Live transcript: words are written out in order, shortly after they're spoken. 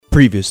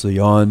Previously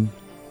on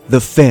the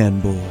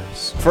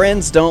Fanboys.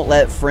 Friends don't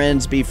let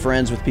friends be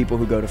friends with people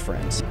who go to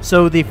Friends.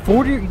 So the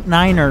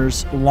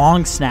 49ers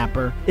long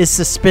snapper is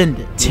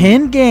suspended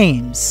 10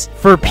 games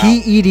for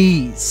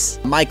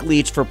PEDs. Mike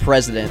Leach for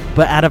president.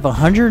 But out of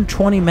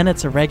 120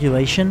 minutes of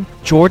regulation,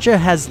 Georgia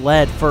has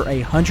led for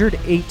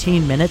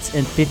 118 minutes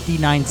and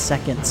 59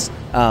 seconds.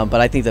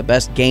 But I think the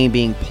best game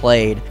being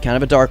played, kind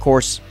of a dark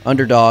horse,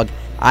 underdog,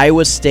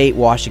 Iowa State,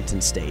 Washington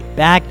State.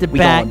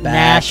 Back-to-back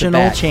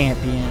national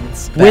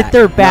champions with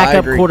their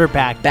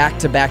quarterback.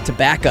 Back-to-backup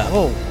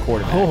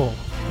quarterback. Oh,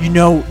 you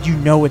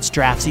know it's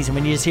draft season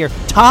when you just hear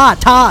Todd.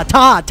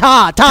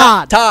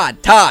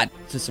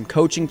 There's some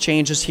coaching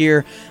changes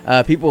here.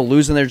 People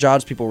losing their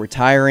jobs, people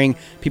retiring,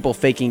 people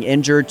faking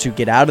injured to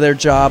get out of their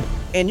job.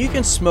 And you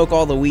can smoke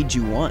all the weed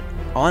you want.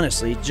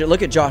 Honestly,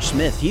 look at Josh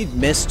Smith. He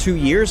missed 2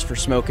 years for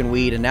smoking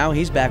weed, and now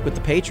he's back with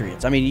the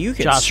Patriots. I mean, you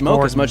can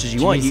smoke as much as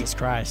you want. Jesus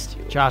Christ.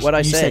 Josh, what'd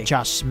I say? You said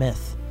Josh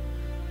Smith.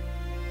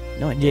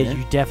 No, I didn't.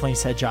 Yeah, you definitely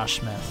said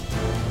Josh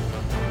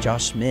Smith.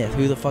 Josh Smith?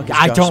 Who the fuck is Josh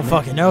Smith? I don't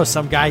fucking know.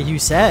 Some guy you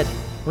said.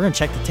 We're going to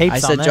check the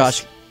tapes on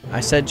this. I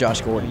said Josh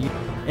Gordon.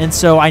 And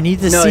so I need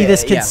to see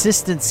this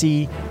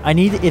consistency.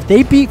 If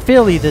they beat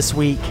Philly this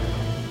week,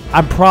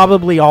 I'm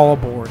probably all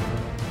aboard.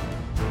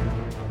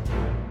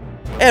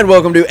 And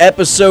welcome to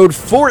episode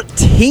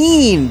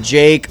 14,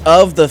 Jake,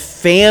 of the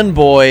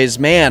Fanboys.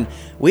 Man,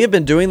 we have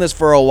been doing this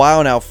for a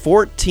while now,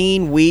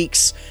 14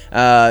 weeks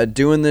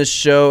doing this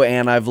show,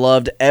 and I've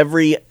loved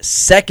every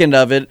second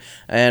of it.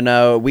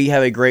 And we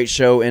have a great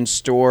show in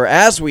store,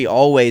 as we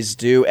always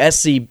do.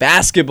 SC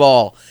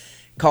basketball,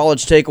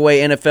 college takeaway,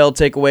 NFL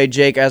takeaway.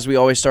 Jake, as we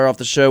always start off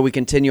the show, we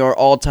continue our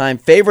all-time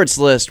favorites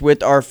list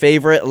with our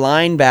favorite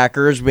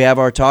linebackers. We have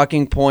our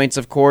talking points,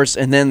 of course,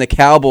 and then the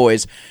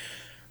Cowboys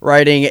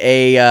riding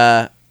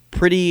a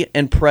pretty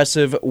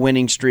impressive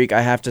winning streak, I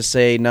have to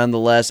say,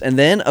 nonetheless. And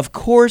then, of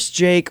course,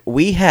 Jake,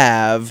 we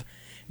have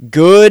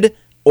Good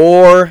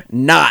or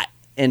Not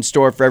in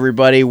store for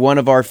everybody. One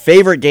of our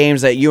favorite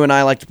games that you and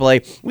I like to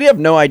play. We have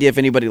no idea if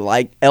anybody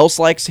else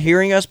likes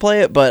hearing us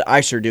play it, but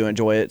I sure do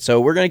enjoy it, so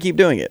we're going to keep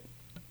doing it.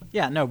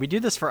 Yeah, no, we do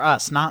this for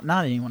us, not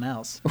anyone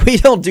else. We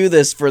don't do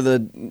this for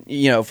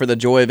the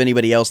joy of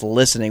anybody else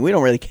listening. We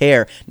don't really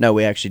care. No,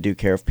 we actually do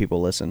care if people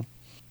listen.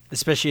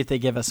 Especially if they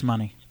give us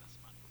money.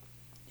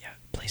 Yeah,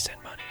 please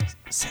send money.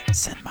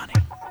 Send money.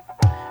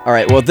 All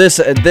right, well, this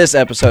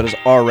episode has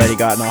already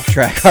gotten off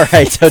track. All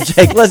right, so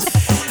Jake,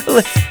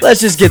 let's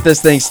just get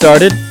this thing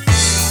started.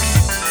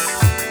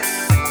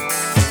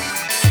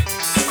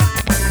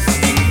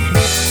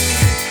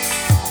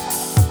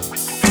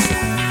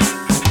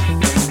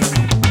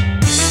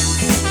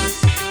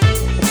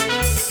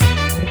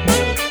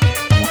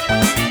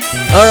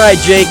 All right,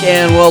 Jake,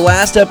 and well,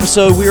 last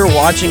episode we were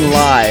watching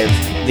live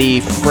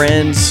the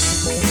Friends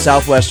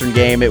Southwestern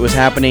game. It was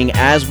happening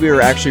as we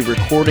were actually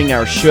recording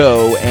our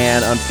show,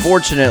 and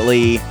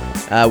unfortunately,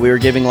 we were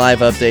giving live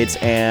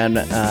updates, and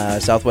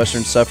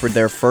Southwestern suffered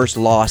their first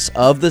loss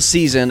of the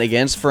season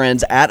against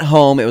Friends at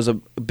home. It was a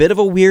bit of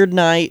a weird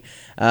night.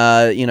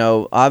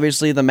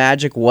 Obviously the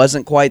magic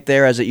wasn't quite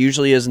there as it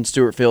usually is in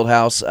Stewart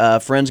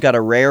Fieldhouse. Friends got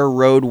a rare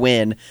road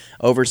win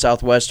over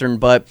Southwestern,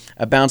 but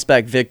a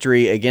bounce-back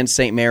victory against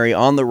St. Mary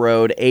on the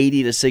road,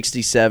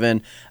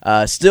 80-67.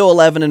 Still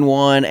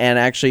 11-1, and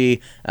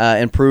actually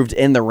improved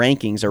in the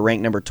rankings. Are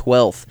ranked number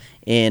 12th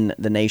in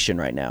the nation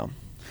right now.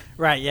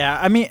 Right, yeah.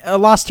 I mean, a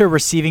loss to a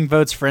receiving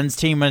votes Friends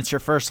team when it's your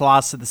first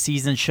loss of the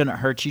season shouldn't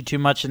hurt you too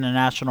much in the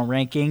national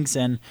rankings,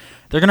 and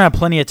they're going to have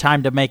plenty of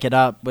time to make it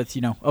up with,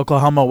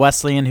 Oklahoma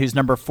Wesleyan, who's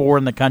number 4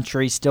 in the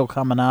country, still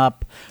coming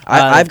up.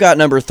 I've got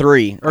number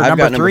 3.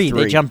 Number 3.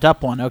 They jumped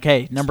up one.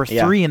 Okay, number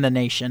 3 in the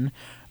nation.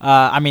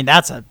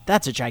 That's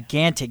a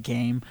gigantic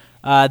game.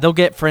 They'll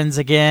get Friends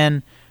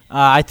again.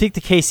 I think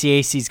the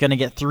KCAC is going to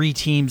get 3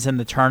 teams in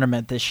the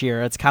tournament this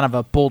year. It's kind of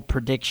a bold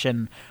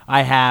prediction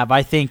I have.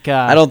 I think.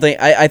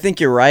 I think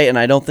you're right, and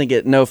I don't think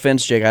it. No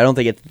offense, Jake. I don't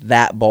think it's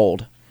that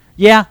bold.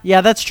 Yeah,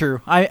 that's true.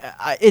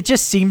 It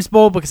just seems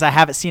bold because I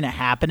haven't seen it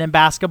happen in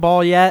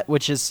basketball yet,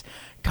 which is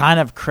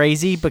kind of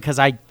crazy because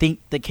I think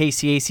the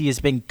KCAC has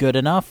been good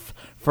enough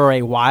for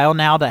a while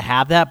now to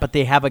have that, but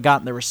they haven't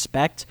gotten the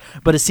respect.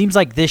 But it seems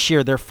like this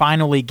year they're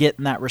finally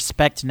getting that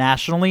respect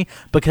nationally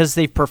because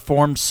they've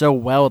performed so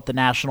well at the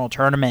national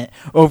tournament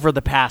over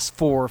the past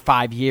 4 or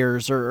 5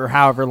 years or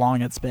however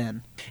long it's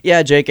been.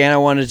 Yeah, Jake, and I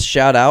wanted to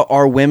shout out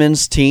our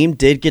women's team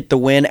did get the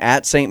win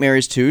at St.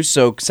 Mary's too,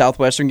 so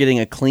Southwestern getting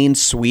a clean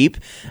sweep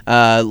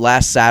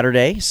last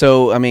Saturday.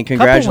 So, I mean,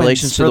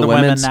 congratulations to the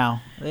women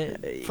now. They're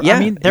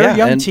a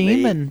young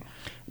team and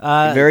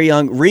very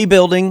young,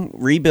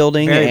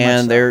 rebuilding,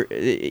 and they're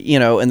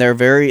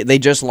they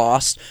just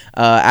lost.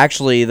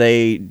 Actually,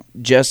 they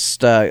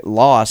just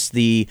lost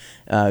the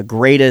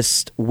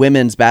greatest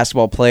women's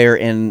basketball player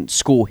in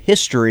school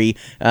history.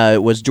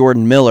 Was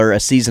Jordan Miller a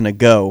season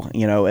ago.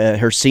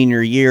 Her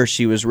senior year,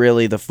 she was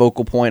really the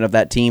focal point of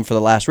that team for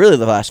the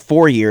last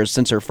 4 years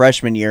since her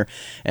freshman year.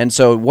 And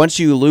so once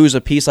you lose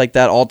a piece like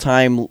that,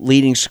 all-time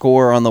leading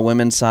scorer on the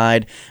women's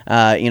side,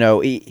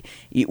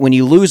 when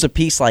you lose a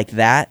piece like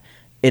that,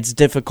 it's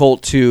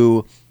difficult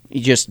to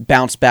just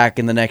bounce back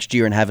in the next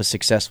year and have a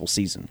successful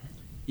season.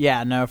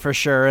 Yeah, no, for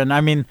sure. And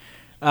I mean,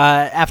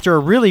 after a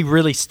really,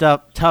 really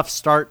tough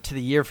start to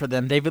the year for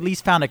them, they've at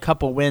least found a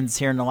couple wins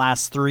here in the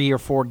last 3 or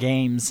 4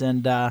 games,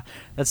 and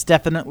that's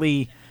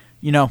definitely,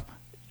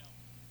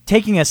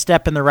 taking a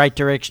step in the right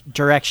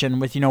direction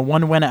with,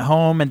 one win at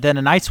home and then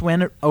a nice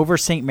win over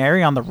St.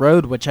 Mary on the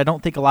road, which I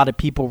don't think a lot of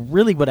people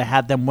really would have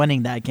had them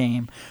winning that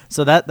game.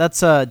 So that's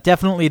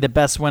definitely the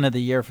best win of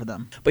the year for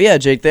them. But yeah,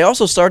 Jake, they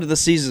also started the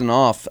season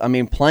off,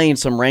 playing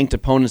some ranked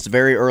opponents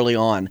very early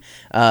on.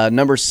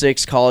 Number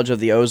 6, College of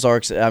the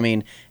Ozarks,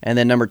 and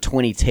then number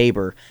 20,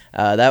 Tabor.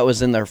 That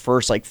was in their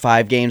first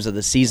 5 games of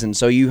the season.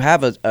 So you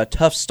have a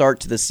tough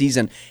start to the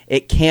season.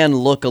 It can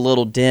look a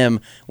little dim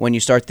when you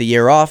start the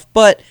year off,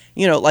 but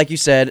like you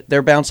said,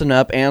 they're bouncing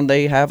up, and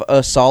they have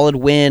a solid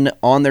win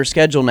on their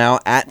schedule now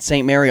at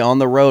St. Mary on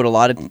the road. A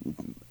lot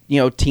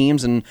of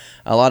teams and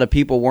a lot of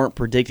people weren't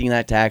predicting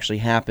that to actually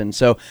happen.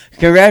 So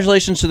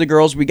congratulations to the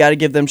girls. We got to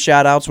give them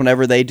shout-outs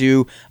whenever they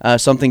do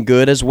something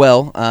good as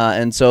well.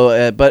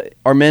 But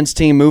our men's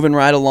team moving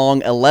right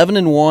along,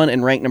 11-1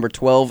 and ranked number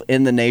 12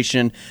 in the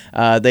nation.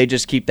 They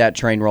just keep that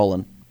train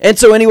rolling. And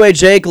so anyway,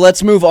 Jake,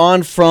 let's move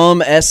on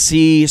from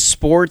SC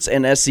sports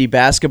and SC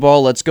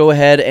basketball. Let's go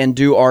ahead and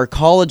do our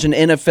college and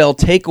NFL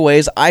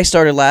takeaways. I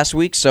started last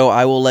week, so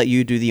I will let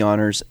you do the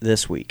honors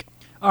this week.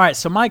 All right,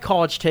 so my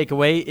college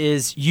takeaway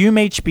is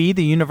UMHB,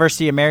 the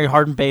University of Mary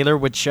Hardin Baylor,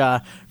 which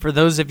for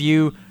those of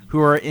you who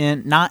are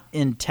not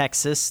in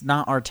Texas,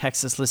 not our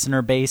Texas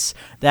listener base,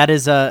 that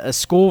is a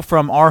school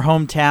from our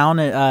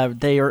hometown.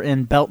 They are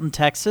in Belton,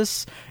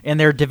 Texas, and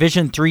they're a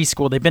Division III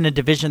school. They've been a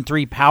Division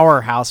III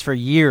powerhouse for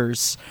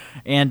years,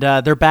 and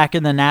they're back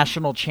in the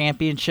national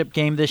championship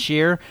game this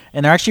year,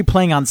 and they're actually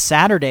playing on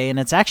Saturday, and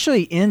it's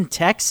actually in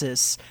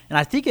Texas, and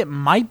I think it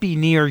might be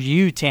near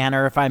you,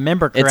 Tanner, if I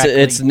remember correctly.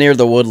 It's near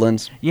the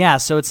Woodlands. Yeah,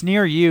 so it's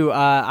near you.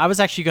 I was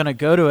actually going to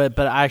go to it,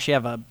 but I actually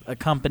have a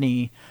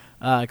company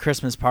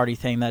Christmas party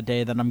thing that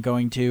day that I'm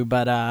going to,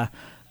 but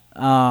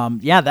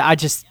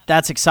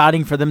that's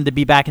exciting for them to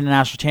be back in the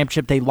national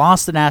championship. They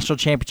lost the national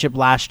championship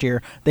last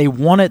year. They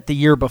won it the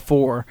year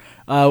before.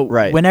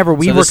 Right. Whenever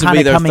we were kind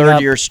of coming up,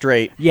 third year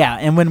straight. Yeah,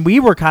 and when we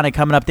were kind of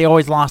coming up, they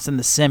always lost in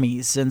the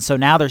semis, and so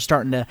now they're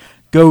starting to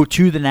go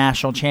to the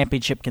national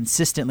championship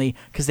consistently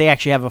because they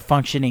actually have a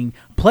functioning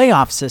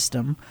playoff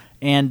system.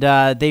 And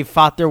they've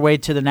fought their way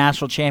to the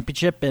national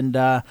championship, and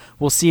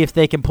we'll see if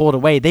they can pull it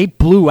away. They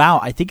blew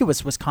out, I think it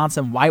was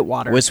Wisconsin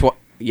Whitewater.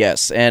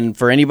 Yes, and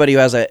for anybody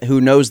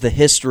who knows the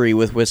history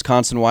with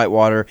Wisconsin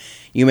Whitewater,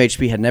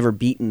 UMHB had never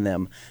beaten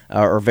them,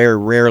 or very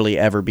rarely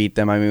ever beat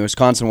them.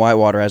 Wisconsin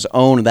Whitewater has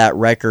owned that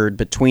record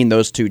between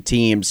those two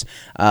teams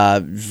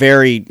by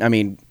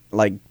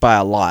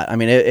a lot.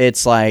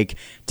 It's like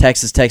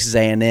Texas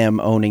A&M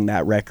owning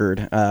that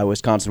record.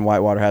 Wisconsin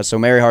Whitewater has. So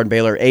Mary Hardin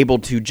Baylor able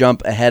to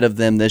jump ahead of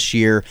them this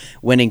year,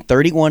 winning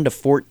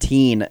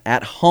 31-14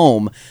 at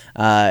home.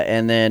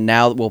 And then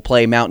now we'll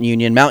play Mount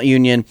Union. Mount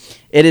Union,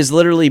 it has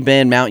literally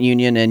been Mount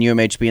Union and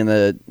UMHB in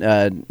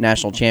the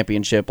national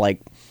championship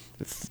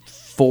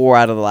 4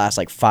 out of the last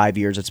 5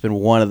 years. It's been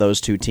one of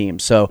those two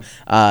teams. So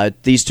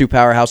these two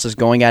powerhouses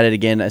going at it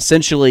again.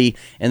 Essentially,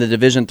 in the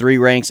Division III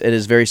ranks, it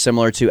is very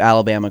similar to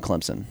Alabama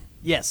Clemson.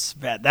 Yes,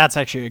 that's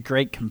actually a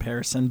great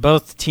comparison.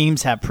 Both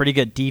teams have pretty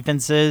good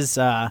defenses.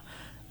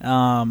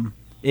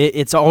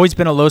 It's always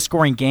been a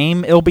low-scoring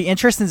game. It'll be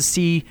interesting to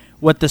see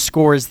what the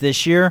score is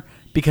this year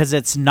because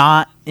it's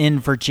not in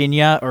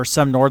Virginia or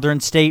some northern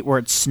state where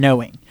it's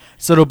snowing.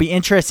 So it'll be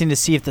interesting to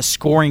see if the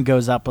scoring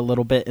goes up a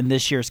little bit in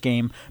this year's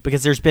game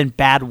because there's been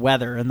bad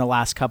weather in the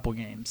last couple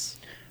games.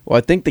 Well,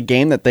 I think the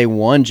game that they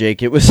won,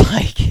 Jake, it was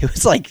like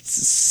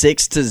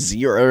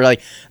 6-0, or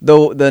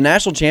the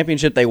national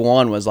championship they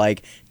won was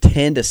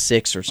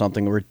 10-6 or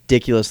something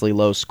ridiculously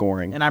low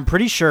scoring. And I'm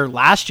pretty sure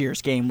last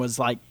year's game was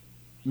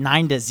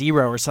 9-0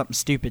 or something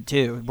stupid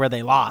too, where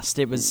they lost.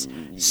 It was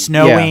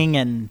snowing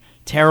and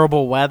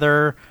terrible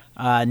weather.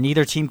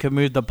 Neither team could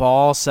move the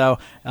ball, so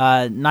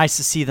nice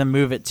to see them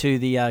move it to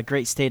the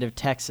great state of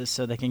Texas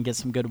so they can get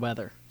some good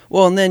weather.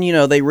 Well, and then,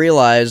 they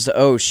realized,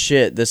 oh,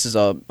 shit, this is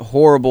a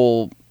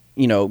horrible,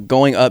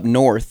 going up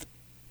north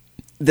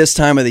this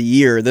time of the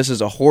year. This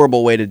is a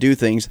horrible way to do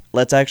things.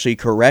 Let's actually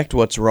correct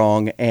what's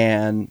wrong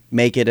and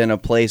make it in a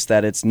place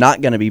that it's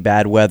not going to be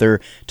bad weather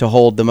to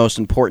hold the most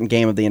important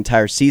game of the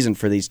entire season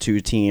for these two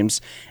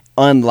teams,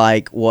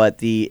 unlike what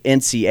the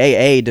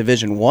NCAA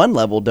Division I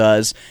level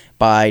does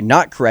by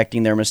not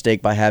correcting their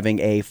mistake by having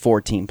a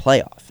 4-team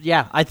playoff.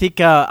 Yeah, I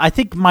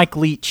think Mike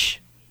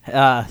Leach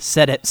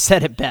said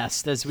it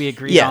best, as we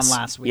agreed on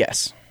last week.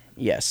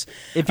 Yes.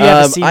 If you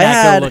haven't seen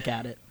that, go look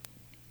at it.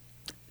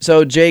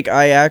 So, Jake,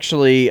 I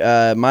actually,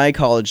 my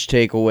college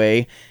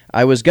takeaway,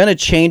 I was going to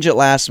change it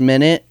last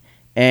minute,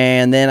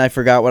 and then I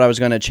forgot what I was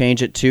going to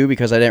change it to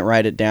because I didn't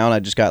write it down. I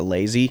just got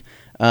lazy.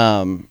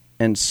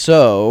 And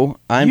so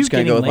I'm just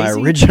going to go with my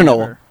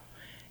original.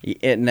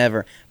 It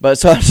never. But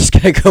so I'm just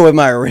going to go with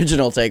my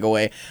original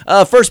takeaway.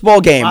 First bowl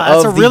game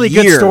That's of a really the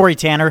year. good story,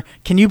 Tanner.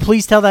 Can you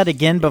please tell that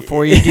again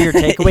before you do your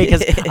takeaway?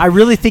 Because I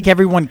really think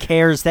everyone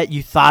cares that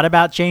you thought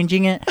about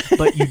changing it,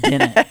 but you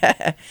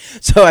didn't.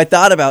 So I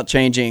thought about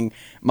changing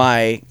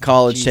my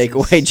college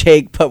takeaway,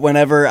 Jake, but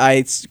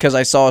because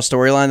I saw a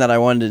storyline that I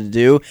wanted to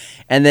do,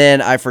 and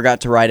then I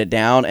forgot to write it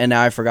down, and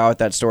now I forgot what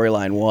that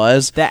storyline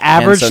was. The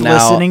average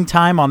listening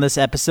time on this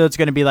episode is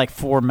going to be like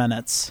 4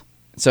 minutes.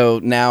 So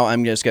now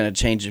I'm just going to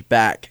change it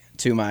back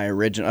to my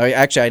original.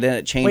 Actually, I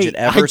didn't change it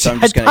ever, so I'm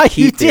just going to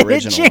keep the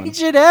original one. You didn't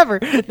change it ever.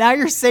 Now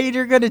you're saying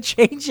you're going to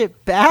change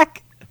it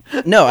back?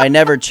 No, I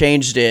never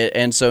changed it,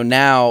 and so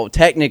now,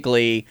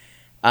 technically,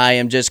 I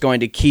am just going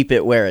to keep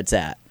it where it's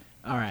at.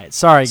 All right.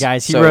 Sorry,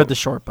 guys. He rode the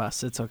short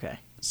bus. It's okay.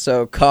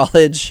 So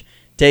college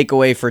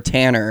takeaway for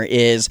Tanner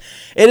is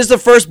it is the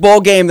first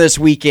bowl game this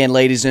weekend,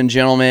 ladies and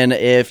gentlemen.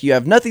 If you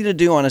have nothing to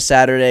do on a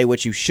Saturday,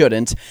 which you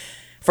shouldn't,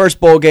 first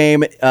bowl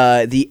game,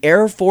 the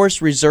Air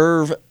Force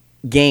Reserve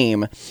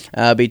game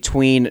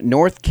between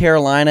North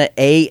Carolina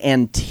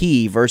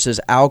A&T versus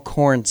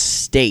Alcorn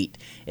State.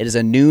 It is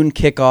a noon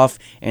kickoff,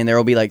 and there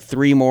will be like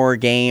 3 more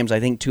games. I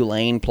think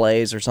Tulane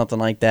plays or something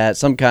like that.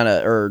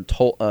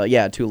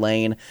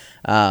 Tulane.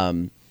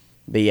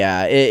 But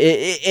yeah,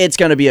 it's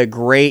going to be a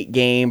great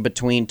game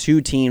between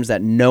 2 teams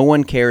that no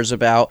one cares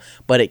about,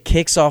 but it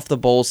kicks off the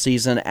bowl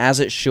season as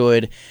it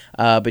should,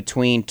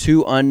 between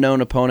 2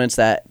 unknown opponents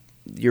that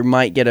you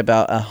might get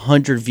about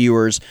 100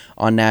 viewers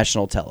on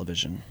national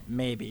television.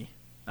 Maybe.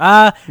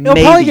 It'll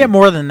probably get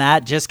more than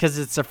that just because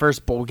it's the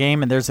first bowl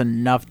game and there's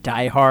enough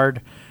diehard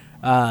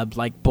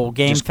bowl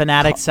game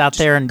fanatics out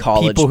there and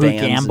people who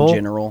gamble in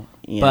general.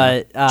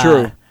 Yeah. But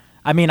true.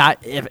 I mean,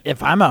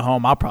 if I'm at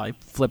home, I'll probably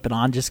flip it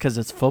on just because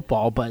it's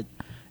football. But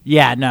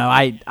yeah, no,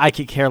 I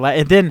could care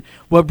less. And then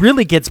what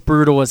really gets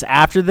brutal is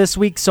after this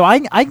week. So I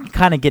can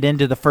kind of get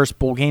into the first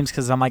bowl games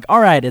because I'm like, all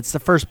right, it's the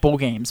first bowl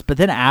games. But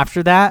then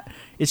after that,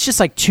 it's just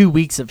like 2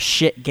 weeks of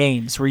shit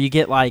games where you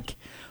get like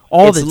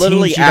all the teams you don't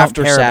care about. It's literally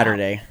after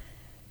Saturday.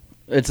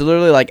 It's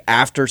literally like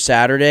after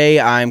Saturday,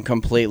 I'm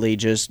completely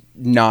just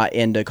not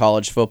into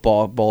college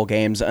football bowl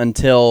games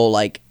until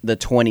like the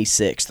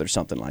 26th or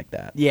something like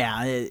that.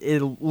 Yeah, a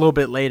little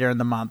bit later in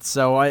the month.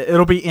 So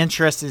it'll be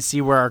interesting to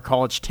see where our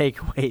college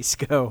takeaways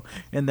go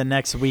in the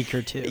next week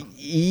or 2.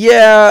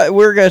 Yeah,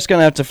 we're just going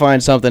to have to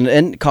find something.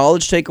 And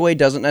college takeaway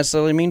doesn't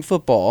necessarily mean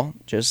football.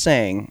 Just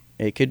saying.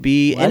 It could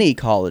be any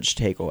college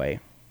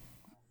takeaway.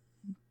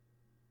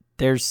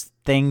 There's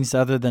things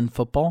other than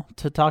football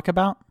to talk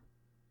about?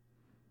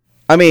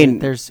 I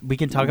mean, we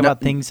can talk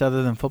about things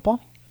other than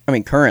football. I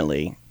mean,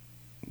 currently,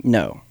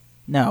 no.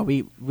 No,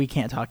 we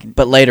can't talk.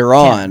 But later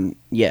on,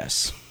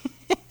 yes.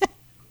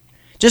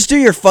 Just do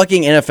your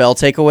fucking NFL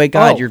takeaway,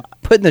 God. You're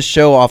putting the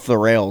show off the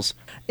rails.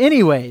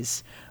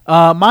 Anyways,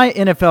 my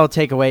NFL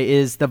takeaway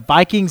is the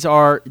Vikings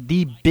are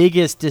the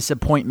biggest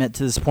disappointment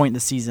to this point in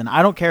the season.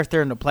 I don't care if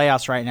they're in the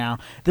playoffs right now.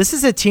 This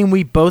is a team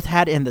we both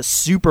had in the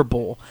Super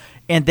Bowl,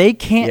 and they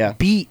can't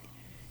beat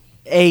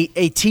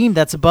a team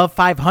that's above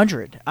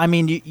 500. I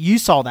mean, you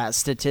saw that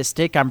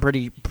statistic. I'm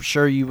pretty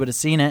sure you would have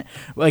seen it.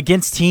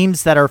 Against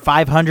teams that are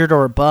 500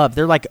 or above,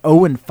 they're like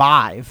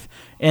 0-5.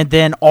 And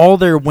then all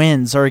their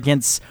wins are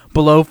against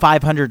below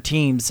 500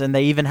 teams, and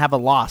they even have a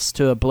loss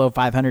to a below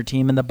 500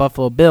 team in the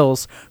Buffalo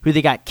Bills, who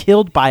they got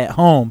killed by at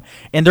home.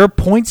 And their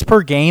points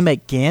per game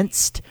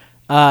against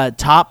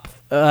top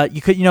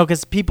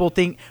because people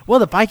think, well,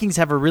 the Vikings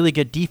have a really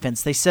good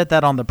defense. They said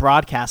that on the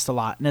broadcast a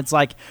lot, and it's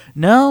like,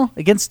 no,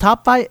 against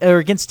top 5 or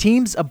against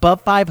teams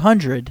above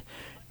 500,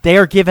 they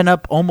are giving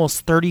up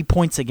almost 30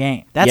 points a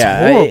game. That's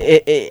horrible.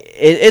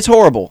 It's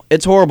horrible.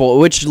 It's horrible.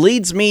 Which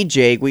leads me,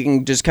 Jake. We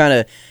can just kind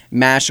of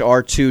mash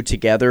our 2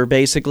 together,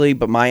 basically.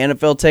 But my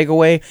NFL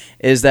takeaway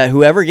is that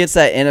whoever gets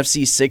that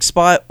NFC 6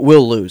 spot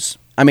will lose.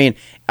 I mean,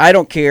 I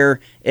don't care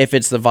if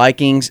it's the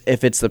Vikings,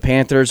 if it's the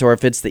Panthers, or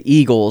if it's the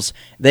Eagles.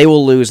 They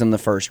will lose in the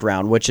first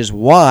round, which is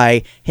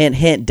why, hint,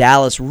 hint,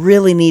 Dallas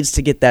really needs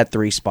to get that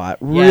 3 spot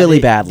really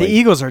badly. The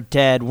Eagles are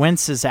dead.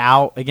 Wentz is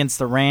out against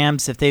the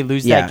Rams. If they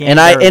lose that game,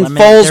 and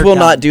Foles will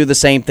not do the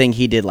same thing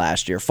he did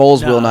last year.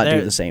 Foles will not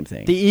do the same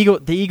thing.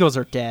 The Eagles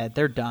are dead.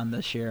 They're done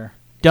this year.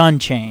 Done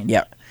chained.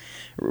 Yeah.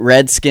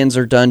 Redskins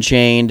are done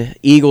chained.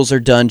 Eagles are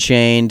done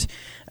chained.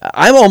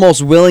 I'm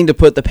almost willing to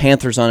put the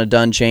Panthers on a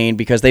done chain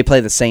because they play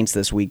the Saints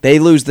this week. They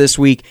lose this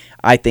week,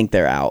 I think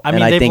they're out. I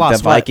mean, I they've think lost,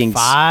 the Vikings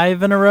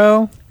 5 in a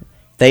row?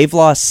 They've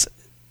lost,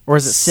 or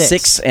is it 6?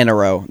 6 in a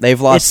row. They've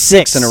lost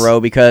 6 in a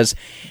row because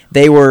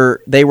they were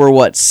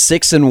what,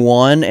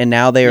 6-1, and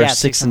now they are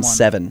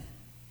 6-7.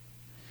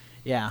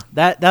 Yeah,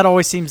 that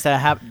always seems to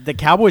have the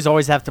Cowboys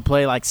always have to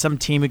play like some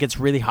team who gets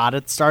really hot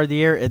at the start of the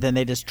year, and then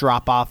they just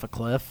drop off a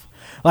cliff.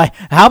 Like,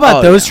 how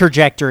about those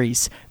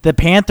trajectories? The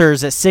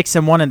Panthers at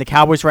 6-1, and the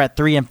Cowboys were at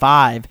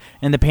 3-5,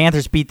 and the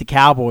Panthers beat the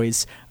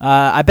Cowboys.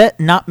 I bet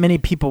not many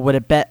people would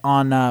have bet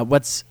on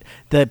what's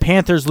the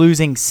Panthers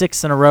losing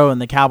 6 in a row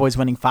and the Cowboys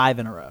winning 5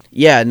 in a row.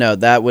 Yeah, no,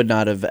 that would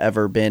not have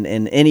ever been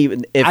in any.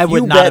 If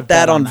you bet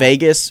that on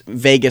Vegas,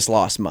 Vegas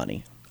lost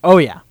money. Oh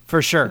yeah,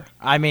 for sure.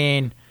 I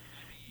mean,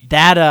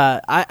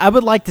 I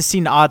would like to see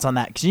the odds on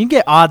that because you can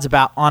get odds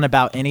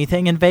about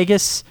anything in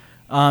Vegas.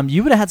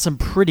 You would have had some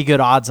pretty good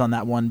odds on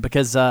that one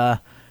because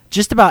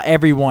just about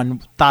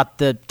everyone thought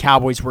the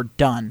Cowboys were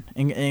done,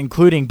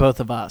 including both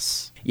of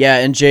us. Yeah,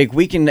 and Jake,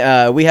 we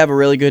have a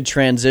really good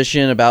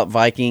transition about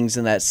Vikings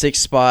in that 6th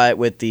spot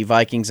with the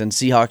Vikings and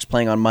Seahawks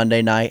playing on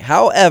Monday night.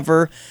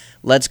 However,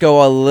 let's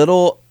go a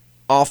little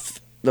off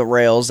the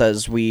rails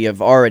as we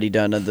have already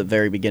done at the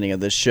very beginning of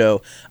this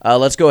show.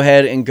 Let's go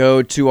ahead and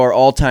go to our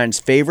all-time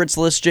favorites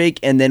list, Jake,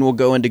 and then we'll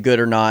go into good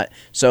or not.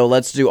 So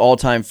let's do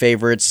all-time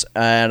favorites,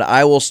 and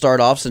I will start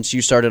off since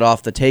you started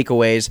off the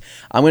takeaways.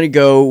 I'm going to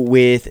go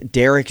with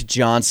Derrick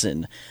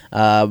Johnson,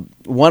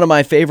 one of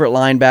my favorite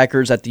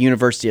linebackers at the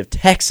University of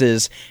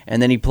Texas,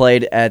 and then he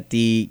played at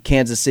the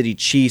Kansas City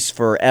Chiefs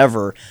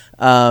forever.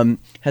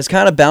 Has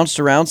kind of bounced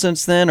around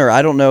since then, or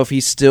I don't know if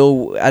he's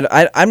still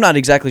I'm not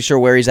exactly sure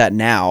where he's at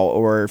now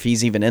or if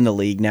he's even in the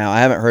league now. I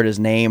haven't heard his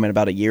name in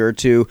about a year or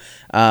two,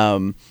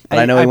 but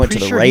I know he went to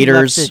the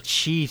Raiders. He left the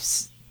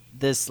Chiefs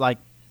this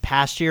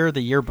past year, the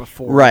year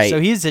before. Right.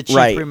 So he's a Chief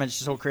pretty much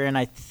his whole career, and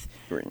I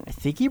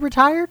think he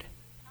retired?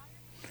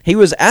 He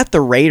was at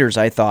the Raiders,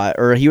 I thought,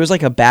 or he was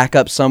like a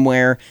backup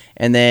somewhere,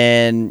 and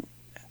then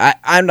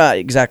I'm not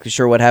exactly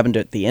sure what happened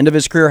at the end of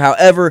his career.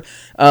 However,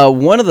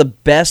 one of the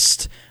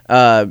best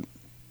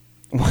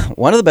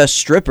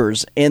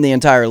strippers in the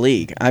entire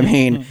league. I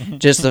mean,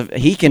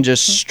 he can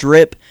just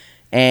strip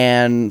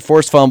and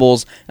force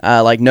fumbles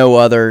like no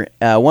other.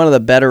 One of the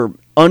better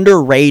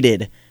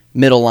underrated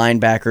middle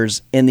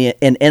linebackers in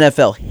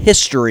NFL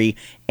history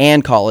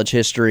and college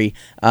history,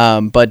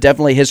 but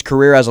definitely his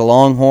career as a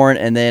Longhorn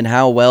and then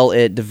how well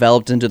it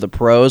developed into the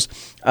pros.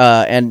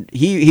 And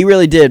he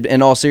really did,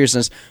 in all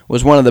seriousness,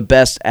 was one of the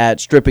best at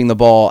stripping the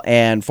ball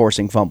and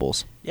forcing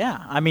fumbles.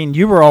 Yeah, I mean,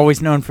 you were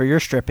always known for your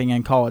stripping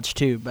in college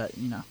too, but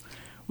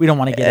we don't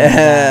want to get into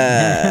that.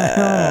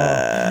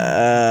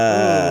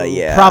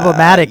 Yeah,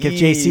 problematic if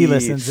JC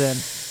listens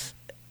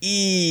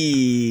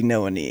in.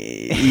 No one.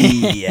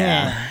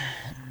 Yeah.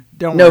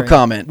 Don't no worry.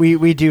 Comment.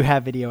 We do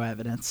have video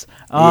evidence.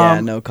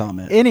 No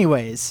comment.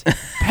 Anyways,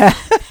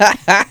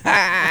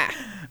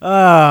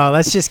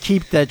 let's just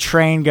keep the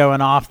train going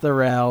off the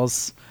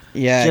rails.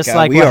 Yeah, just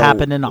like what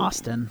happened in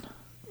Austin.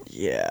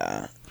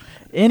 Yeah.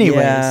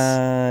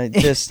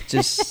 Anyways,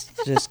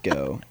 just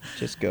go.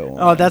 On.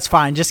 Oh, that's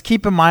fine. Just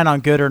keep in mind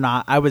on good or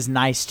not. I was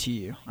nice to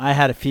you. I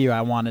had a few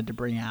I wanted to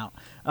bring out.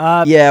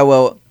 Yeah,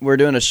 well, we're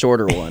doing a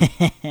shorter one.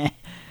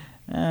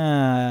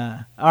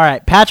 All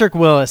right, Patrick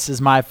Willis is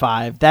my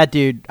 5. That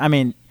dude, I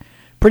mean,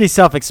 pretty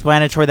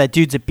self-explanatory. That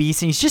dude's a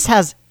beast, and he just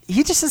has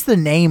the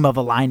name of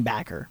a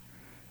linebacker.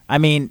 I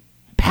mean,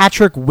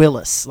 Patrick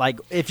Willis. Like,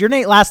 if your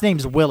last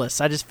name's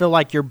Willis, I just feel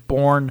like you're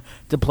born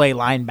to play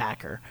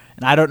linebacker,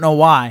 and I don't know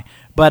why.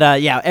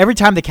 But yeah, every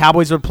time the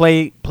Cowboys would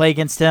play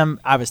against him,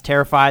 I was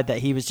terrified that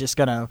he was just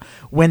gonna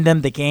win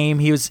them the game.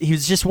 He was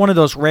just one of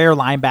those rare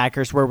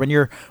linebackers where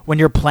when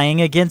you're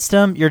playing against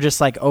him, you're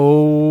just like,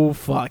 oh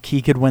fuck,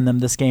 he could win them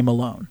this game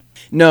alone.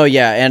 No,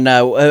 yeah, and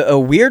a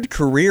weird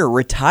career.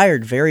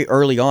 Retired very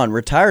early on.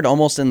 Retired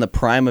almost in the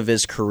prime of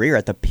his career,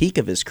 at the peak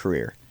of his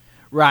career.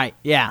 Right.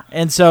 Yeah,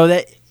 and so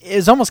that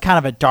is almost kind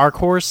of a dark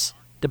horse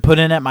to put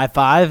in at my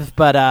 5,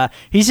 but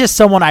he's just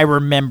someone I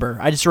remember.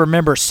 I just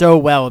remember so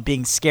well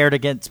being scared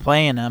against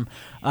playing him.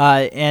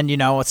 And,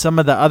 some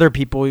of the other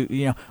people,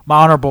 my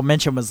honorable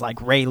mention was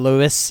like Ray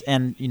Lewis,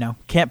 and,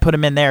 can't put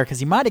him in there because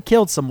he might have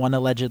killed someone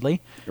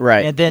allegedly.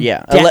 Right. And then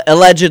yeah.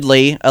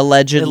 Allegedly.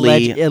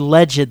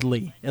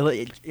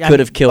 Could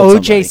have killed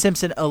O.J. somebody.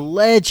 Simpson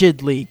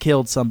allegedly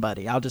killed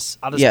somebody. I'll just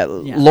yeah.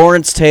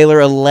 Lawrence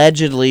Taylor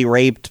allegedly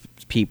raped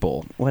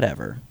people.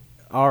 Whatever.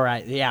 All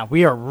right, yeah,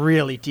 we are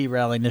really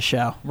derailing the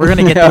show. We're going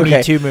to get the Okay.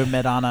 Me Too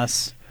movement on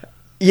us.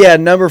 Yeah,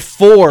 number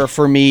 4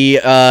 for me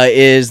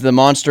is the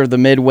monster of the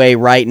Midway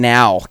right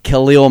now,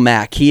 Khalil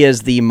Mack. He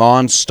is the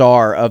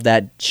monstar of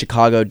that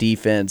Chicago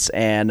defense.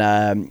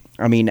 And,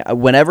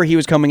 whenever he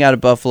was coming out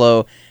of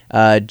Buffalo,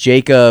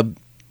 Jacob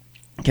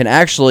can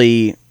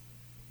actually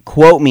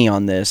quote me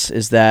on this,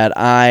 is that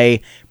I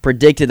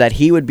predicted that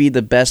he would be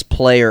the best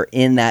player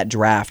in that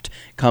draft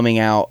coming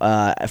out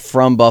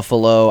from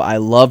Buffalo. I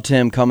loved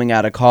him coming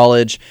out of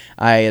college.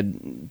 I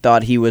had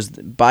thought he was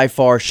by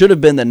far should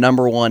have been the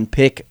number 1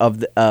 pick of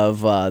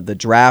the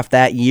draft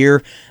that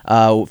year.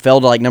 Fell to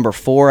like number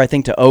 4, I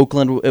think, to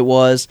Oakland it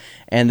was,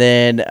 and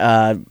then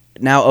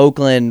now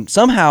Oakland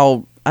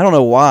somehow, I don't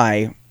know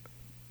why,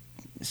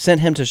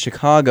 sent him to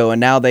Chicago, and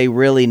now they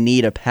really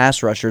need a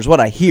pass rusher is what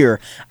I hear.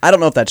 I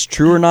don't know if that's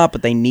true or not,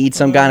 but they need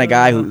some kind of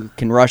guy who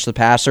can rush the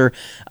passer.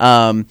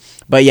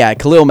 But yeah,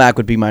 Khalil Mack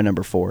would be my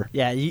number 4.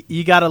 Yeah,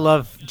 you got to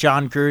love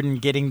John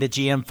Gruden getting the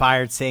GM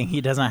fired saying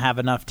he doesn't have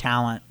enough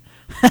talent.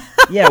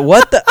 Yeah,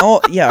 what the? Oh,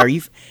 yeah, are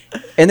you?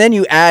 And then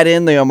you add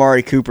in the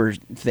Amari Cooper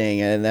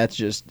thing, and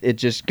it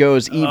just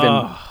goes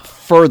even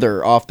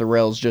further off the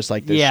rails, just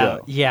like this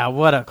show. Yeah,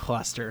 what a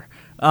cluster.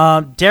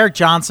 Derrick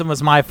Johnson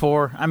was my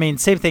 4. I mean,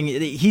 same thing.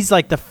 He's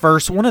like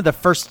one of the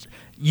first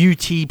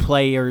UT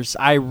players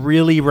I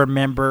really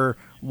remember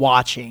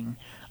watching.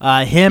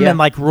 Him and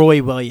like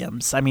Roy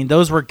Williams. I mean,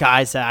 those were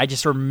guys that I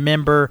just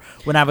remember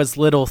when I was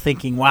little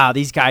thinking, wow,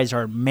 these guys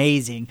are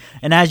amazing.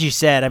 And as you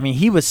said, I mean,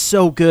 he was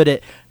so good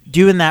at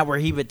doing that where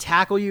he would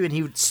tackle you and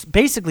he would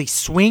basically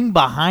swing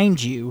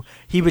behind you.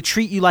 He would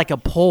treat you like a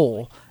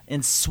pole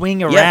and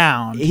swing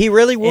around. He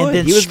really would.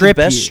 He was the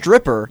best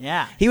stripper.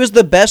 Yeah. He was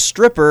the best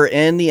stripper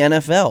in the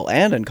NFL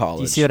and in college.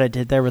 Do you see what I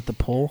did there with the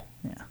pole?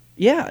 Yeah.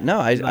 Yeah, no,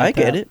 I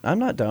get it. I'm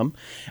not dumb.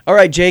 All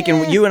right, Jake,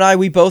 and you and I,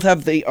 we both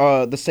have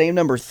the same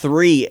number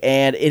 3,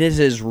 and it is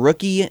his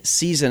rookie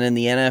season in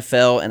the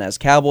NFL. And as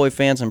Cowboy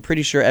fans, I'm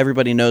pretty sure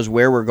everybody knows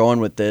where we're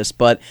going with this,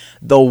 but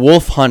the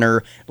Wolf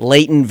Hunter,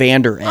 Leighton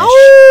Vander Esch.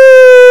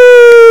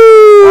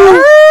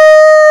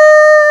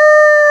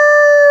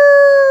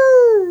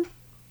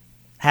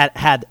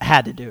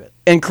 Had to do it.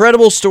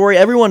 Incredible story.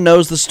 Everyone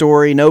knows the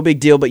story. No big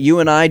deal. But you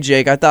and I,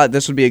 Jake, I thought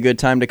this would be a good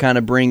time to kind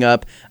of bring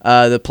up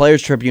the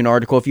Players Tribune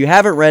article. If you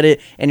haven't read it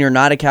and you're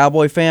not a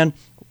Cowboy fan,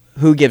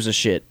 who gives a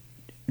shit?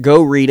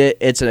 Go read it.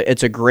 It's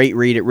a great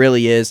read. It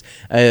really is.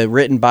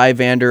 Written by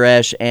Vander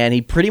Esch, and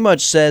he pretty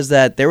much says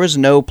that there was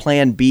no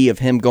plan B of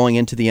him going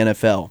into the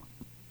NFL.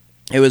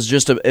 It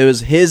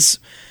was his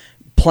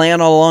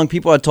plan all along.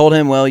 People had told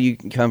him, well, you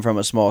come from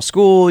a small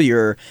school,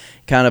 you're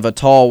kind of a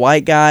tall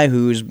white guy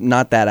who's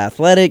not that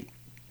athletic,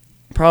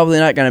 probably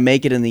not going to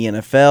make it in the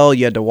NFL.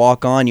 You had to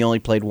walk on. You only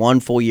played 1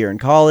 full year in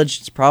college.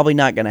 It's probably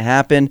not going to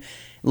happen.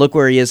 Look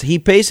where he is. He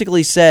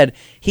basically said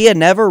he had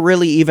never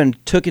really even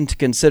took into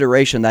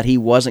consideration that he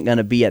wasn't going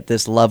to be at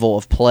this level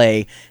of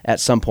play at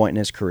some point in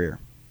his career.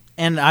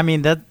 And I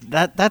mean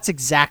that's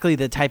exactly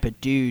the type of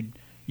dude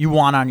you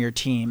want on your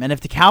team. And if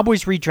the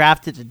Cowboys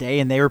redrafted today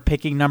and they were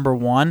picking number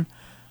 1,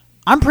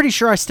 I'm pretty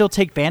sure I still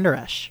take Vander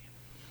Esch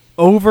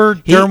over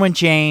Derwin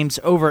James,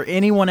 over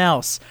anyone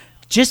else.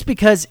 Just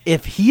because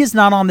if he is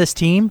not on this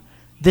team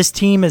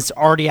is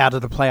already out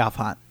of the playoff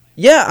hunt.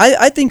 Yeah,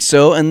 I think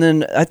so. And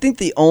then I think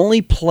the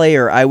only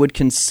player I would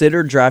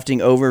consider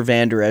drafting over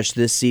Vander Esch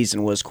this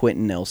season was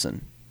Quentin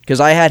Nelson, because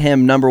I had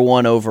him number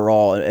 1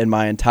 overall in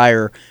my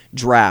entire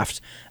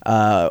draft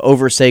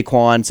over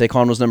Saquon.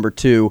 Saquon was number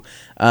 2.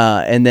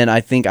 And then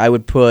I think I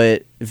would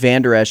put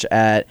Vander Esch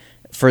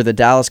for the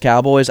Dallas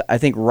Cowboys, I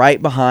think right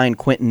behind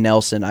Quentin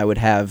Nelson, I would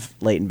have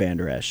Leighton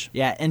Vander Esch.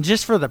 Yeah, and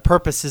just for the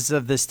purposes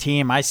of this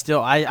team, I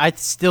still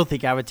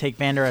think I would take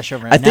Vander Esch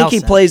over Nelson. I think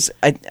he plays.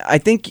 I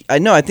think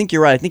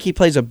you're right. I think he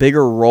plays a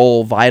bigger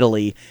role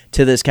vitally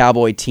to this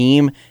Cowboy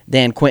team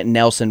than Quentin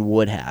Nelson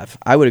would have.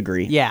 I would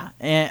agree. Yeah,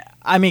 and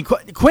I mean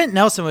Quentin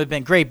Nelson would have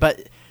been great,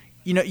 but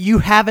you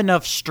have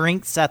enough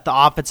strengths at the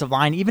offensive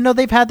line, even though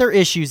they've had their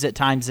issues at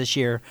times this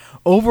year.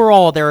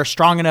 Overall, they're a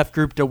strong enough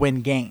group to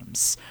win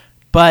games.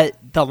 But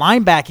the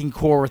linebacking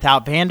core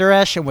without Vander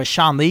Esch and with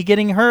Sean Lee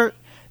getting hurt,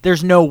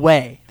 there's no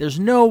way. There's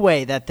no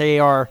way that they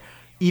are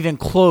even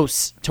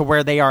close to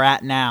where they are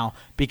at now,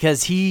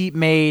 because he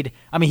made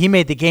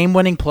the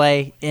game-winning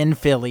play in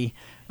Philly.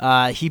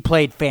 He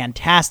played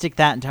fantastic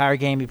that entire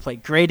game. He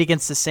played great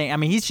against the Saints. I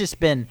mean, he's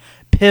just been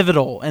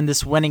pivotal in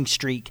this winning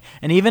streak.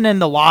 And even in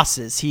the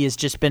losses, he has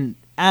just been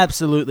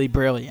absolutely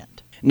brilliant.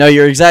 No,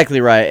 you're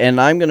exactly right. And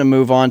I'm going to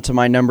move on to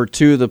my number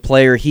 2, the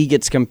player he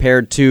gets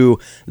compared to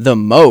the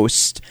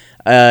most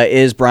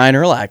is Brian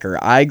Urlacher.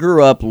 I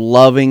grew up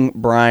loving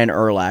Brian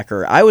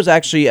Urlacher. I was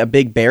actually a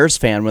big Bears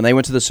fan when they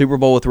went to the Super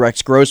Bowl with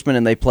Rex Grossman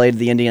and they played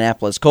the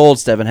Indianapolis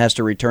Colts. Devin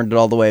Hester returned it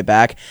all the way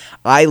back.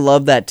 I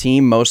love that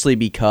team mostly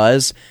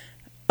because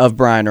of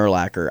Brian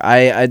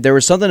Urlacher. There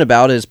was something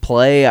about his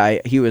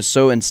play. He was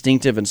so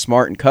instinctive and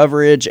smart in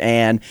coverage,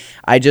 and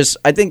I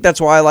think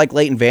that's why I like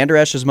Leighton Vander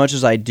Esch as much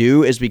as I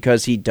do, is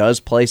because he does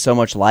play so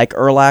much like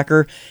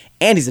Urlacher,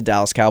 and he's a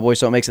Dallas Cowboy,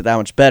 so it makes it that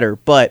much better.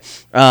 But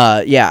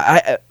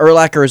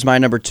Urlacher is my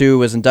number 2.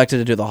 Was inducted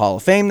into the Hall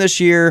of Fame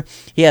this year.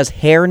 He has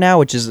hair now,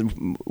 which is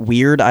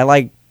weird. I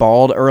like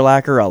bald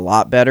Urlacher a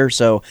lot better.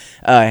 So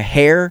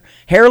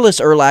hairless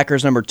Urlacher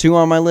is number 2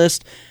 on my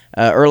list.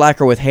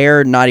 Urlacher with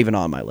hair, not even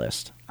on my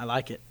list. I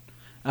like it.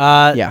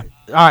 Yeah.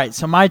 All right,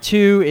 so my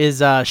 2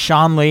 is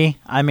Sean Lee.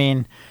 I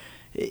mean,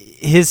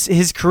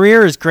 his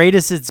career, as great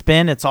as it's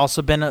been, it's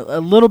also been a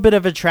little bit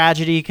of a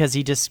tragedy because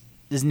he just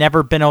has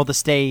never been able to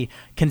stay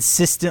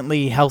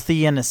consistently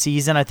healthy in a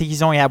season. I think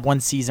he's only had 1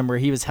 season where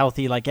he was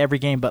healthy like every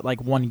game but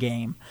like 1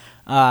 game.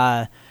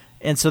 And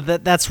so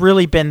that's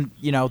really been,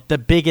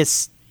 the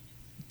biggest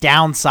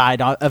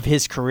downside of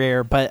his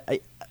career.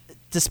 But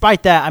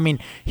despite that, I mean,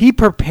 he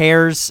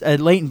prepares.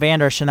 Leighton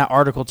Vander Esch in that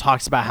article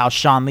talks about how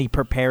Sean Lee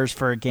prepares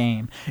for a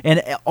game.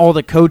 And all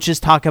the coaches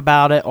talk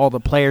about it. All the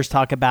players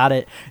talk about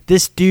it.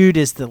 This dude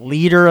is the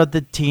leader of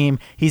the team.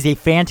 He's a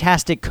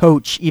fantastic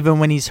coach even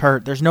when he's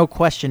hurt. There's no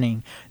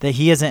questioning that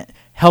he hasn't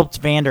helped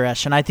Vander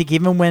Esch. And I think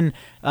even when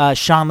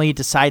Sean Lee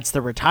decides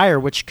to retire,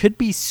 which could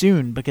be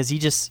soon because he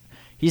just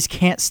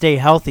can't stay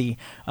healthy.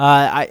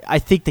 I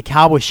think the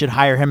Cowboys should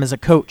hire him as a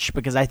coach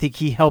because I think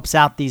he helps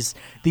out these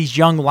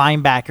young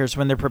linebackers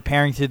when they're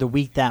preparing through the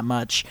week that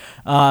much.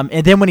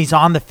 And then when he's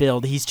on the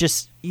field,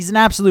 he's an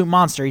absolute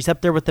monster. He's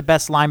up there with the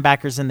best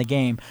linebackers in the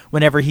game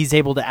whenever he's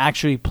able to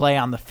actually play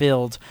on the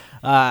field.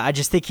 I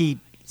just think he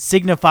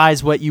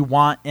signifies what you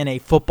want in a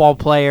football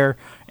player,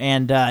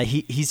 and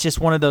he's just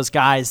one of those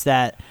guys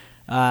that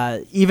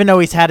even though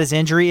he's had his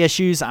injury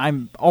issues,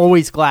 I'm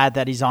always glad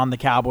that he's on the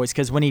Cowboys,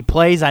 because when he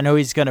plays, I know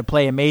he's going to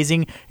play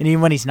amazing, and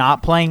even when he's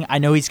not playing, I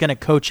know he's going to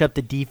coach up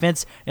the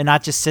defense and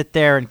not just sit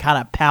there and kind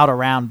of pout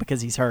around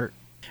because he's hurt.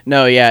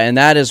 No, yeah, and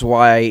that is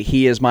why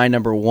he is my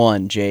number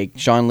one, Jake.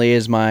 Sean Lee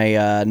is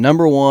my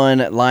number one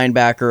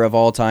linebacker of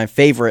all time,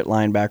 favorite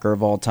linebacker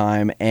of all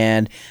time.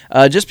 And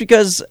just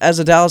because as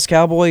a Dallas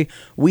Cowboy,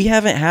 we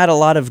haven't had a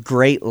lot of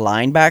great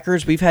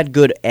linebackers. We've had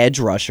good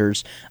edge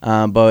rushers,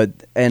 but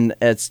in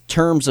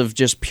terms of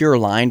just pure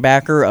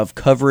linebacker, of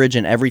coverage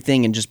and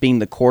everything and just being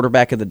the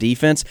quarterback of the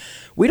defense,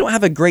 we don't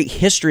have a great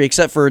history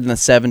except for in the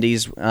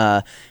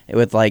 70s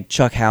with like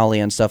Chuck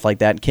Howley and stuff like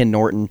that, Ken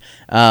Norton.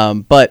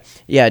 But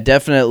yeah,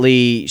 definitely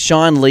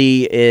Sean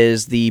Lee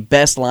is the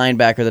best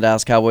linebacker the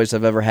Dallas Cowboys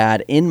have ever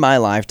had in my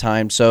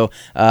lifetime. So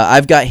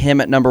I've got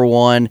him at number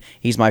one.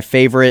 He's my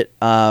favorite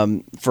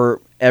for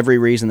every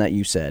reason that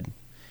you said.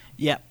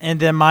 Yeah,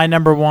 and then my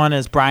number one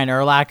is Brian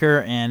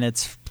Urlacher, and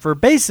it's for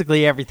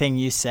basically everything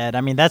you said.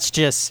 I mean, that's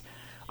just,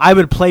 I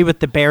would play with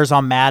the Bears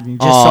on Madden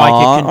just so I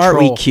could control. Aren't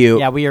we cute?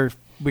 Yeah, we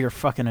are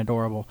fucking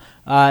adorable.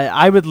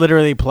 I would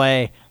literally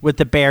play with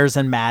the Bears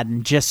and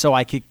Madden just so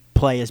I could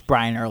play as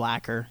Brian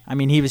Urlacher. I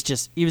mean, he was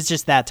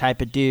just that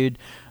type of dude.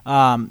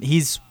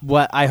 He's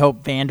what I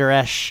hope Van Der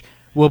Esch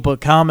will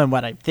become, and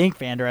what I think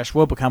Van Der Esch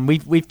will become.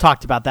 We've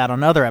talked about that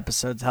on other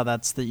episodes, how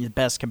that's the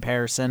best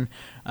comparison,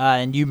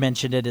 and you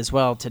mentioned it as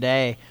well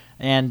today.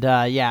 And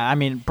yeah, I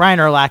mean, Brian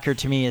Urlacher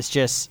to me is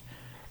just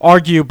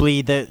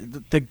arguably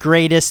the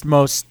greatest,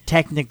 most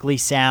technically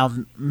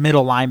sound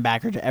middle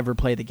linebacker to ever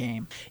play the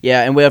game.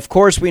 Yeah, and of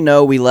course we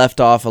know we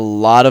left off a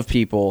lot of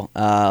people,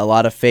 a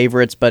lot of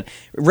favorites, but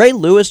Ray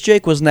Lewis,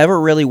 Jake, was never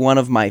really one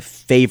of my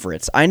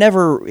favorites.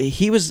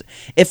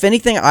 If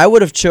anything, I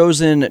would have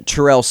chosen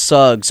Terrell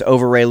Suggs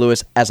over Ray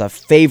Lewis as a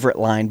favorite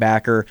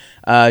linebacker,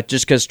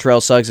 just because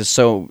Terrell Suggs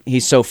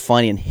he's so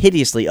funny and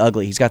hideously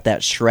ugly. He's got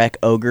that Shrek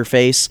ogre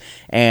face,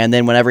 and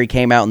then whenever he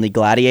came out in the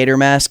gladiator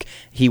mask,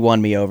 he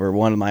won me over.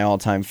 One of my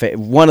all-time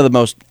one of the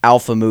most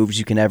alpha moves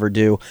you can ever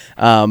do.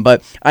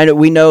 But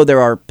we know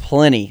there are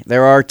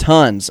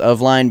tons of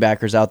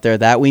linebackers out there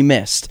that we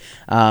missed,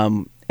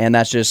 and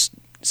that's just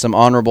some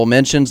honorable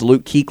mentions.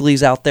 Luke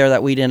Kuechly's out there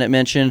that we didn't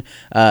mention.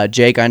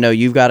 Jake, I know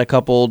you've got a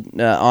couple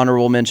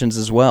honorable mentions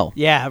as well.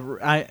 Yeah,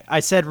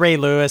 I said Ray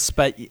Lewis,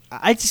 but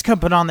I just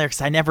couldn't put on there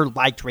because I never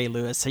liked Ray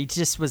Lewis. He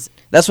just was.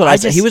 That's what I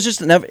said. He was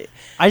just never.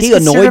 He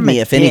annoyed me,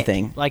 if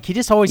anything. Like, he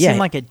just always seemed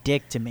like a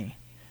dick to me.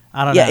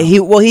 I don't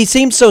know. He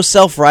seems so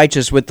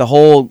self-righteous with the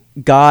whole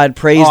God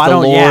praise the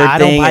Lord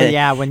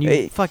thing. When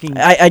you fucking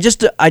I just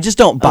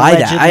don't buy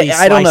that.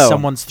 I don't know.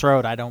 Someone's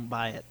throat. I don't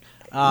buy it.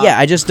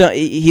 I just don't.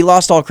 He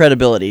lost all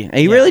credibility.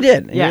 He really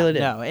did. He really did.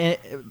 No,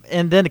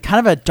 and then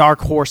kind of a dark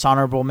horse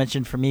honorable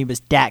mention for me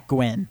was Dak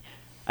Gwynn.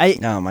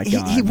 Oh my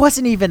God. He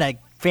wasn't even a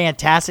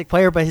fantastic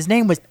player, but his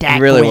name was Dak.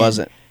 He really Gwynn.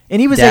 wasn't.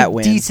 And he was Dak a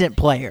Gwynn. decent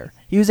player.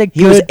 He was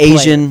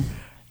Asian. Player.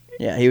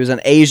 Yeah, he was an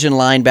Asian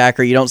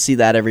linebacker. You don't see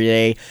that every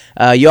day.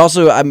 You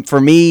also,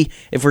 for me,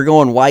 if we're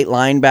going white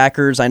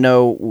linebackers, I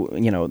know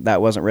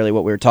that wasn't really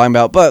what we were talking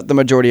about, but the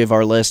majority of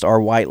our list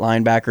are white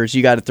linebackers.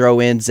 You got to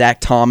throw in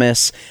Zach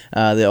Thomas,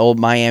 the old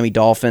Miami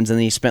Dolphins, and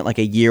then he spent like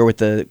a year with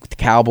the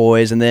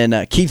Cowboys, and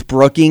then Keith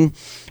Brooking.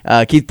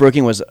 Keith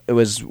Brooking was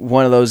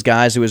one of those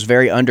guys who was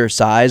very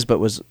undersized but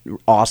was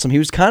awesome. He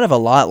was kind of a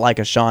lot like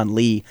a Sean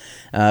Lee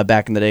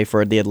back in the day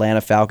for the Atlanta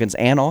Falcons,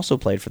 and also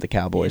played for the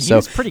Cowboys. He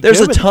was pretty good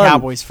with the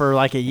Cowboys for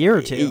like a year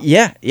or two.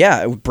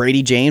 Yeah.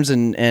 Brady James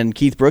and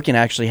Keith Brooking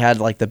actually had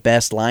like the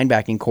best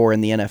linebacking core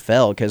in the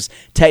NFL, because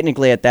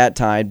technically at that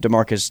time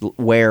DeMarcus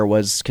Ware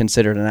was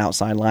considered an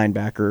outside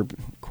linebacker,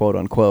 quote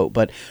unquote,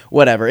 but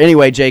whatever.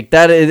 Anyway, Jake,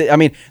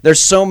 there's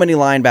so many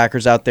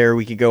linebackers out there.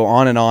 We could go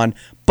on and on,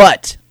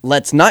 but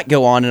let's not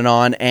go on,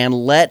 and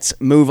let's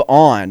move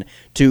on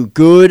to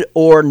good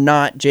or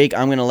not. Jake,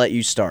 I'm going to let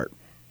you start.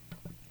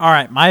 All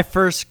right, my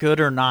first good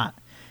or not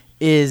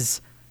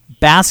is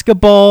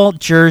basketball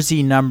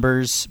jersey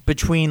numbers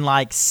between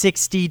like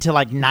 60 to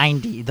like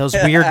 90. Those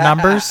weird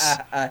numbers.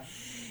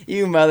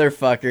 You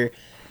motherfucker.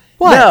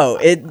 What?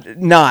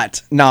 No,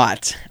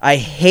 not. I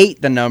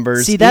hate the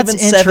numbers. See, that's even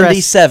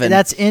 77.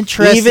 That's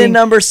interesting. Even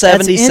number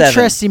 77. That's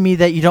interesting to me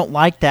that you don't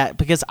like that,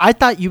 because I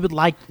thought you would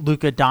like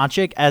Luka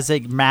Doncic as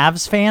a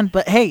Mavs fan.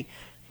 But hey,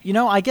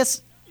 I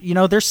guess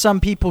there's some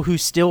people who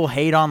still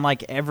hate on like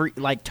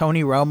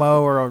Tony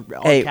Romo or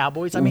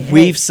Cowboys. I mean,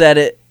 we have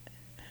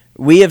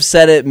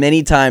said it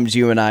many times,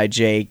 you and I,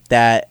 Jake,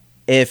 that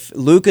if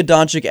Luka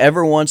Doncic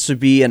ever wants to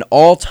be an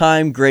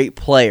all-time great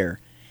player,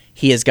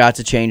 he has got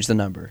to change the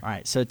number. All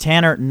right, so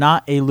Tanner,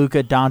 not a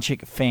Luka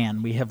Doncic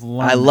fan. We have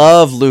learned. I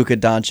love Luka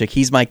Doncic.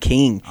 He's my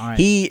king. Right.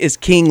 He is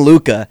King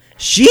Luka.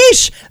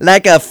 Sheesh,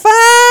 like a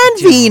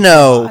fine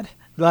vino.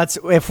 God.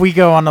 If we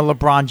go on a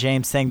LeBron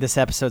James thing, this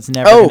episode's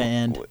never going to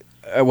end.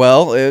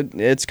 Well,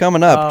 it's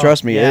coming up.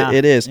 Trust me, yeah,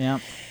 it is. Yeah.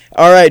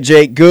 All right,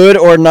 Jake, good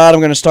or not, I'm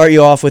going to start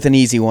you off with an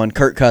easy one.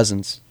 Kirk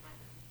Cousins.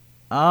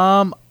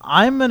 I'm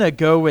going to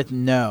go with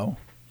no.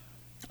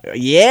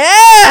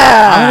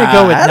 Yeah, I'm gonna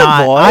go with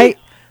not. Boy.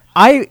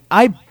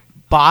 I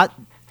bought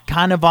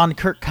kind of on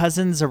Kirk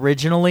Cousins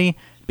originally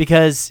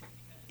because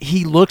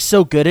he looks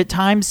so good at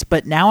times,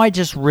 but now I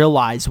just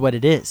realize what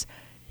it is.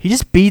 He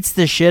just beats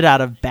the shit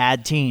out of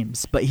bad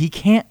teams, but he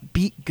can't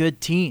beat good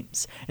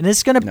teams. And this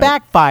is going to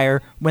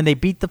backfire when they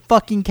beat the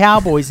fucking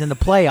Cowboys in the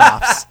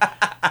playoffs.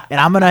 And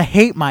I'm going to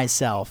hate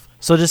myself.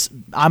 So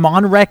I'm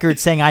on record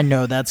saying I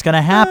know that's going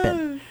to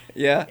happen.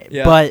 Yeah.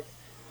 But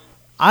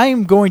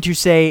I'm going to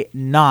say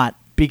not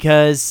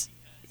because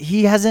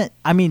he hasn't.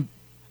 I mean,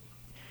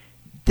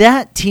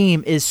 that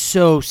team is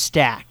so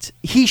stacked.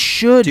 He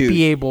should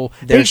be able.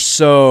 They're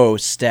so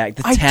stacked.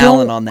 The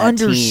talent on that team. I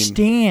don't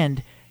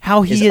understand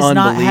how he has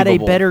not had a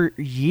better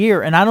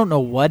year, and I don't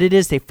know what it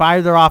is. They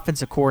fired their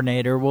offensive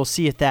coordinator. We'll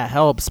see if that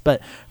helps.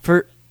 But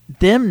for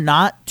them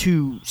not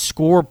to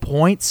score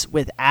points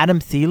with Adam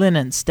Thielen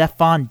and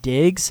Stephon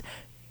Diggs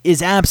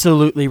is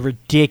absolutely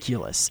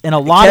ridiculous. And a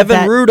lot of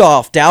Kevin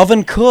Rudolph,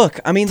 Dalvin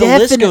Cook. I mean, the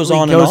list goes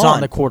on and on. Goes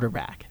on the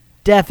quarterback.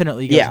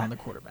 Definitely goes on the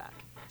quarterback.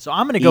 So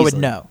I'm going to go with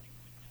no.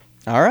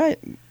 All right.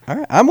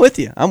 I'm with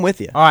you. All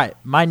right.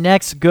 My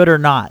next good or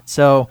not.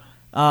 So,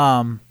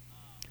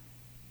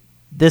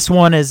 this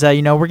one is,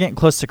 we're getting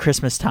close to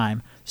Christmas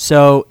time.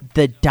 So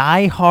the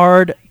Die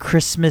Hard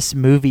Christmas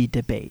movie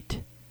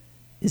debate,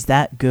 is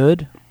that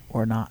good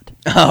or not?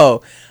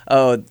 Oh,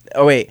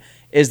 wait.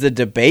 Is the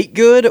debate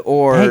good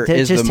or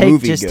is the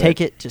movie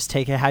good? Just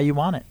take it how you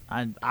want it.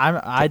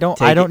 I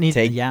don't need.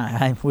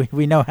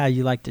 We know how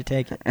you like to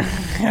take it.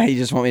 You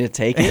just want me to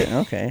take it?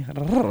 Okay.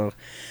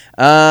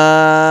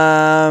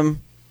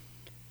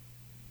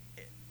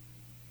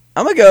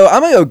 I'm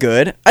gonna go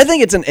good. I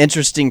think it's an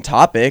interesting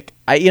topic.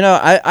 I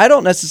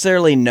don't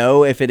necessarily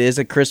know if it is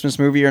a Christmas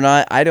movie or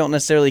not. I don't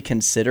necessarily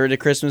consider it a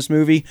Christmas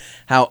movie.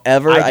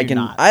 However,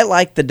 I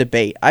like the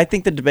debate. I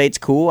think the debate's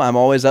cool. I'm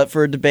always up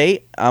for a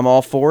debate. I'm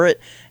all for it.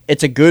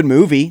 It's a good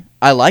movie.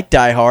 I like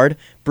Die Hard.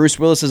 Bruce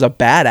Willis is a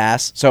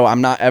badass, so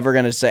I'm not ever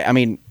gonna say. I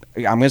mean,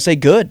 I'm gonna say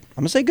good.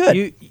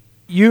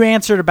 You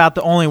answered about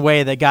the only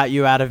way that got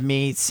you out of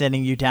me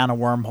sending you down a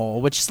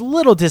wormhole, which is a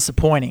little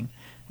disappointing.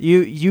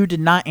 You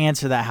did not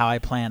answer that how I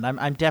planned.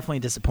 I'm definitely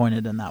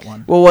disappointed in that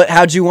one. Well,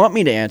 how'd you want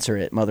me to answer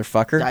it,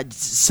 motherfucker?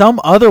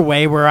 Some other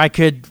way where I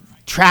could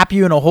trap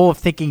you in a hole of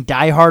thinking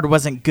Die Hard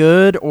wasn't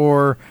good,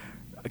 or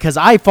because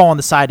I fall on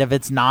the side of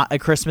it's not a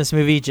Christmas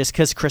movie. Just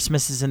because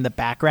Christmas is in the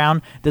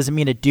background doesn't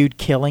mean a dude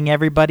killing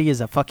everybody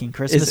is a fucking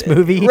Christmas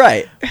movie.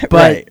 Right.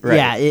 But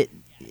yeah,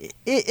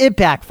 it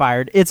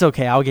backfired. It's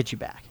okay. I'll get you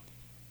back.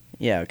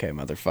 Yeah, okay,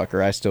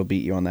 motherfucker. I still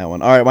beat you on that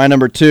one. All right, my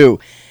number 2.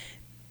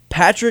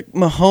 Patrick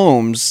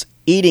Mahomes'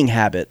 eating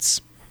habits.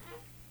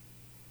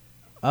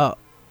 Oh,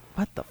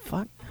 what the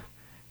fuck?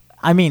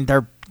 I mean,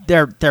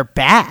 they're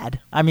bad.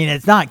 I mean,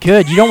 it's not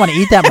good. You don't want to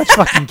eat that much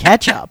fucking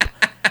ketchup.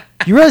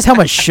 You realize how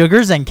much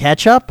sugar's in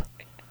ketchup?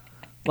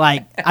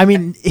 Like, I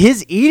mean,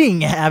 his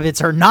eating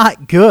habits are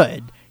not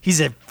good. He's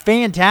a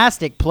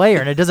fantastic player,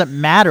 and it doesn't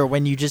matter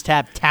when you just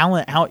have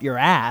talent out your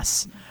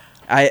ass.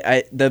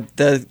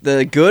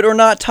 The good or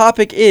not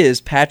topic is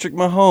Patrick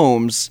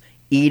Mahomes'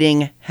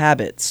 eating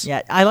habits.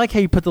 Yeah, I like how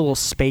you put the little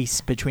space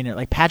between it,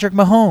 like Patrick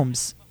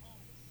Mahomes'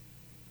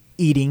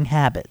 eating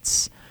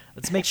habits.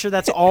 Let's make sure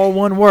that's all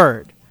one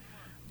word.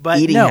 But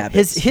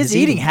his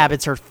eating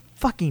habits are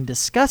fucking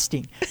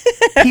disgusting.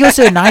 He goes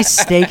to a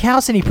nice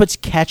steakhouse and he puts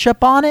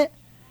ketchup on it.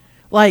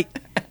 Like,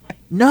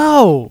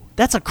 no,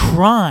 that's a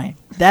crime.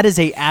 That is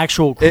a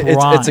actual crime.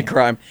 It's a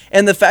crime.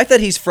 And the fact that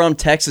he's from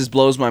Texas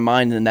blows my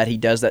mind, and that he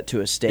does that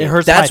to a steak. It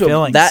hurts my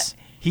feelings.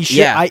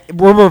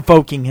 We're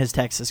revoking his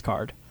Texas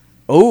card.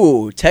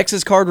 Oh,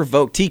 Texas card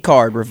revoked. T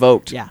card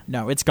revoked. Yeah,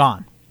 no, it's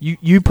gone.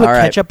 You put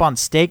ketchup on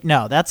steak?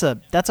 No, that's a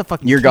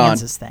fucking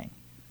Kansas thing.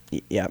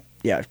 Yeah,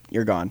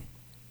 you're gone.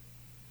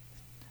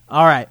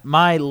 All right,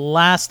 my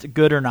last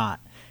good or not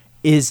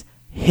is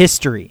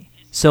history.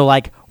 So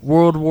like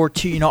World War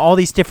II, all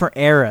these different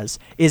eras.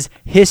 Is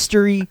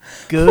history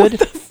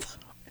good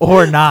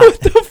or not? What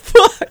the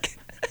fuck?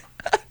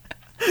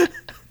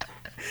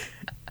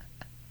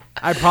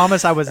 I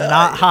promise I was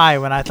not high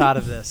when I thought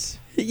of this.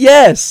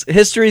 Yes,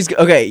 history is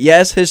okay.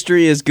 Yes,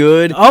 history is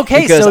good.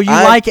 Okay, so you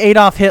like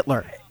Adolf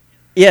Hitler?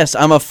 Yes,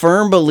 I'm a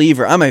firm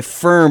believer. I'm a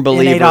firm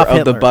believer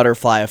of the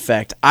butterfly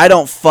effect. I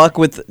don't fuck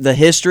with the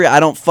history.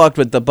 I don't fuck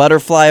with the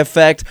butterfly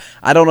effect.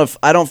 I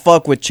don't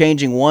fuck with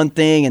changing one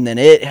thing and then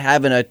it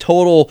having a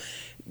total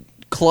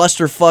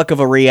clusterfuck of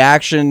a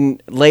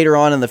reaction later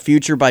on in the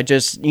future by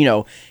just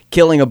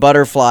killing a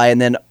butterfly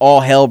and then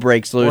all hell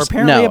breaks loose. Or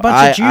apparently a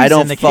bunch of Jews I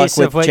don't in the fuck case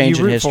with of what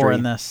changing you root history. For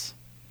in this.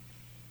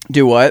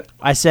 Do what?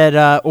 I said,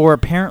 or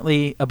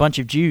apparently a bunch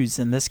of Jews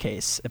in this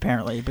case,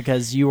 apparently,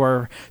 because you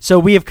are. So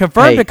we have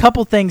confirmed a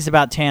couple things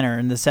about Tanner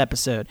in this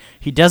episode.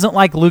 He doesn't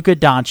like Luka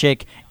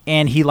Doncic,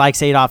 and he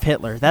likes Adolf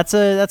Hitler. That's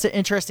an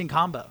interesting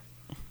combo.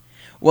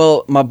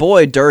 Well, my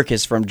boy Dirk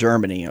is from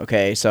Germany.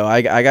 Okay, so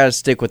I gotta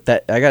stick with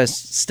that. I gotta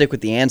stick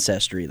with the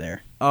ancestry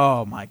there.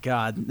 Oh my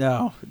God,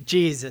 no,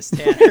 Jesus,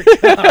 Tanner,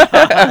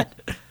 God.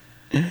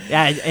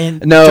 Yeah,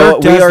 and no,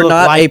 Dirk does we are look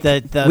not like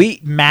the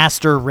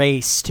master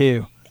race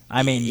too.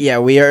 I mean, yeah,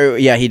 we are.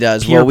 Yeah, he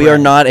does. Well, we are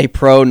not a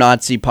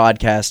pro-Nazi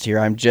podcast here.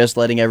 I'm just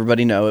letting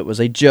everybody know it was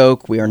a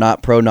joke. We are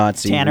not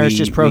pro-Nazi. Tanner's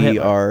just pro-Hitler. We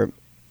are.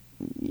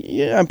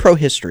 Yeah, I'm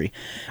pro-history.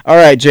 All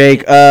right,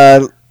 Jake.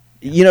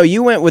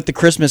 You went with the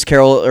Christmas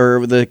Carol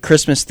or the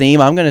Christmas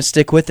theme. I'm going to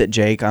stick with it,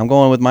 Jake. I'm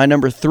going with my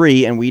number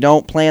 3, and we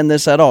don't plan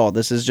this at all.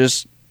 This is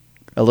just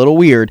a little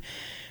weird.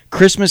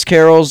 Christmas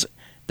carols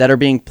that are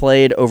being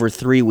played over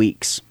 3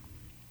 weeks.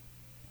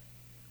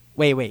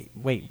 Wait.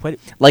 What?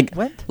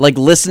 What? Like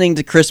listening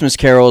to Christmas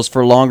carols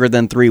for longer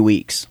than 3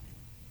 weeks.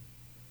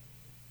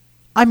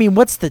 I mean,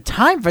 what's the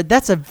time for?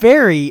 That's a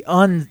very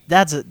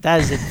that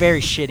is a very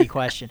shitty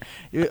question.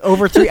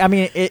 Over 3. I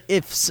mean,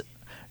 if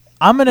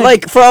I'm gonna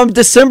like from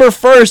December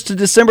 1st to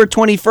December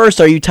 21st,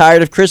 are you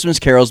tired of Christmas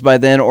carols by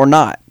then or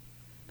not?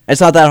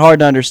 It's not that hard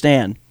to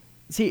understand.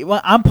 See,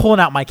 well, I'm pulling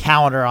out my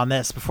calendar on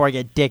this before I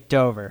get dicked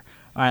over.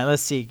 All right,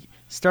 let's see.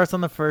 Starts on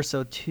the 1st,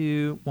 so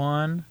 2,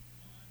 1.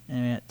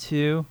 And at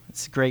 2,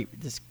 it's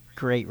great. This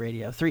great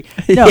radio. 3,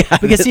 no, yeah,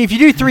 because see, if you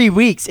do 3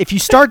 weeks, if you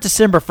start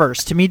December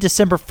 1st, to me,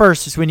 December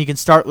 1st is when you can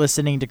start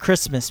listening to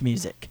Christmas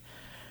music.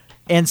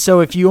 And so,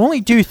 if you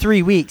only do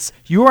 3 weeks,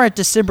 you are at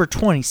December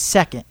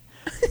 22nd.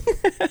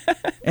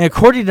 And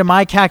according to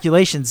my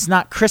calculations, it's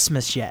not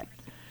Christmas yet.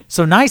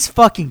 So nice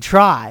fucking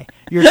try.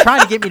 You're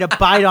trying to get me to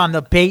bite on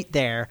the bait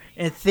there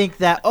and think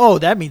that,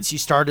 that means you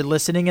started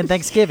listening in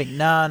Thanksgiving.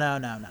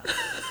 No.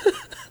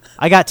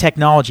 I got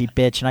technology,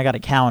 bitch, and I got a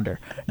calendar.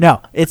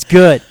 No, it's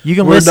good. You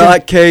can listen. We're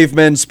not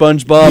cavemen,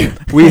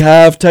 SpongeBob. We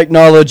have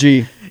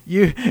technology.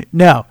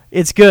 No,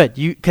 it's good.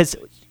 Because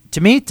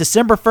to me,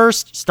 December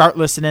 1st, start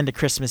listening to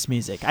Christmas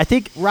music. I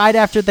think right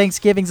after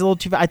Thanksgiving's a little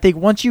too. I think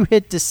once you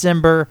hit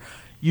December,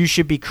 you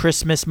should be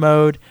Christmas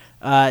mode.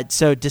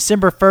 So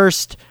December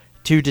 1st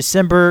to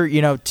December,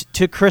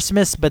 to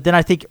Christmas, but then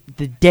I think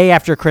the day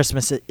after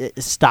Christmas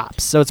it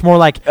stops. So it's more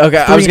like okay.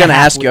 I was going to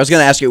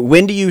ask you,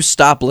 when do you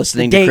stop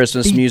listening to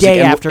Christmas music? The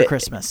day after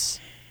Christmas.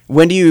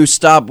 When do you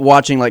stop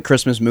watching like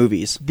Christmas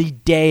movies? The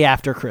day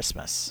after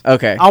Christmas.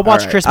 Okay, I'll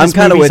watch Christmas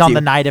movies on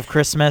the night of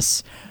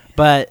Christmas.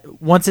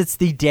 But once it's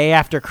the day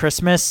after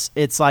Christmas,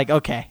 it's like,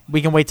 okay,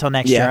 we can wait till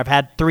next year. I've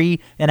had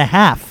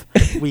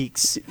 3.5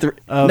 weeks.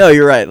 No,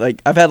 you're right.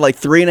 Like I've had like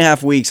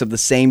 3.5 weeks of the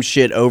same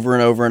shit over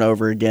and over and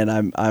over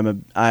again.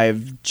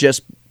 I've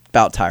just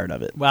about tired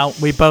of it. Well,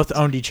 we both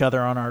owned each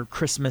other on our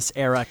Christmas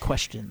era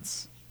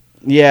questions.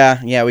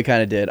 Yeah, we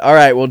kind of did. All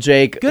right, well,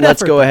 Jake,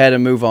 let's go ahead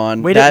and move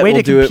on. Way will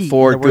to do it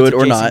for good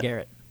or not.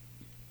 Garrett.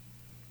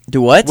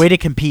 Do what? Way to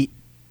compete.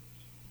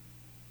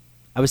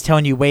 I was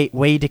telling you, way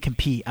to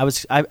compete. I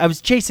was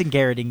Jason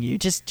Garretting you.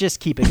 Just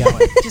keep it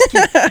going. Just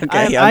keep.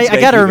 Okay,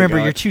 I got to remember,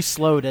 you're too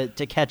slow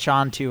to catch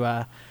on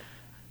to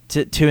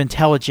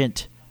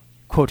intelligent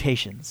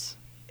quotations.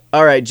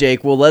 All right,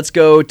 Jake. Well, let's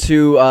go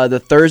to the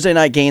Thursday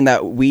night game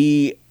that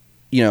we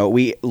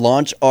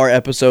launch our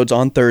episodes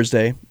on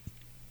Thursday.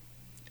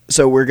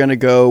 So we're gonna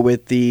go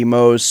with the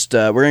most.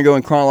 We're gonna go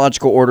in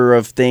chronological order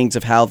of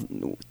how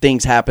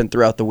things happen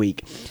throughout the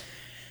week.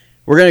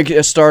 We're going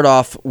to start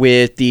off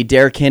with the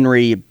Derrick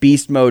Henry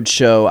Beast Mode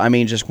show. I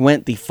mean, just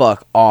went the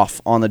fuck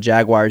off on the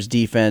Jaguars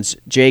defense.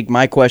 Jake,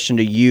 my question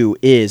to you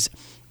is,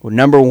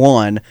 number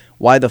 1,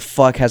 why the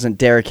fuck hasn't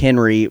Derrick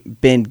Henry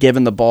been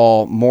given the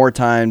ball more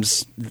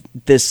times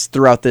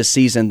throughout this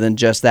season than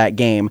just that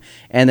game?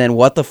 And then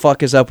what the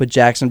fuck is up with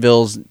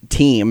Jacksonville's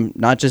team,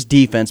 not just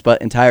defense,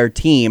 but entire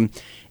team?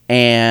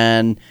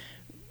 And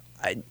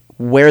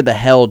where the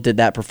hell did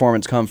that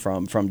performance come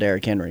from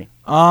Derrick Henry?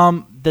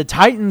 The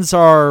Titans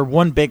are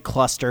one big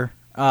cluster.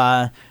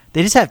 They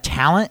just have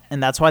talent,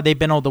 and that's why they've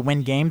been able to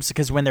win games,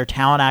 because when their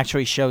talent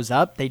actually shows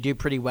up, they do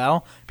pretty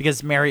well,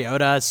 because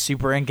Mariota is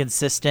super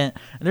inconsistent.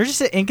 And they're just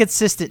an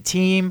inconsistent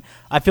team.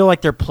 I feel like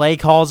their play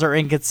calls are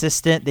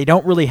inconsistent. They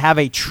don't really have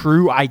a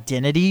true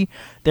identity.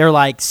 They're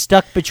like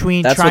stuck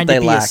between trying to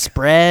be a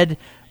spread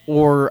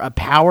or a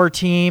power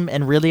team,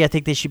 and really I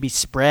think they should be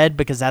spread,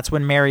 because that's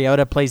when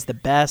Mariota plays the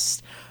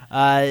best.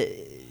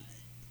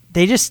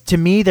 To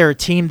me, they're a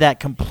team that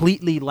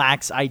completely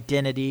lacks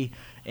identity,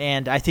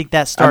 and I think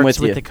that starts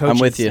with the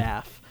coaching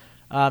staff.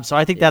 So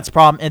I think that's a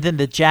problem. And then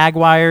the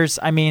Jaguars,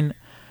 I mean,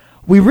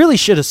 we really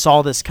should have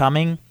saw this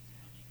coming.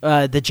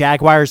 The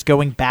Jaguars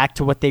going back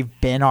to what they've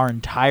been our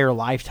entire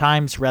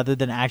lifetimes, rather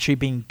than actually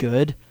being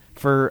good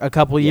for a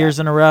couple of years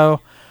in a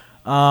row.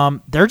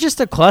 They're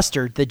just a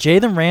cluster. The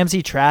Jalen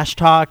Ramsey trash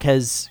talk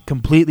has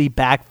completely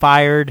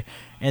backfired.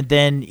 And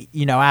then,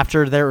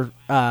 after their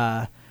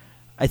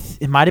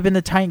it might have been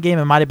the Titan game.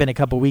 It might have been a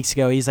couple weeks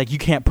ago. He's like, you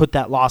can't put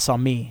that loss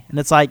on me. And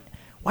it's like,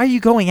 why are you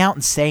going out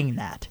and saying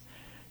that?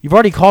 You've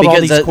already called all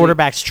these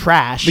quarterbacks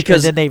trash.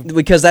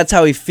 Because that's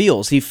how he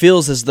feels. He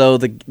feels as though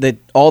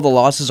all the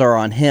losses are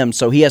on him,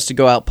 so he has to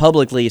go out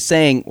publicly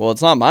saying, well,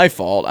 it's not my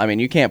fault. I mean,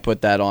 you can't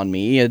put that on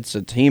me. It's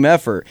a team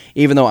effort,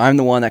 even though I'm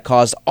the one that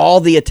caused all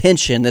the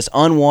attention, this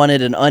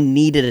unwanted and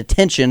unneeded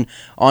attention,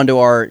 onto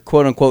our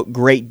quote-unquote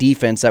great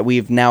defense that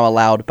we've now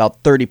allowed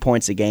about 30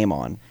 points a game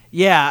on.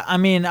 Yeah, I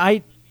mean,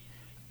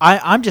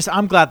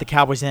 I'm glad the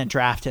Cowboys didn't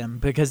draft him,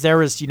 because there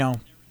was,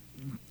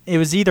 It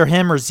was either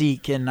him or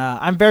Zeke, and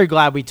I'm very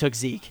glad we took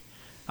Zeke.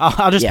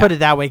 I'll just put it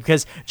that way,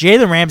 because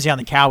Jalen Ramsey on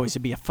the Cowboys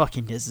would be a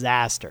fucking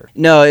disaster.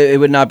 No, it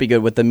would not be good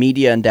with the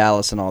media in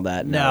Dallas and all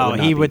that. No,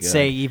 he would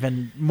say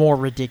even more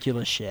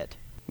ridiculous shit.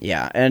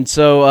 Yeah, and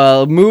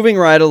so moving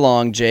right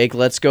along, Jake,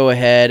 let's go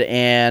ahead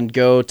and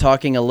go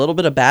talking a little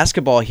bit of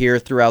basketball here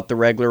throughout the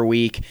regular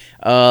week.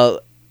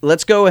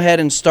 Let's go ahead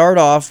and start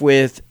off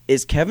with,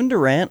 is Kevin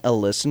Durant a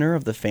listener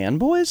of the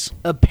Fanboys?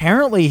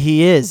 Apparently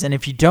he is, and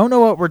if you don't know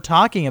what we're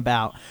talking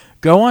about,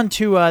 go on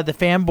to the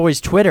Fanboys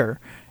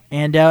Twitter.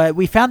 And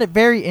we found it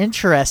very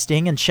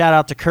interesting, and shout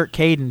out to Kurt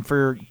Caden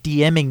for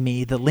DMing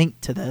me the link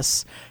to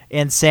this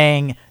and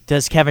saying,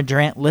 does Kevin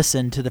Durant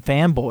listen to the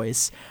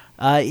Fanboys?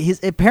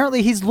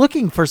 Apparently he's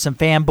looking for some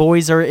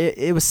fanboys, or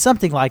it was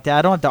something like that.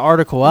 I don't have the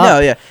article up. No,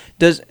 yeah.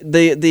 Does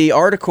the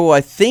article,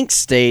 I think,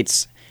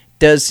 states,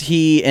 does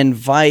he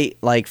invite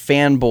like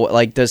fanboy?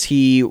 Like, does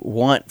he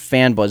want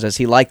fanboys? Does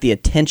he like the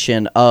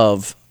attention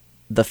of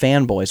the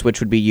fanboys, which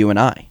would be you and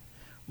I?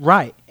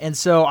 Right. And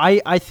so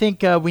I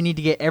think we need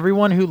to get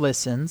everyone who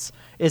listens.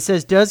 It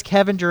says, does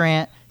Kevin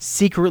Durant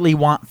secretly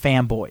want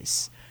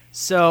fanboys?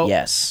 So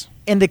yes.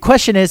 And the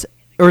question is,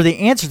 or the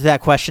answer to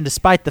that question,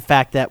 despite the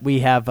fact that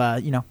we have,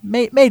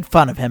 made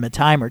fun of him a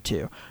time or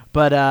two.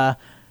 But,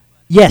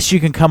 yes,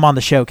 you can come on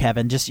the show,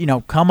 Kevin. Just,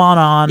 come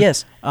on.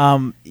 Yes.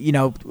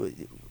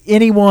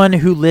 Anyone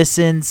who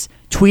listens,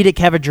 tweet at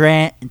Kevin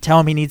Durant and tell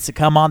him he needs to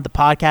come on the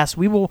podcast.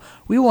 We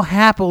will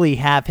happily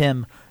have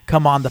him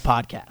come on the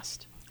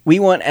podcast. We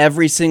want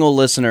every single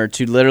listener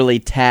to literally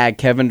tag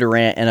Kevin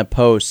Durant in a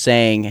post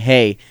saying,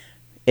 hey,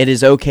 it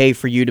is okay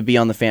for you to be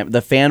on the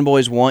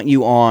Fanboys want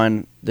you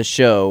on the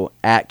show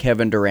at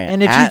Kevin Durant.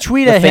 And if you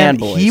tweet at him,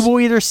 he will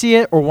either see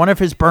it or one of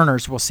his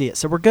burners will see it.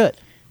 So we're good.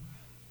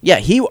 Yeah,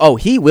 he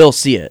will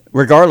see it,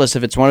 regardless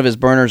if it's one of his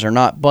burners or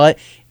not. But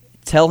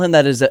tell him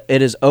that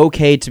it is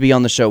okay to be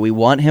on the show. We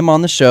want him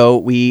on the show.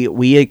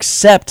 We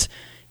accept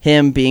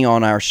him being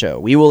on our show.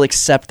 We will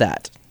accept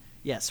that.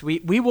 Yes, we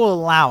will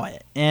allow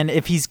it. And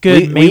if he's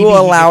good, we will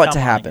allow it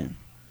to happen.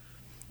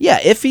 Yeah,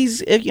 if he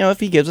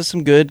gives us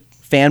some good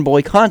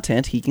fanboy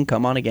content, he can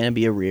come on again and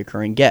be a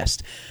reoccurring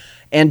guest.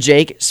 And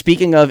Jake,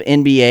 speaking of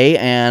NBA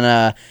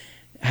and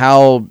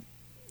how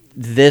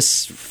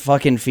this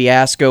fucking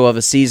fiasco of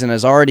a season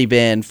has already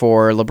been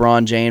for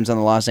LeBron James and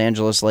the Los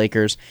Angeles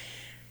Lakers,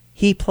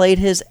 he played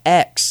his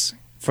ex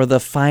for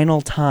the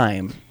final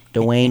time,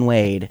 Dwayne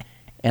Wade,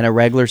 in a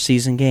regular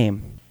season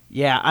game.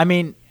 Yeah, I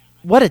mean,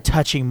 what a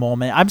touching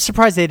moment. I'm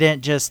surprised they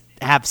didn't just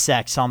have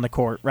sex on the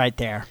court right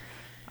there.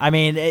 I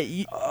mean,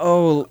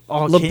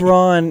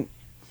 LeBron,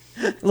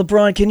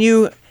 can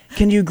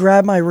you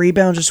grab my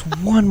rebound just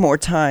one more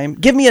time?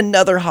 Give me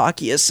another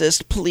hockey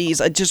assist,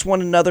 please. I just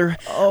want another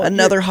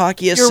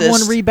hockey assist. You're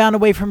one rebound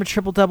away from a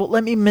triple-double.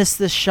 Let me miss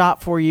this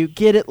shot for you.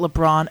 Get it,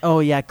 LeBron. Oh,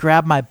 yeah,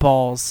 grab my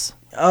balls.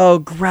 Oh,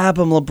 grab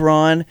him,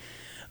 LeBron.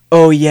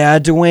 Oh, yeah,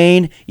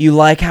 Dwayne, you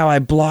like how I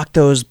blocked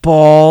those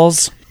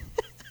balls?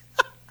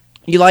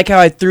 You like how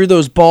I threw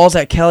those balls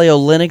at Kelly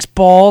Olynyk's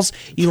balls?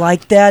 You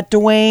like that,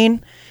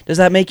 Dwayne? Does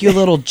that make you a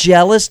little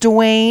jealous,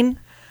 Dwayne?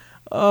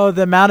 Oh,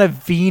 the amount of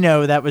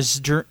vino that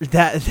was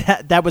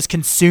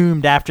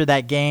consumed after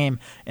that game,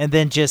 and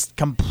then just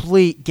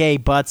complete gay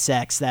butt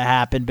sex that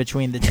happened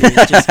between the two.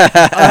 It's just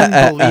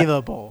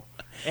unbelievable.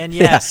 And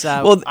yes,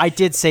 I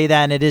did say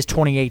that, and it is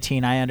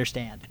 2018. I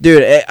understand.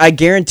 Dude, I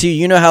guarantee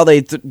you know how they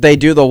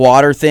do the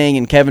water thing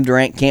and Kevin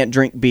Durant can't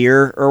drink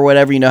beer or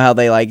whatever? You know how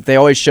they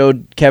always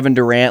showed Kevin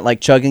Durant like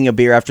chugging a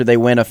beer after they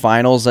win a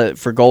finals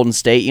for Golden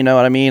State, you know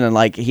what I mean? And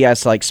like he has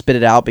to like spit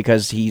it out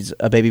because he's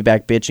a baby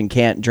back bitch and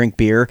can't drink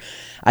beer.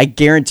 I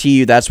guarantee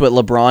you that's what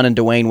LeBron and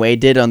Dwayne Wade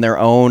did on their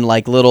own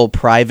like little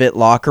private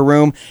locker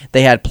room.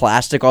 They had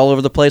plastic all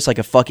over the place like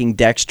a fucking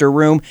Dexter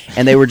room,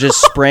 and they were just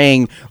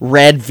spraying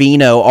red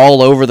vino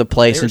all over the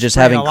place and just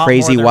having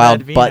crazy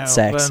wild butt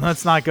sex.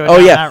 Let's not go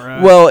down that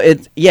road. Well,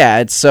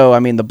 it's so, I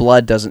mean, the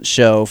blood doesn't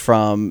show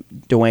from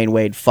Dwayne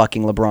Wade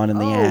fucking LeBron in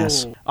the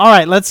ass. All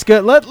right, let's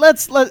go.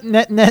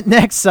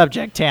 Next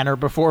subject, Tanner,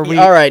 before we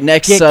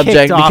next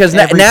subject, because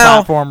every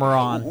now platform we're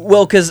on.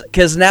 Well,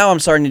 because now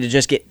I'm starting to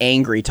just get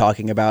angry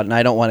talking about it, and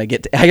I don't want to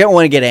get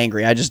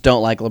angry. I just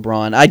don't like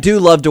LeBron. I do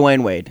love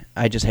Dwayne Wade.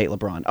 I just hate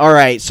LeBron. All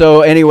right, so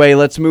anyway,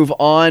 let's move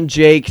on,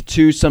 Jake,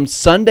 to some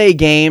Sunday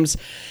games.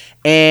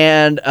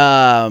 And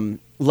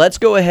let's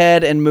go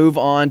ahead and move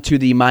on to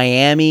the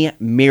Miami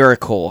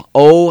Miracle.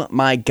 Oh,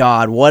 my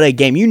God. What a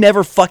game. You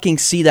never fucking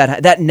see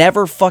that. That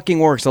never fucking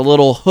works. A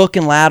little hook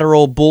and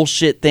lateral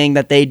bullshit thing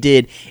that they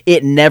did.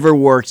 It never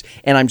works.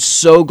 And I'm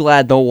so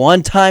glad the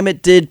one time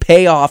it did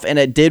pay off and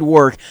it did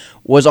work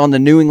was on the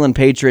New England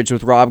Patriots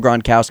with Rob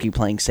Gronkowski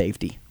playing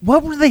safety.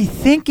 What were they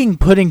thinking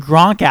putting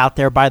Gronk out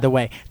there, by the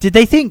way? Did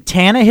they think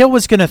Tannehill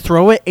was going to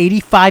throw it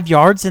 85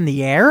 yards in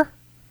the air?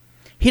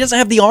 He doesn't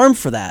have the arm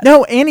for that.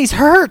 No, and he's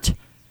hurt.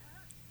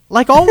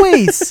 Like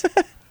always.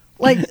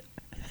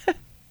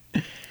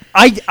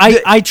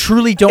 I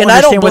truly don't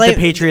understand what the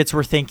Patriots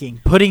were thinking,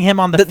 putting him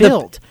on the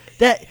field.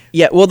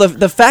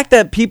 The fact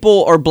that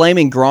people are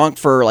blaming Gronk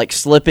for like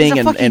slipping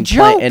and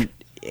playing, and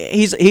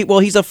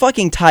he's a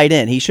fucking tight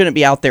end. He shouldn't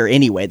be out there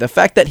anyway. The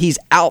fact that he's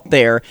out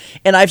there,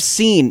 and I've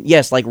seen,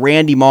 yes, like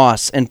Randy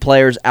Moss and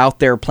players out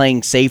there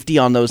playing safety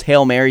on those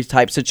Hail Marys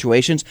type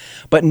situations,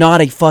 but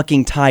not a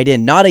fucking tight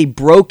end, not a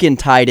broken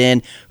tight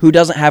end who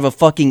doesn't have a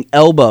fucking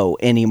elbow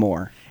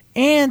anymore.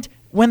 And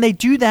when they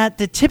do that,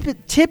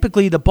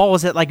 typically the ball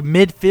is at like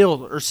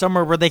midfield or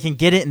somewhere where they can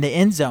get it in the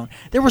end zone.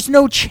 There was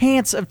no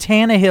chance of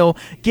Tannehill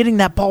getting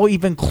that ball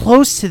even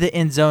close to the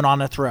end zone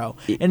on a throw.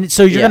 And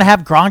so you're going to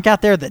have Gronk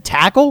out there, the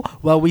tackle?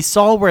 Well, we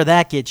saw where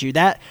that gets you.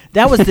 That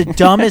was the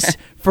dumbest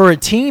for a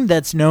team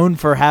that's known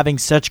for having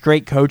such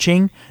great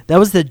coaching. That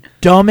was the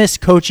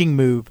dumbest coaching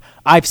move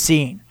I've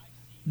seen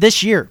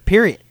this year,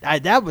 period.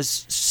 That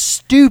was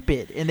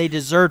stupid, and they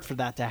deserved for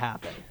that to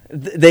happen.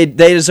 They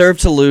deserve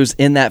to lose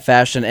in that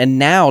fashion. And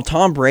now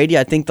Tom Brady,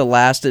 I think the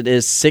last it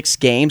is 6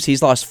 games.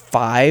 He's lost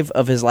 5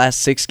 of his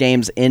last 6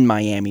 games in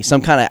Miami.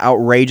 Some kind of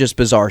outrageous,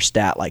 bizarre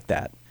stat like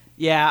that.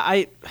 Yeah,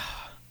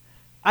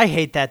 I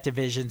hate that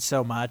division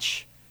so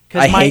much.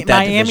 I hate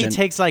that Miami division.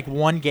 takes like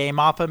 1 game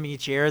off them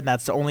each year, and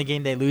that's the only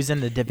game they lose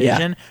in the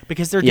division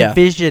because their Yeah.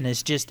 division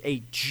is just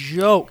a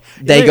joke.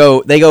 They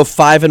go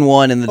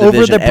 5-1 in the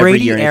division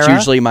every year, and it's era,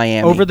 usually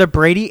Miami. Over the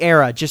Brady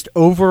era, just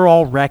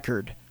overall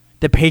record,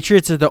 the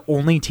Patriots are the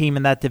only team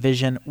in that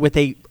division with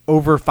a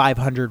over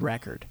 500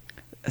 record.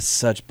 That's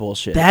such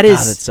bullshit.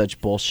 That's such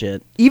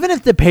bullshit. Even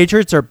if the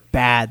Patriots are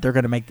bad, they're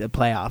going to make the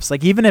playoffs.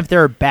 Like, even if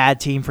they're a bad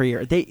team for a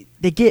year, they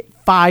get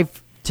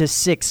 5 to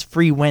 6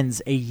 free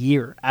wins a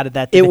year out of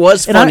that division. It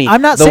was funny.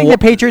 I'm not saying the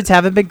Patriots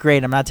haven't been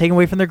great. I'm not taking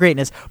away from their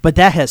greatness, but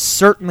that has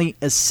certainly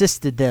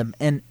assisted them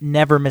in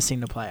never missing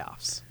the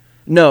playoffs.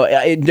 No,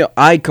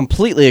 I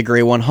completely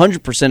agree,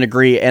 100%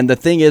 agree. And the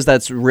thing is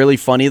that's really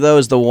funny, though,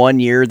 is the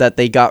one year that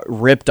they got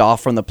ripped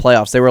off from the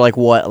playoffs. They were like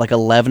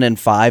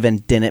 11-5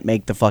 and didn't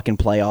make the fucking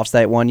playoffs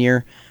that one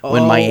year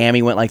when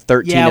Miami went like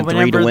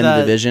 13-3 to win the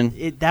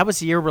division. That was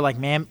the year where like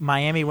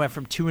Miami went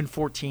from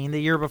 2-14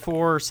 the year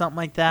before or something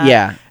like that.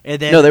 Yeah.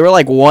 And then, no, they were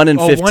like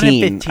 1-15.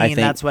 1-15, I think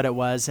that's what it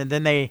was. And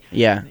then they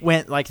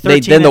went like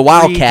 13. Then the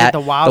Wildcat.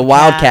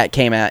 Wildcat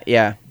came at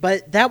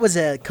But that was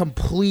a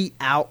complete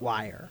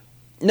outlier.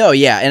 No,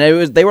 yeah,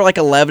 and they were like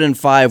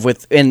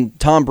 11-5 and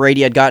Tom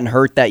Brady had gotten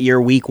hurt that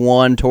year, week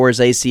 1, tore his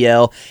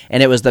ACL,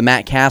 and it was the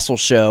Matt Castle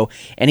show,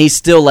 and he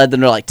still led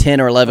them to like 10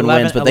 or 11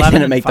 wins, but they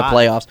didn't make the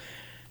playoffs.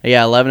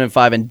 Yeah,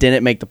 11-5 and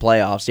didn't make the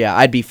playoffs. Yeah,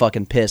 I'd be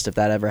fucking pissed if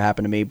that ever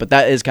happened to me. But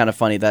that is kind of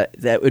funny.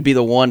 That would be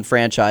the one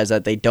franchise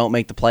that they don't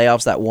make the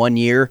playoffs that one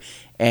year,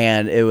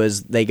 and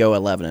they go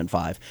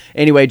 11-5.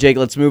 Anyway, Jake,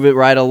 let's move it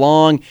right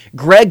along.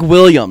 Greg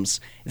Williams,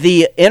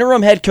 the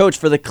interim head coach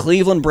for the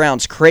Cleveland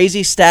Browns,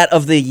 crazy stat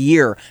of the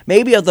year,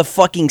 maybe of the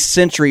fucking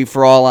century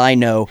for all I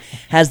know,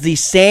 has the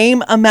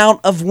same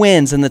amount of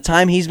wins in the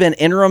time he's been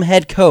interim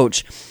head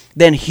coach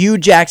than Hugh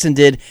Jackson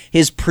did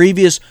his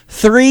previous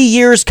 3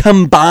 years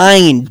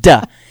combined.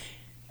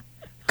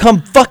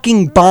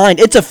 Combined.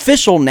 It's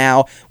official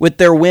now with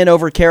their win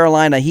over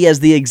Carolina. He has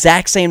the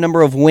exact same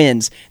number of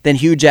wins than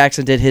Hugh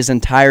Jackson did his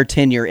entire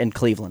tenure in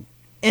Cleveland.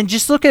 And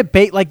just look at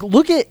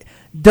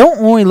don't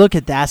only look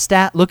at that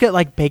stat. Look at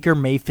like Baker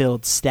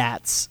Mayfield's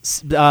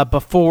stats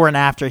before and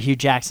after Hugh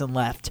Jackson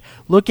left.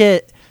 Look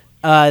at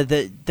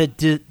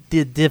the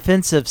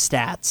defensive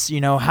stats,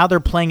 you know, how they're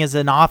playing as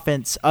an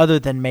offense other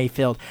than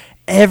Mayfield.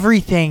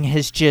 Everything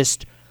has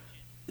just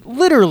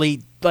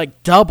literally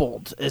like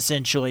doubled,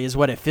 essentially, is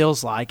what it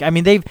feels like. I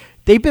mean,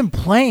 they've been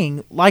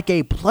playing like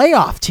a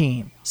playoff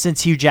team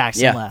since Hugh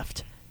Jackson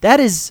left. It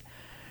is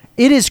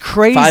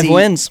crazy. 5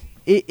 wins.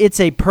 It's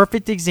a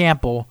perfect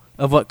example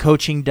of what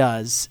coaching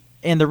does.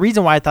 And the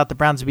reason why I thought the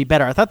Browns would be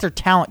better, I thought their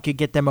talent could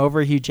get them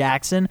over Hugh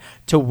Jackson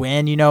to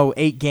win,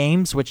 8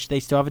 games, which they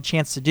still have a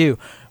chance to do.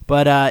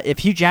 But if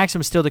Hugh Jackson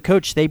was still the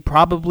coach, they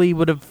probably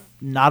would have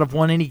not have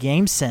won any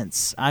games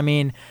since. I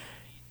mean,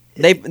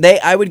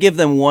 I would give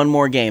them one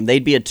more game.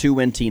 They'd be a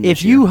 2-win team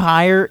this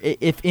year.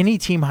 If any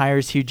team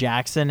hires Hugh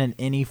Jackson in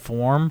any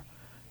form,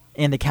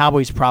 and the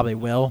Cowboys probably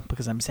will,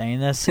 because I'm saying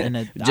this,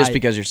 and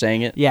because you're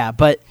saying it. Yeah,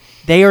 but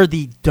they are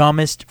the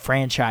dumbest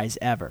franchise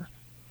ever.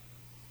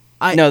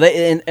 I'm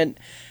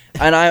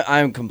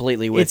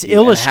completely with it's you.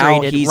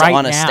 Illustrated how he's right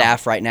on a now.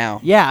 staff right now.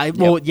 Yeah,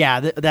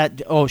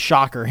 well,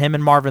 shocker. Him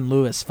and Marvin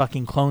Lewis,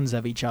 fucking clones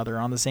of each other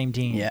on the same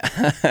team.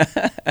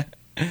 Yeah.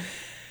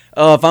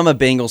 Oh, if I'm a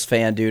Bengals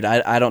fan, dude,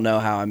 I don't know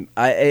how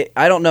I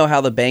don't know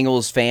how the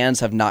Bengals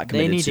fans have not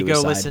committed suicide. They need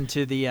to go listen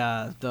to the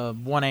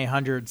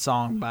 1-800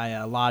 song by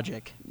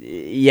Logic.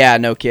 Yeah,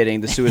 no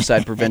kidding. The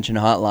suicide prevention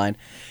hotline.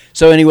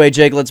 So anyway,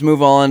 Jake, let's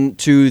move on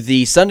to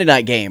the Sunday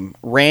night game.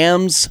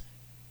 Rams,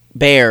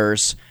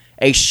 Bears,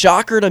 a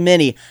shocker to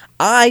many.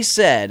 I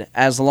said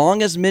as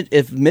long as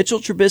if Mitchell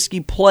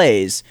Trubisky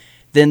plays,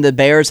 then the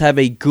Bears have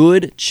a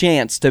good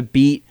chance to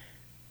beat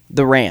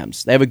the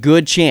Rams. They have a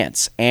good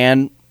chance,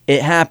 and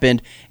it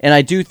happened. And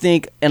I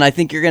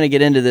think you're going to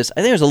get into this.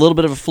 I think it was a little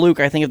bit of a fluke.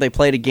 I think if they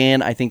played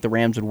again, I think the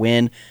Rams would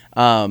win.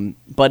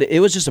 But it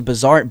was just a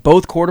bizarre.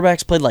 Both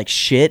quarterbacks played like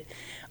shit.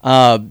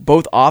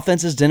 Both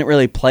offenses didn't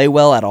really play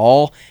well at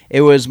all.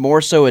 It was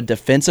more so a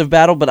defensive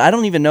battle, but I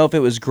don't even know if it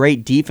was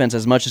great defense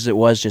as much as it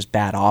was just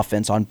bad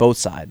offense on both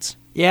sides.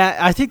 Yeah,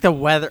 I think the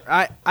weather.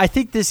 I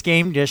think this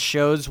game just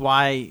shows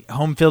why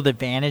home field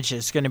advantage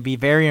is going to be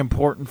very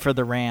important for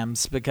the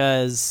Rams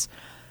because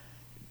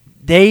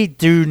they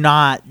do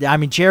not. I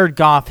mean, Jared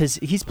Goff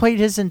he's played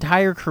his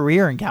entire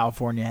career in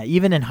California,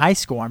 even in high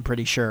school. I'm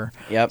pretty sure.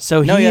 Yep.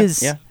 So he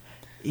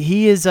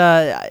is.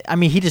 I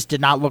mean, he just did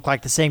not look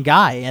like the same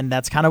guy, and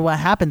that's kind of what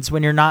happens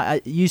when you're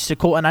not used to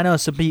cold. And I know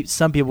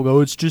some people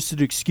go, "It's just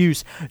an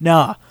excuse."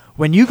 No,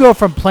 when you go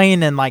from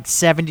playing in like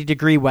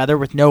 70-degree weather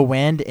with no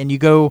wind, and you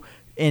go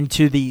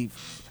into the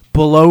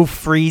below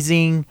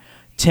freezing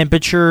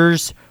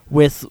temperatures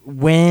with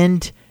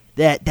wind,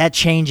 that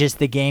changes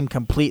the game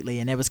completely.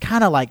 And it was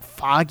kind of like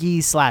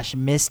foggy /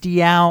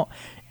 misty out,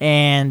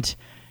 and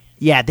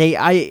yeah,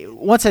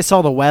 once I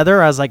saw the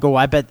weather, I was like, oh,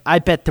 I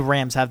bet the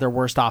Rams have their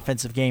worst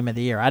offensive game of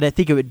the year. I didn't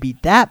think it would be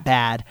that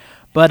bad,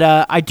 but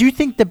I do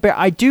think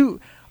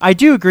I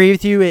do agree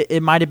with you.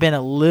 It might have been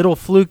a little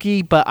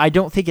fluky, but I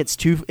don't think it's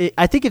too.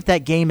 I think if that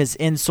game is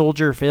in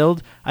Soldier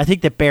Field, I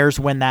think the Bears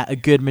win that a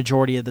good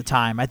majority of the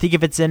time. I think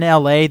if it's in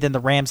LA, then the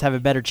Rams have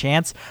a better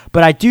chance.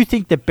 But I do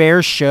think the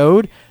Bears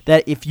showed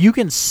that if you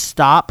can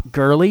stop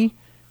Gurley,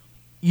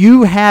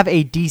 you have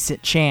a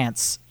decent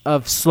chance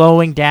of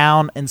slowing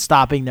down and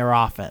stopping their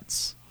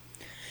offense.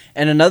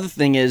 And another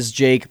thing is,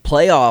 Jake,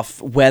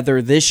 playoff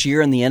weather this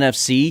year in the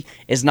NFC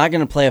is not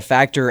going to play a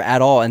factor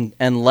at all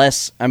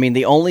unless, I mean,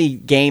 the only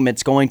game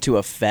it's going to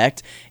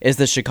affect is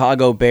the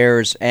Chicago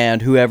Bears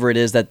and whoever it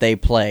is that they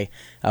play,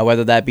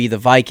 whether that be the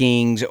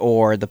Vikings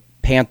or the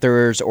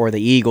Panthers or the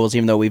Eagles,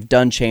 even though we've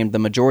done chained the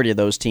majority of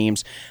those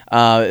teams.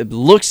 It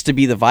looks to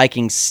be the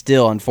Vikings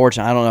still,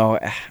 unfortunately.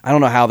 I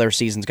don't know how their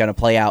season's going to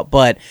play out,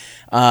 but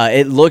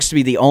it looks to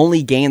be the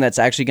only game that's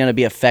actually going to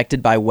be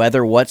affected by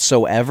weather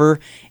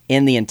whatsoever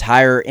in the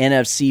entire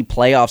NFC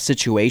playoff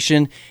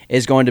situation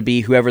is going to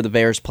be whoever the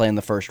Bears play in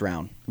the first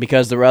round.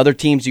 Because the other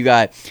teams, you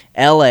got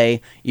LA,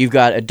 you've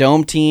got a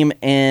dome team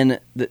in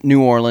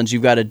New Orleans,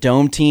 you've got a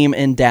dome team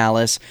in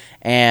Dallas,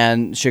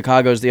 and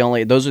Chicago's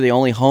those are the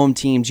only home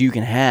teams you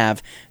can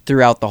have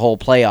throughout the whole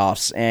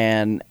playoffs.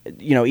 And,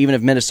 you know, even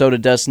if Minnesota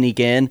does sneak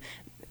in,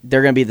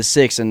 they're going to be the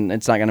 6th, and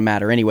it's not going to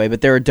matter anyway,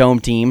 but they're a dome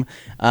team.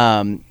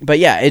 But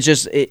yeah, it's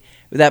just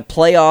that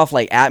playoff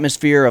like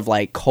atmosphere of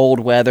like cold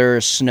weather,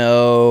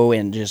 snow,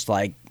 and just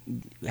like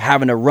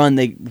having to run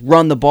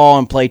the ball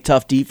and play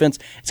tough defense.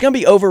 It's going to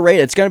be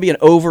overrated. It's going to be an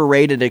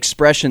overrated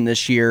expression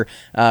this year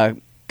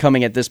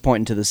coming at this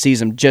point into the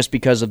season just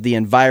because of the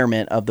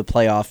environment of the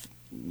playoff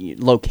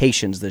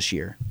locations this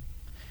year.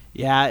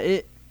 Yeah,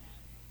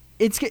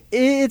 it's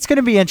going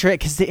to be interesting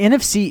because the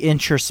NFC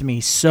interests me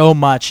so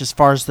much as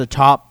far as the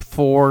top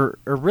 4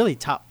 or really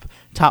top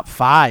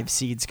 5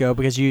 seeds go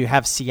because you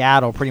have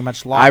Seattle pretty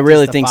much locked. I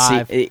really think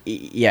 5.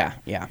 Yeah.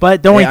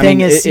 But the only thing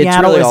is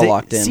Seattle really all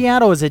locked in.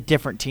 Seattle is a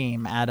different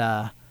team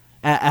at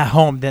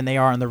home than they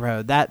are on the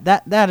road.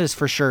 That is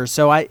for sure.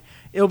 So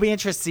it'll be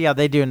interesting to see how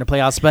they do in the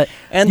playoffs. But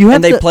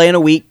they play in a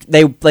week.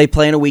 They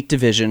play in a week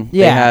division.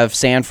 Yeah. They have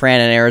San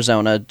Fran and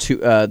Arizona.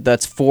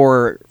 That's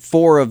four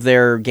of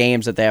their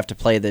games that they have to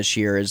play this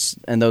year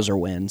and those are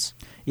wins.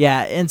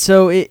 Yeah, and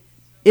so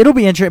it'll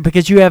be interesting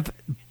because you have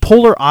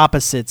polar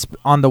opposites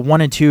on the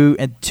 1 and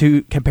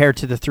 2 compared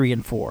to the 3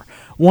 and 4.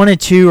 1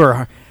 and 2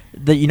 are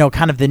the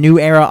kind of the new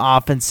era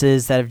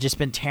offenses that have just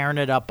been tearing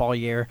it up all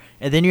year,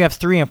 and then you have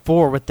 3 and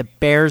 4 with the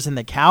Bears and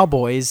the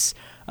Cowboys,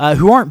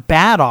 who aren't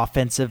bad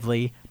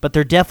offensively, but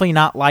they're definitely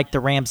not like the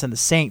Rams and the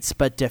Saints.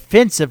 But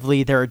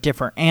defensively, they're a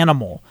different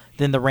animal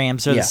than the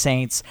Rams or the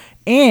Saints.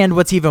 And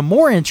what's even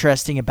more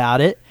interesting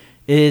about it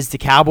is the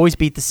Cowboys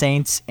beat the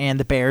Saints and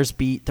the Bears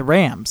beat the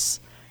Rams.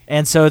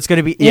 And so it's going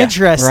to be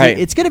interesting. Right.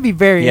 It's going to be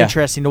very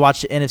interesting to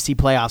watch the NFC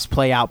playoffs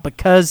play out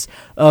because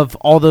of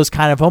all those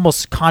kind of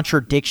almost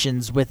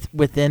contradictions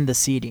within the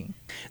seeding.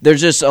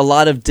 There's just a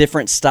lot of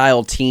different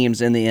style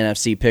teams in the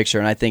NFC picture,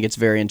 and I think it's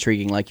very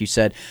intriguing, like you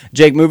said.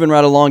 Jake, moving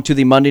right along to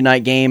the Monday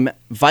night game,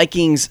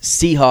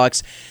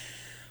 Vikings-Seahawks.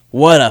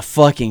 What a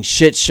fucking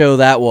shit show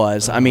that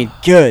was. I mean,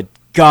 good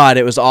God,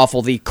 it was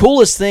awful. The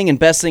coolest thing and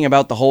best thing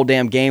about the whole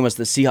damn game was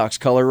the Seahawks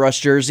color rush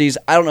jerseys.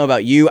 I don't know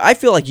about you. I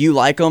feel like you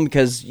like them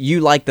because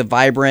you like the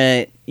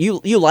vibrant,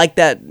 you like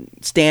that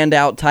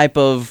standout type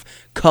of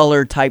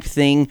color type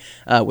thing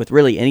with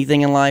really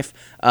anything in life.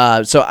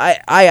 So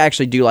I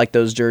actually do like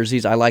those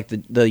jerseys. I like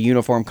the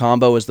uniform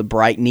combo as the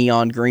bright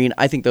neon green.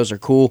 I think those are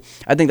cool.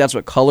 I think that's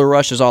what color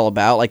rush is all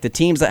about. Like the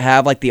teams that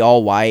have like the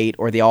all white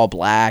or the all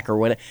black or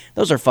what,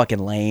 those are fucking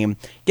lame.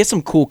 Get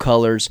some cool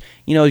colors.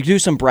 Do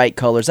some bright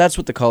colors. That's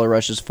what the color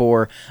rush is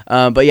for.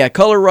 But yeah,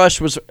 color rush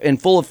was in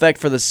full effect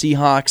for the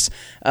Seahawks.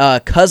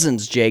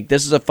 Cousins, Jake,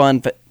 this is a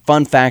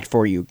fun fact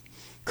for you.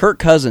 Kirk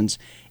Cousins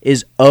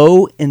is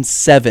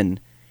 0-7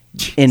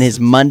 in his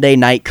Monday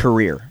night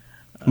career.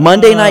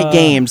 Monday night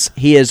games,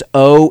 he is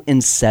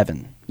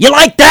 0-7. You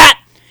like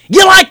that?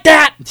 You like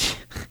that?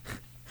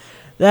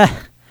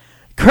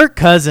 Kirk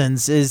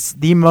Cousins is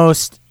the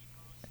most.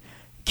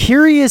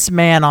 curious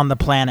man on the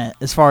planet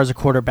as far as a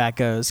quarterback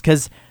goes,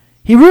 because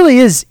he really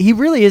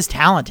is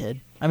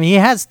talented. I mean, he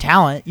has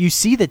talent. You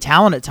see the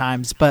talent at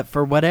times, but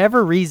for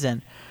whatever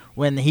reason,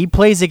 when he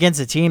plays against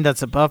a team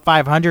that's above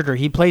 500 or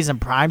he plays in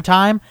prime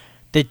time,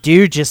 the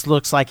dude just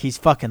looks like he's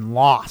fucking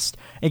lost.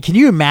 And can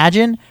you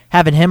imagine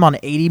having him on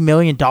an $80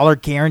 million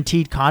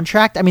guaranteed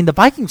contract? I mean, the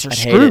Vikings are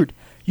screwed.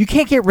 You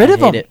can't get rid of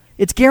him.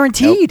 It's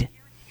guaranteed. Nope.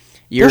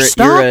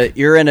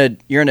 You're in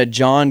a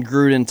John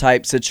Gruden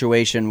type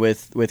situation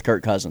with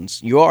Kirk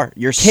Cousins. You're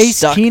Case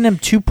stuck. Keenum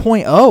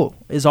 2.0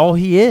 is all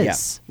he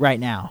is right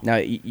now. Now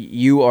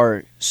you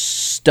are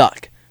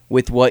stuck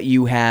with what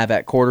you have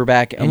at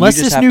quarterback, and unless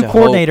you just this have new to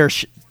coordinator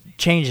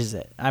changes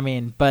it. I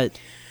mean, but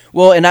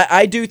well, and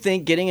I do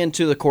think getting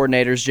into the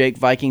coordinators, Jake,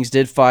 Vikings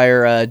did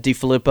fire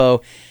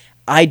DeFilippo.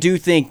 I do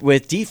think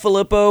with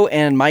DeFilippo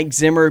and Mike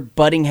Zimmer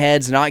butting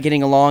heads, not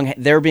getting along,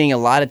 there being a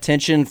lot of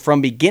tension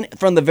from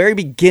the very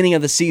beginning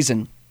of the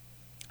season.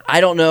 I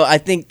don't know. I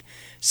think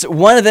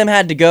one of them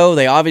had to go.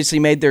 They obviously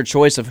made their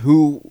choice of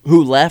who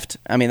left.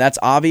 I mean, that's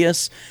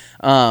obvious.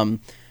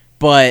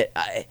 But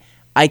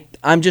I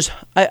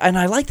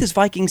like this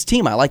Vikings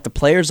team. I like the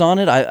players on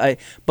it.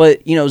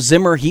 But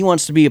Zimmer, he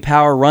wants to be a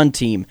power run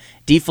team.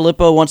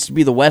 DeFilippo wants to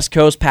be the West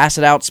Coast pass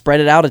it out, spread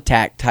it out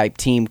attack type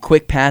team,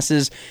 quick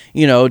passes,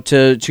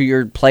 to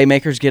your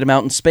playmakers, get them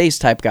out in space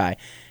type guy.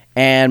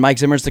 And Mike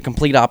Zimmer's the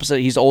complete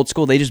opposite. He's old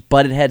school. They just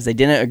butted heads. They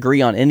didn't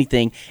agree on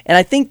anything. And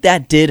I think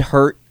that did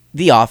hurt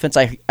the offense.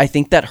 I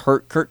think that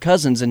hurt Kirk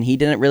Cousins, and he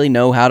didn't really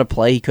know how to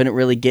play. He couldn't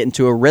really get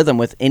into a rhythm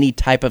with any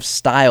type of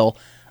style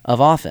of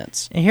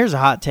offense. And here's a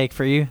hot take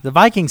for you. The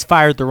Vikings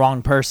fired the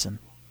wrong person.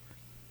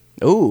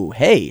 Ooh,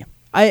 hey.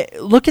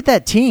 Look at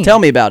that team. Tell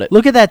me about it.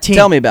 Look at that team.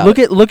 Tell me about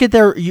it. Look at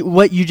their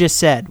what you just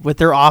said with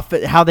their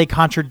how they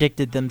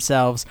contradicted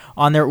themselves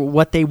on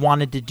what they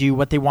wanted to do,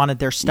 what they wanted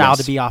their style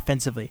to be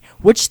offensively.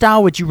 Which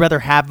style would you rather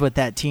have with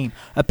that team?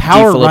 A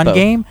power run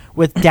game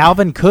with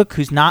Dalvin Cook,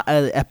 who's not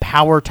a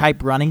power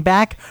type running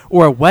back,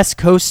 or a West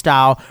Coast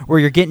style where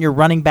you're getting your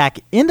running back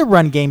in the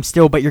run game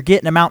still, but you're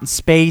getting him out in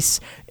space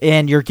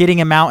and you're getting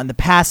him out in the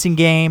passing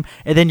game,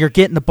 and then you're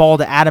getting the ball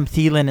to Adam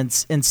Thielen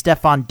and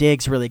Stephon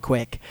Diggs really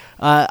quick.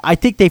 I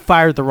think they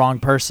fired the wrong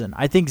person.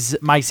 I think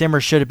Mike Zimmer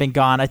should have been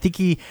gone. I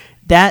think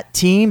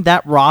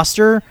that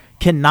roster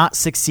cannot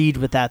succeed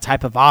with that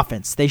type of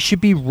offense. They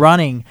should be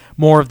running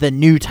more of the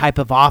new type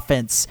of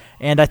offense,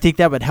 and I think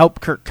that would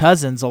help Kirk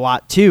Cousins a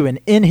lot too. And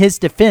in his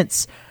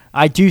defense,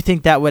 I do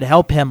think that would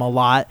help him a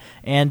lot.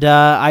 And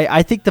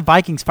I think the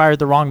Vikings fired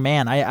the wrong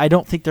man. I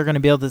don't think they're going to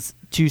be able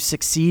to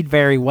succeed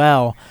very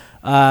well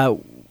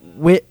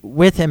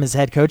with him as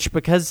head coach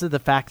because of the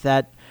fact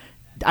that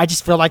I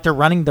just feel like they're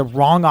running the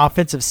wrong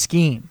offensive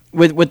scheme.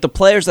 With the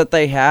players that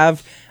they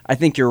have, I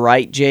think you're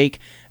right, Jake.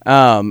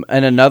 And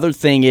another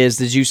thing is,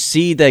 did you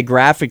see the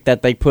graphic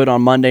that they put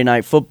on Monday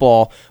Night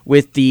Football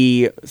with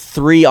the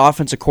 3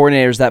 offensive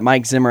coordinators that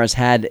Mike Zimmer has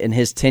had in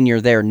his tenure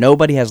there?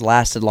 Nobody has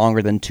lasted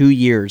longer than 2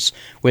 years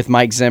with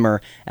Mike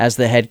Zimmer as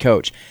the head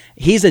coach.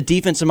 He's a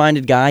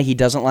defensive-minded guy. He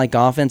doesn't like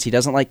offense. He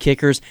doesn't like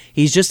kickers.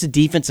 He's just a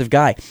defensive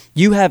guy.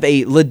 You have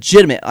a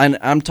legitimate,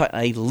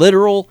 a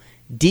literal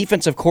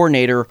defensive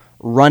coordinator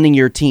running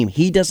your team.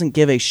 He doesn't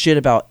give a shit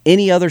about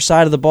any other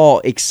side of the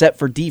ball except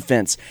for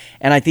defense.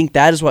 And I think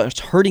that is what's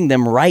hurting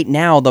them right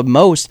now the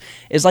most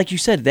is, like you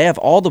said, they have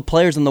all the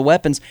players and the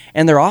weapons,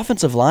 and their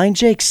offensive line,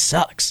 Jake,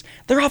 sucks.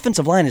 Their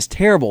offensive line is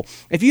terrible.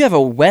 If you have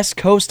a West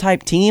Coast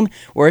type team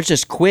where it's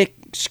just quick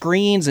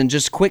screens and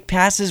just quick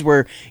passes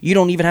where you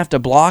don't even have to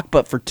block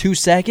but for 2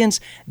 seconds,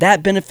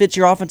 that benefits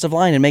your offensive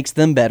line and makes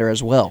them better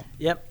as well.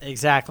 Yep,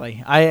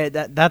 exactly.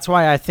 That's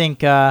why I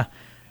think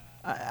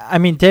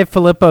Dave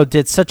Filippo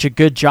did such a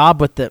good job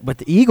with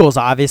the Eagles,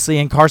 obviously,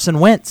 and Carson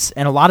Wentz,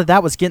 and a lot of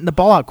that was getting the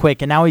ball out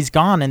quick, and now he's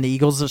gone, and the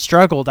Eagles have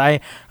struggled.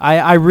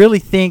 I really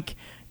think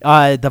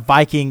the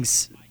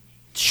Vikings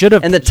should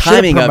have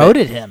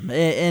promoted him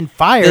and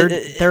fired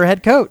their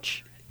head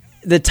coach.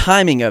 The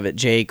timing of it,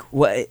 Jake.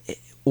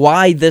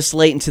 Why this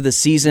late into the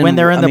season? When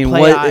they're in the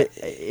play,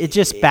 it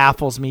just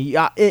baffles me.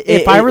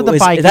 If I were the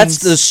Vikings... That's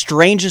the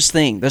strangest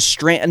thing.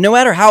 No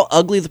matter how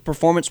ugly the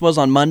performance was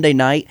on Monday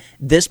night,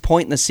 this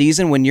point in the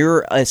season, when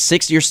you're a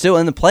 6, you're still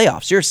in the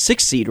playoffs. You're a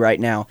 6 seed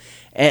right now.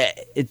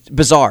 It's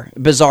bizarre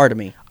to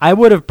me. I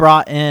would have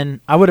brought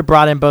in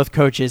both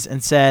coaches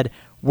and said,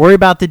 worry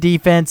about the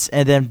defense,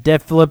 and then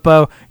Dave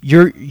Filippo,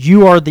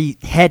 you are the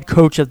head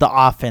coach of the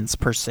offense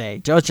per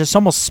se. Just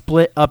almost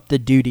split up the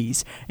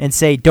duties and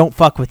say don't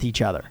fuck with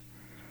each other,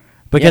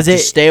 because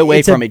stay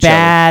away from each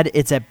other.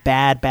 It's a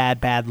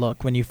bad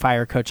look when you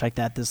fire a coach like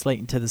that this late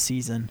into the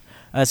season,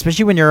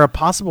 especially when you're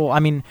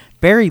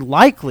very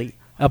likely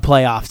a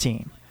playoff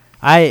team.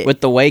 With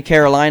the way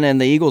Carolina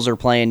and the Eagles are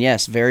playing,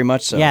 yes, very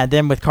much so. Yeah,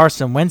 then with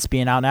Carson Wentz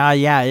being out now,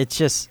 it's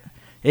just.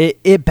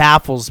 It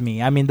baffles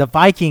me. I mean, the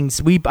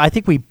Vikings, I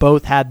think we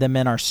both had them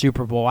in our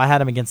Super Bowl. I had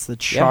them against the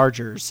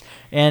Chargers.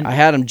 And I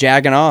had them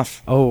jagging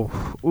off.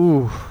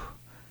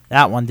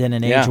 That one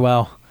didn't age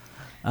well.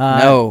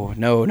 No,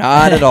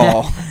 not at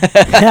all.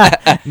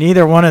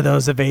 Neither one of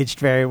those have aged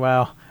very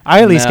well.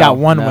 I at least got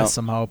one with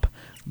some hope.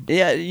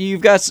 Yeah,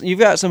 you've got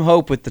some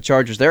hope with the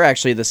Chargers. They're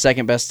actually the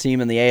second best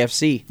team in the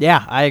AFC.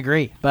 Yeah, I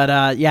agree. But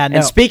no.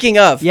 And speaking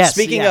of,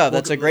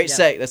 that's a great Yes.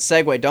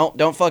 segue.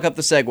 Don't fuck up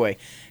the segue.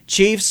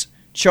 Chiefs,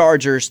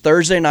 Chargers,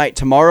 Thursday night,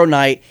 tomorrow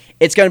night.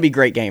 It's going to be a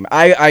great game.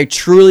 I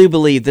truly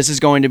believe this is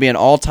going to be an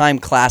all-time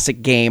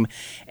classic game,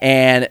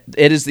 and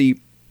it is the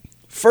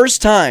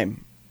first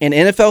time in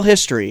NFL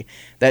history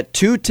that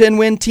two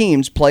 10-win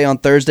teams play on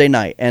Thursday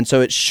night. And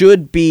so it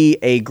should be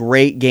a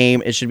great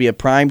game. It should be a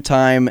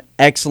prime-time,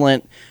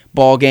 excellent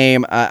ball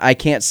game. I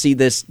can't see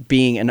this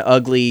being an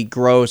ugly,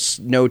 gross,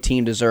 no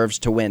team deserves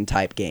to win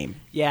type game.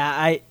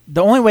 Yeah,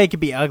 the only way it could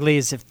be ugly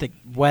is if the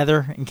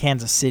weather in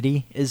Kansas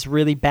City is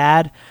really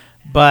bad.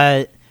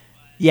 But,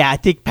 yeah, I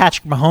think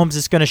Patrick Mahomes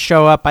is going to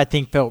show up. I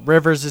think Phil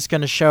Rivers is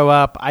going to show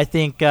up. I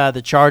think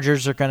the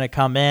Chargers are going to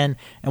come in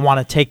and want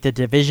to take the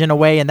division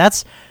away. And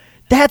that's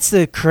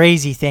the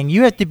crazy thing.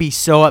 You have to be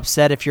so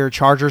upset if you're a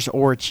Chargers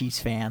or a Chiefs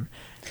fan.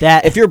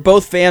 That if you're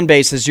both fan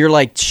bases, you're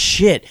like,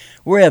 shit,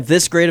 we have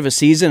this great of a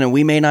season and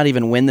we may not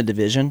even win the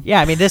division. Yeah,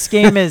 I mean, this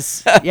game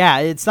is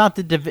it's not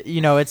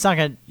it's not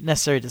going to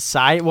necessarily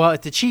decide. Well,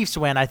 if the Chiefs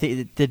win, I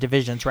think the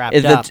division's wrapped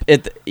up.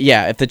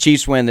 If the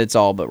Chiefs win, it's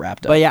all but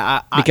wrapped up. But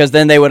yeah, because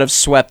then they would have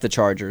swept the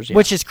Chargers. Yeah.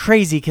 Which is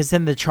crazy because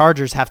then the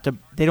Chargers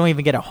they don't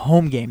even get a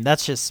home game.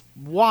 That's just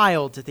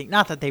wild to think.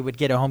 Not that they would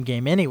get a home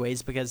game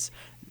anyways because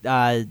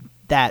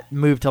that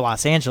move to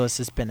Los Angeles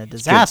has been a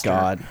disaster. Good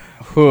God.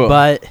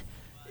 But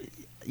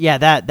yeah,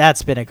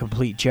 that's been a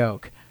complete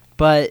joke.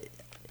 But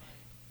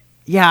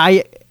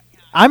yeah,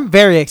 I'm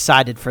very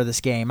excited for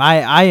this game.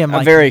 I am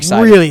very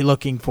excited. Really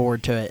looking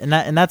forward to it,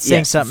 and that's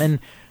saying something.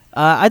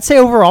 I'd say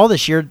overall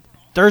this year,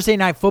 Thursday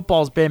Night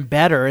Football's been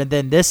better, and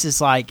then this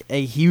is like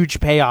a huge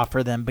payoff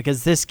for them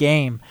because this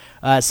game,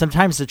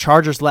 sometimes the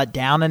Chargers let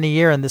down in a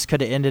year, and this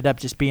could have ended up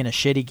just being a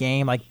shitty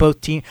game. Like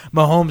both teams,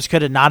 Mahomes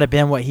could have not have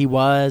been what he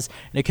was,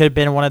 and it could have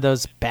been one of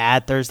those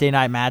bad Thursday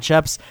night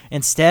matchups.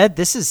 Instead,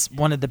 this is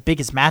one of the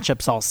biggest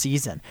matchups all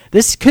season.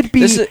 This could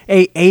be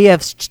a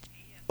AFC.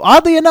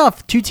 Oddly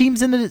enough, two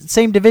teams in the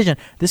same division.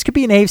 This could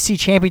be an AFC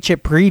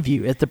Championship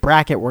preview if the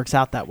bracket works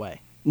out that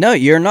way. No,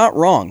 you're not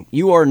wrong.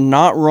 You are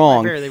not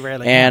wrong. I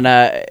rarely and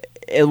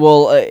it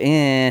will,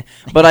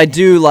 but I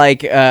do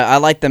like. I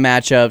like the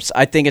matchups.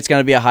 I think it's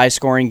going to be a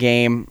high-scoring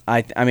game.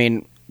 I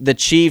mean, the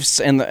Chiefs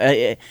and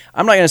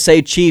I'm not going to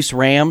say Chiefs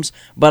Rams,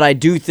 but I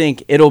do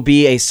think it'll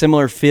be a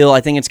similar feel.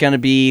 I think it's going to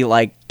be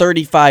like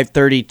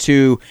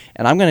 35-32,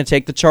 and I'm going to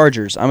take the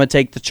Chargers. I'm going to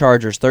take the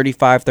Chargers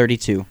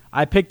 35-32.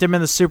 I picked them in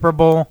the Super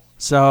Bowl,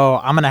 so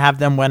I'm going to have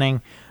them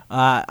winning.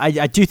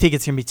 I do think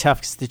it's going to be tough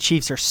because the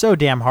Chiefs are so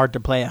damn hard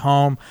to play at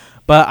home.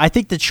 But I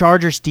think the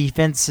Chargers'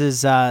 defense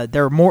is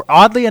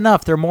oddly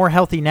enough, they're more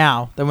healthy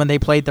now than when they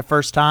played the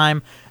first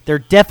time. They're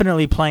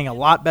definitely playing a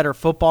lot better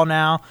football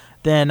now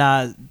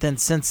than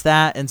since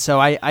that. And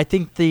so I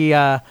think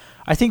the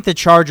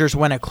Chargers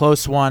win a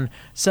close one,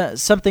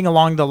 something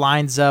along the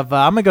lines of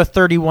I'm going to go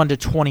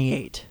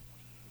 31-28.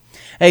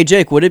 Hey,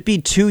 Jake, would it be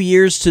 2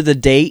 years to the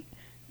date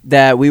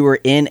that we were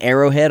in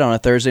Arrowhead on a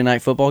Thursday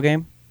night football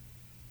game?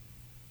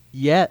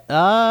 Yeah,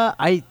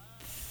 I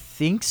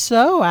think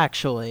so,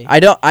 actually. I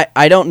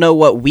don't know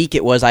what week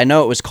it was. I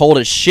know it was cold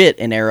as shit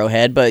in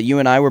Arrowhead, but you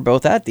and I were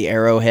both at the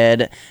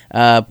Arrowhead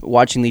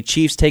watching the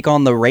Chiefs take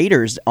on the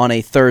Raiders on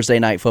a Thursday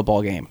night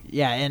football game.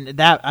 Yeah, and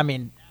that, I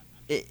mean,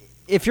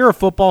 if you're a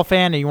football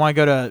fan and you want to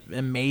go to an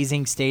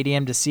amazing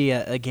stadium to see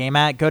a game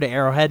at, go to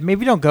Arrowhead.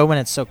 Maybe don't go when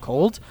it's so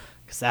cold,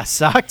 because that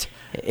sucked.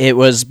 It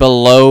was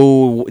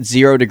below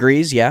 0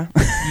 degrees, yeah?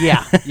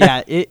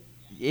 yeah,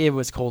 it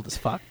was cold as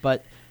fuck,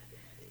 but...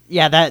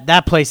 Yeah,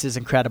 that place is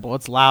incredible.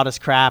 It's loud as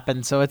crap,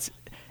 and so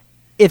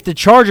if the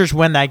Chargers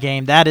win that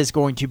game, that is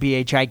going to be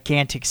a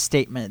gigantic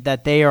statement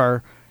that they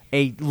are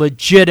a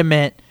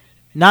legitimate,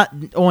 not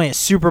only a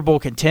Super Bowl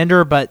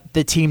contender, but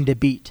the team to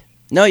beat.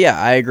 No, yeah,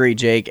 I agree,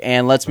 Jake.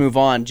 And let's move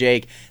on,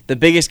 Jake. The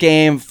biggest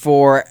game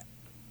for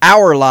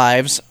our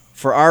lives,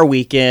 for our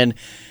weekend,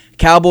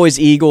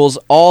 Cowboys-Eagles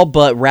all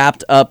but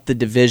wrapped up the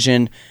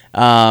division.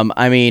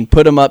 I mean,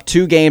 put them up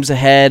 2 games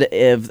ahead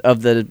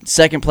of the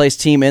second-place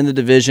team in the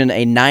division,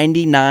 a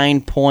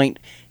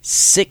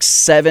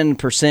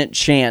 99.67%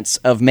 chance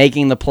of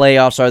making the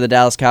playoffs are the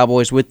Dallas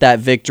Cowboys with that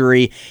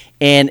victory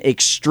in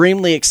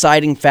extremely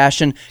exciting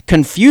fashion,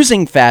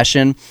 confusing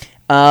fashion.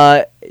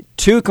 2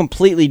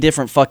 completely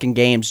different fucking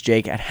games,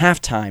 Jake. At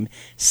halftime,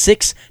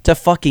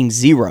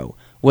 6-0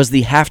 was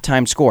the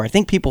halftime score. I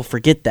think people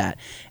forget that.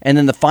 And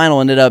then the final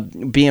ended up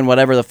being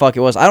whatever the fuck it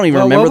was. I don't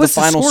even remember the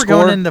final score.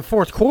 Going in the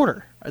fourth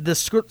quarter? The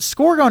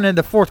score going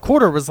into the fourth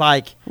quarter was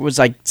like... It was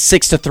like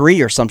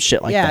 6-3 or some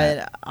shit like that.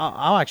 Yeah,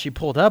 I'll actually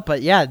pull it up.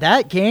 But yeah,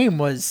 that game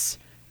was...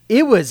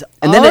 It was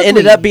and then ugly. It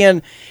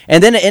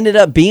ended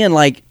up being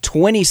like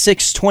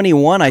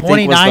 26-21, I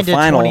think was the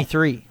final.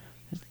 29-23.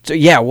 So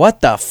yeah, what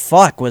the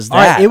fuck was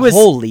that? Right,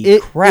 Holy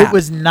crap. It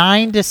was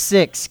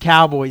 9-6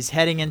 Cowboys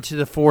heading into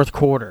the fourth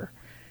quarter.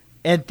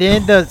 And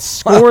then the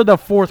score of the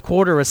fourth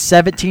quarter was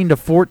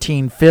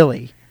 17-14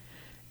 Philly.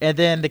 And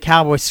then the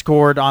Cowboys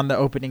scored on the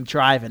opening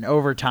drive in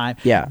overtime.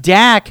 Yeah.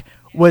 Dak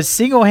was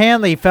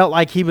single-handedly felt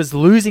like he was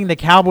losing the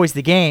Cowboys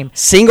the game.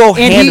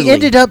 Single-handedly. And he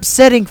ended up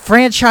setting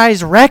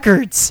franchise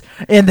records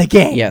in the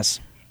game. Yes.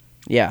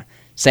 Yeah.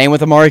 Same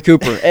with Amari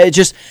Cooper. It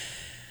just...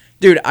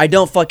 Dude, I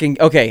don't fucking...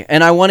 Okay,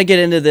 and I want to get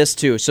into this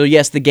too. So,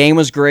 yes, the game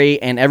was great,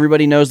 and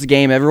everybody knows the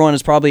game. Everyone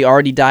has probably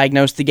already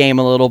diagnosed the game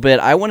a little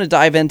bit. I want to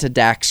dive into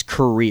Dak's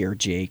career,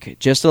 Jake,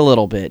 just a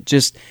little bit.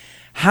 Just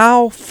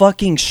how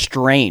fucking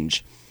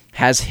strange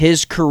has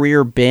his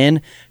career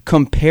been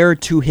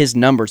compared to his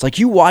numbers? Like,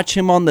 you watch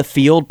him on the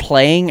field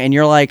playing, and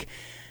you're like...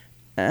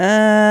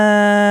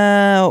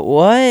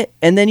 what?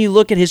 And then you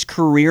look at his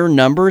career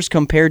numbers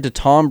compared to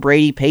Tom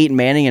Brady, Peyton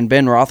Manning, and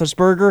Ben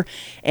Roethlisberger,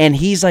 and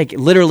he's like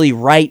literally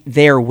right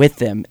there with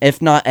them,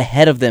 if not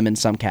ahead of them in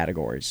some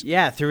categories.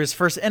 Yeah, through his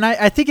first, and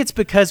I think it's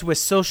because with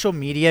social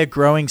media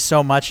growing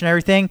so much and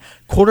everything,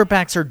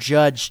 quarterbacks are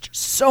judged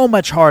so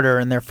much harder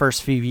in their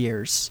first few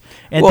years.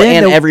 And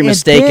every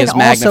mistake is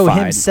magnified.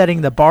 Also, him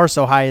setting the bar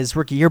so high his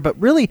rookie year. But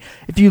really,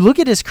 if you look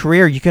at his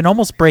career, you can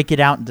almost break it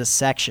out into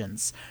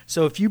sections.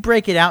 So if you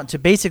break it out to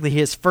basically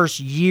his first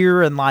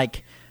year and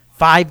like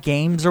 5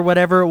 games or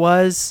whatever it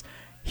was,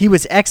 he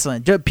was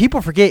excellent.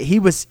 People forget he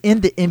was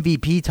in the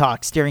MVP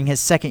talks during his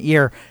second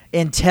year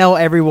until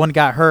everyone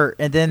got hurt.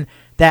 And then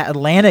that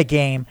Atlanta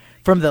game,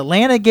 from the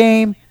Atlanta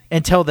game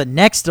until the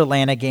next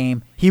Atlanta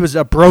game, he was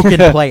a broken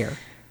player.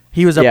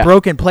 He was a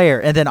broken player.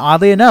 And then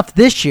oddly enough,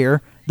 this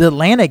year, the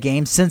Atlanta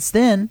game, since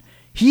then,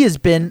 he has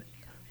been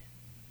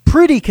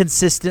pretty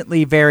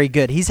consistently very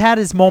good. He's had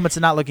his moments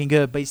of not looking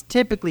good, but he's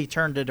typically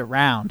turned it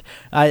around,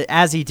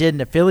 as he did in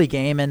the Philly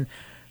game. And,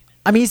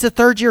 I mean, he's a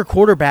third-year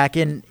quarterback,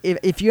 and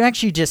if you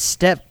actually just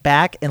step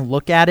back and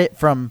look at it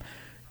from,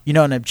 you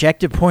know, an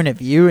objective point of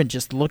view and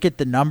just look at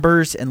the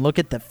numbers and look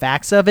at the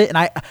facts of it.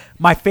 And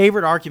my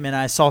favorite argument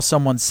I saw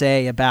someone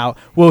say about,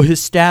 well, his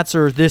stats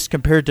are this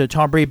compared to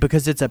Tom Brady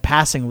because it's a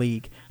passing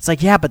league. It's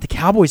like, yeah, but the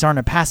Cowboys aren't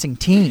a passing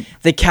team.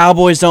 The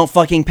Cowboys don't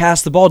fucking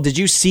pass the ball. Did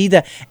you see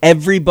that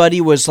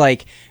everybody was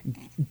like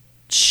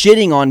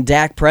shitting on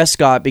Dak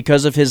Prescott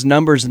because of his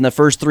numbers in the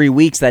first 3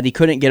 weeks that he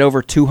couldn't get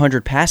over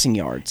 200 passing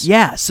yards?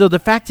 Yeah, so the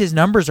fact his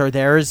numbers are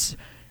there is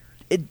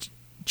it's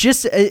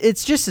just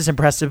as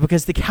impressive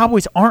because the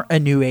Cowboys aren't a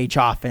new age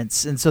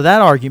offense, and so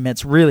that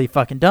argument's really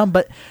fucking dumb.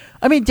 But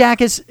I mean,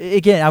 Dak is,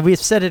 again, we've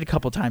said it a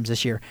couple times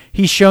this year.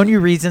 He's shown you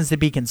reasons to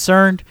be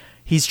concerned.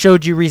 He's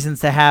showed you reasons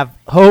to have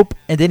hope,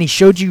 and then he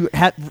showed you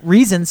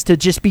reasons to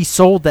just be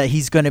sold that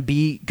he's going to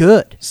be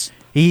good.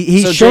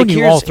 He's so shown Jake,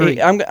 you all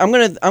three. I'm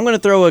gonna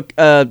throw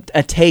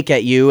a take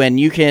at you, and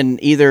you can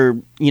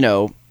either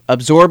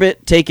absorb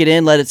it, take it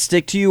in, let it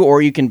stick to you,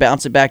 or you can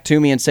bounce it back to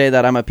me and say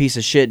that I'm a piece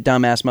of shit,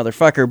 dumbass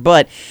motherfucker.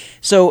 But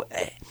so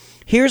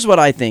here's what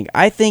I think.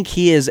 I think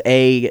he is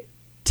a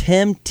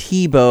Tim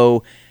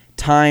Tebow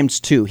times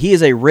 2. He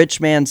is a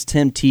rich man's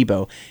Tim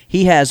Tebow.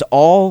 He has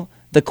all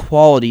the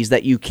qualities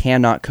that you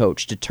cannot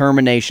coach: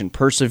 determination,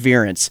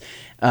 perseverance,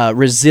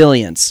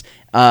 resilience,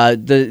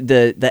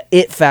 the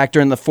it factor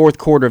in the fourth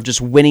quarter of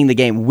just winning the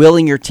game,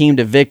 willing your team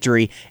to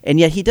victory, and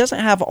yet he doesn't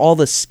have all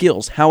the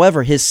skills.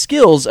 However, his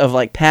skills of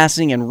like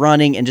passing and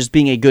running and just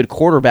being a good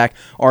quarterback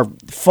are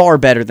far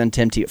better than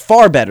Tim Tebow.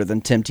 Far better than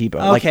Tim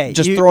Tebow. Okay, like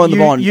just throwing the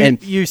ball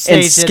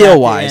and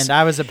skill wise.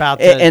 I was about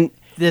to, and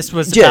this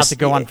was about to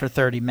go on for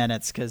 30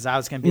 minutes because I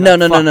was going to be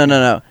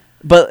no.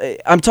 But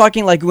I'm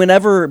talking like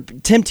whenever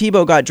Tim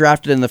Tebow got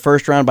drafted in the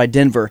first round by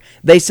Denver,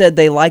 they said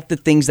they like the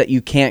things that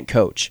you can't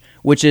coach,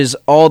 which is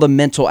all the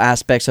mental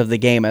aspects of the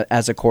game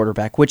as a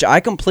quarterback, which I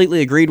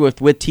completely agreed with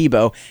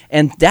Tebow.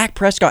 And Dak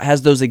Prescott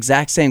has those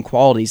exact same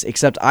qualities,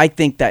 except I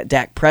think that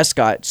Dak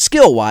Prescott,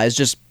 skill-wise,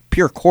 just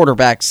pure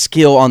quarterback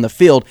skill on the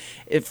field,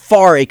 it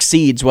far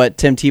exceeds what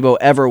Tim Tebow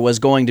ever was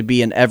going to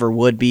be and ever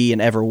would be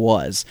and ever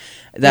was.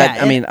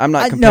 I mean, I'm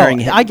not comparing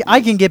him.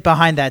 I can get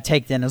behind that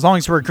take then, as long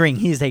as we're agreeing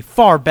he's a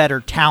far better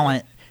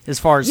talent as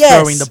far as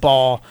throwing the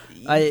ball.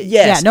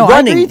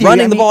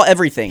 Running the ball,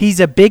 everything.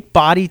 He's a big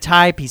body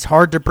type. He's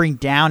hard to bring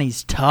down.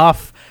 He's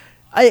tough.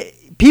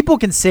 People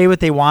can say what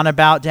they want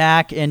about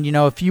Dak, and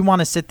if you want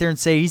to sit there and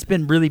say he's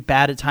been really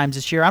bad at times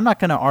this year, I'm not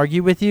going to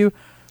argue with you.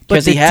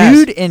 But the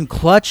dude in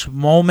clutch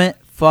moment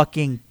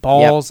fucking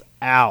balls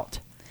out.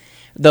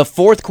 The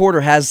fourth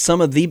quarter has some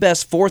of the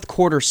best fourth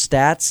quarter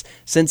stats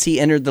since he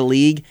entered the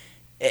league.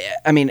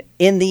 I mean,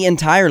 in the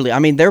entire league. I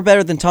mean, they're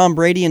better than Tom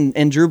Brady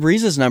and Drew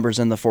Brees' numbers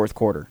in the fourth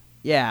quarter.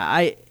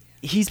 Yeah,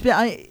 he's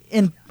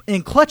been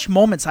in clutch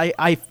moments.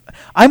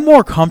 I'm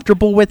more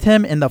comfortable with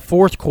him in the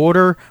fourth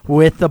quarter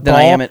with the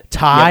ball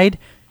tied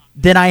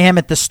than I am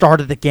at the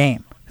start of the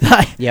game.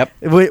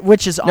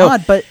 Which is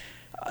odd, but.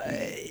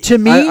 To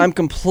me, I'm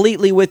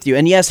completely with you.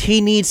 And yes,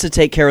 he needs to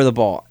take care of the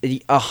ball.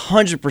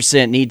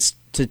 100% needs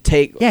to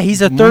take. Yeah,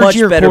 he's a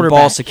third-year quarterback.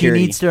 Ball security.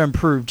 He needs to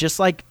improve, just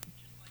like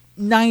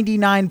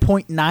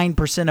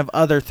 99.9% of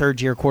other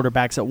third-year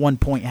quarterbacks at one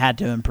point had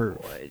to improve.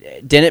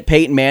 Didn't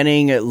Peyton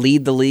Manning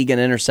lead the league in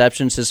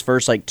interceptions his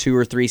first 2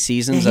 or 3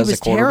 seasons as a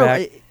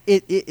quarterback?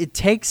 It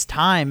takes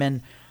time,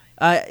 and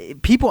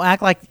people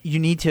act like you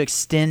need to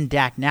extend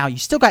Dak now. You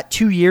still got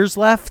 2 years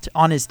left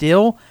on his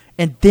deal.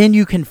 and then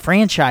you can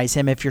franchise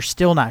him if you're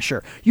still not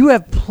sure. You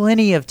have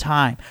plenty of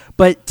time.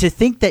 But to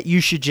think that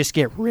you should just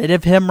get rid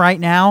of him right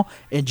now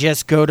and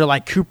just go to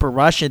like Cooper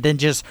Rush and then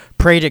just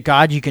pray to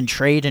God you can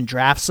trade and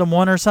draft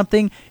someone or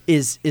something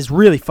is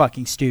really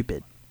fucking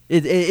stupid.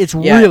 It's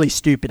really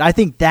stupid. I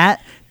think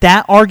that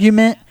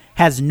argument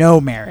has no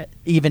merit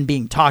even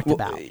being talked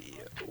about.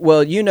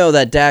 Well, you know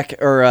that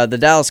the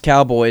Dallas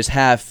Cowboys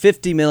have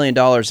 $50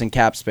 million in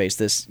cap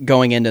space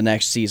going into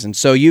next season.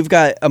 So you've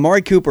got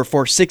Amari Cooper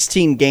for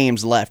 16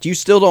 games left. You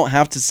still don't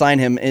have to sign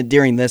him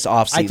during this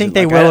offseason. I think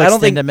they will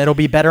extend him. It'll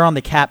be better on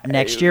the cap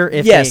next year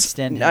if they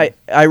extend him.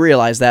 I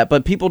realize that,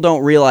 but people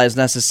don't realize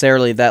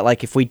necessarily that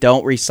like if we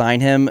don't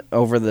re-sign him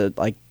over the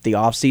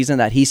offseason,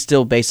 that he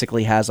still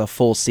basically has a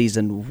full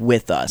season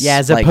with us. Yeah,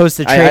 as opposed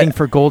to trading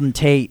for Golden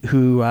Tate,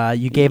 who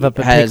you gave up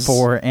a pick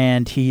for,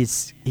 and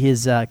his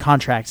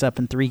contract's up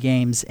in 3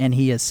 games, and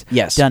he has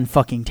done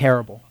fucking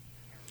terrible.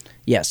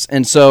 Yes,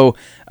 and so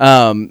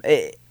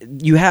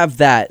you have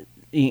that,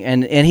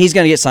 and he's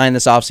going to get signed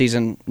this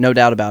offseason, no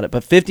doubt about it.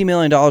 But $50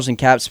 million in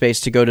cap space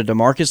to go to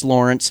DeMarcus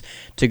Lawrence,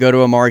 to go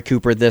to Amari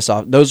Cooper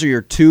those are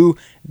your 2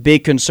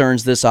 big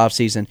concerns this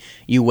offseason.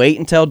 You wait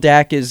until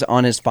Dak is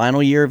on his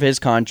final year of his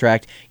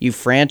contract, you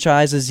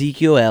franchise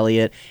Ezekiel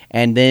Elliott,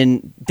 and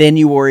then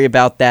you worry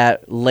about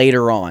that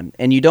later on.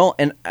 And you don't.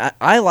 And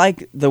I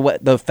like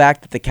the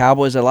fact that the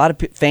Cowboys, a lot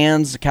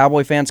of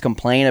Cowboy fans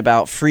complain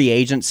about free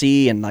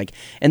agency and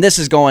this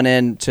is going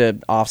into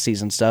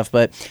offseason stuff,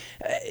 but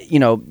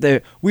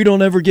we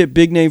don't ever get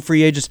big name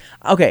free agents.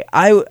 Okay,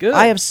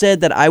 I have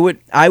said that I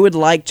would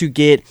like to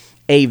get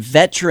a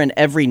veteran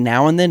every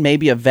now and then,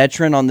 maybe a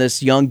veteran on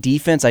this young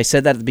defense. I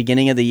said that at the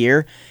beginning of the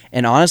year.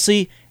 And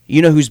honestly,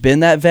 you know who's been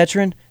that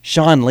veteran?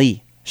 Sean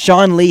Lee.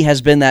 Sean Lee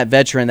has been that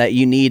veteran that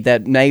you need,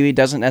 that maybe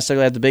doesn't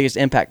necessarily have the biggest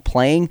impact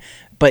playing,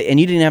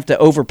 and you didn't have to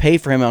overpay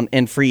for him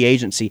in free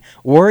agency.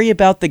 Worry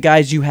about the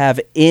guys you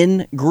have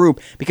in group,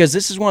 because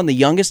this is one of the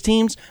youngest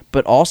teams,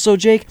 but also,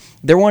 Jake,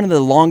 they're one of the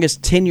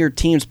longest tenured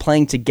teams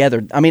playing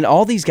together. I mean,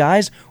 all these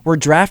guys were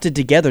drafted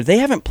together. They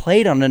haven't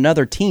played on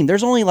another team.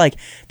 There's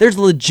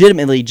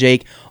legitimately,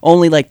 Jake,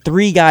 only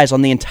 3 guys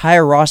on the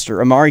entire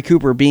roster, Amari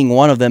Cooper being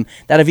one of them,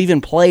 that have even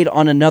played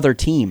on another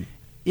team.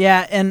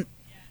 Yeah, and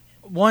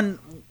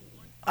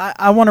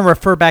I want to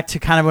refer back to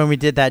kind of when we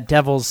did that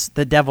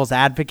the devil's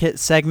advocate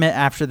segment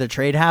after the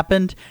trade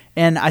happened,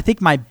 and I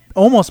think my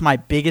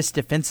biggest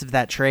defense of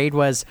that trade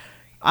was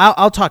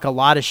I'll talk a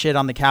lot of shit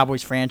on the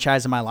Cowboys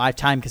franchise in my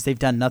lifetime because they've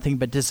done nothing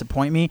but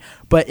disappoint me,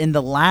 but in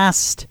the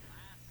last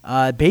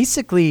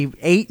basically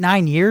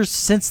 8-9 years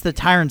since the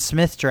Tyron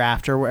Smith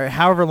draft, or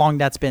however long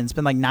that's been, it's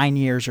been 9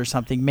 years or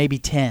something, maybe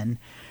 10.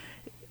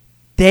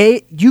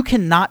 You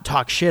cannot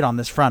talk shit on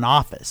this front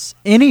office.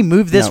 Any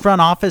move this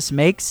front office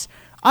makes,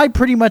 I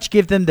pretty much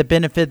give them the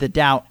benefit of the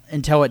doubt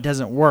until it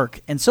doesn't work.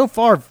 And so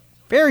far,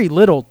 very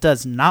little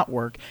does not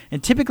work.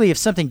 And typically, if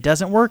something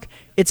doesn't work,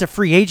 it's a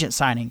free agent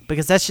signing,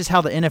 because that's just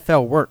how the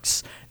NFL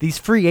works. These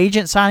free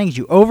agent signings,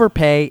 you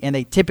overpay, and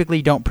they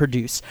typically don't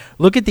produce.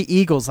 Look at the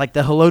Eagles, like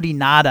the Haloti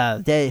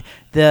Ngata,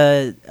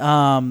 the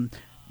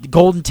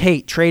Golden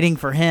Tate, trading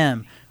for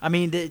him. I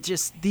mean,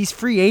 these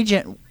free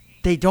agent,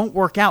 they don't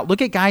work out. Look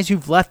at guys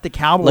who've left the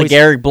Cowboys. Like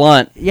Eric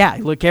Blunt. Yeah,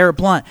 look, Eric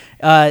Blunt.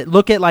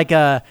 Look at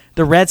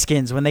the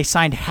Redskins when they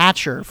signed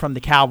Hatcher from the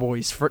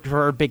Cowboys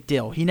for a big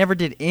deal. He never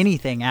did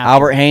anything after.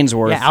 Albert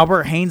Hainsworth. Yeah,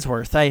 Albert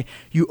Hainsworth.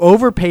 You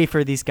overpay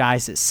for these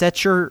guys. It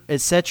sets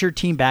your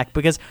team back,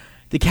 because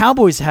the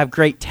Cowboys have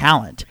great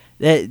talent.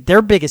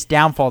 Their biggest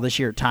downfall this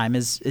year at time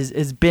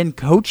has been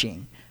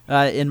coaching,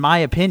 in my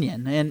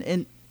opinion.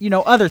 And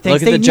other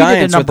things. Look at the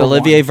Giants with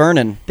Olivier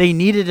Vernon. They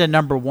needed a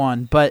number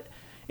one, but.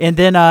 And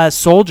then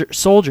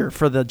Soldier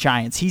for the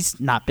Giants. He's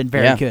not been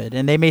very good.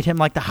 And they made him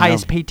the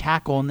highest paid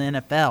tackle in the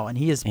NFL, and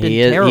he has been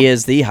terrible. He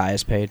is the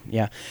highest paid,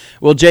 yeah.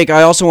 Well, Jake,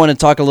 I also want to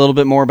talk a little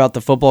bit more about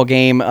the football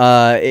game.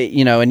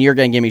 And you're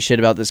going to give me shit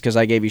about this because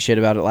I gave you shit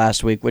about it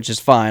last week, which is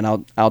fine.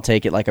 I'll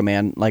take it like a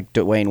man, like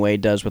Dwayne Wade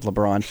does with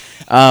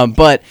LeBron.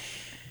 But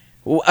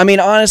I mean,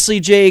 honestly,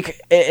 Jake,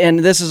 and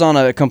this is on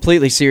a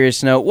completely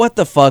serious note, what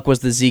the fuck was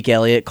the Zeke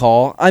Elliott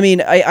call? I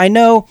mean, I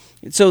know.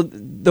 So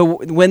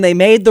when they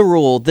made the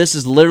rule, this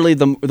is literally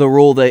the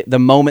rule the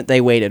moment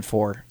they waited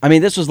for. I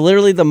mean, this was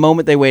literally the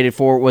moment they waited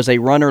for, was a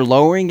runner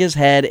lowering his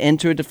head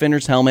into a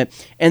defender's helmet,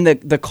 and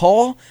the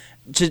call,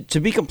 to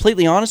be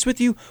completely honest with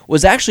you,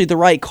 was actually the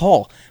right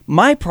call.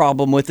 My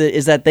problem with it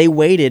is that they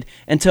waited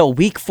until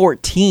week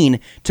 14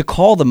 to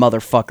call the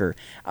motherfucker.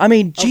 I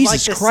mean,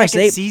 Jesus Christ,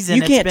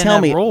 you can't tell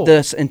me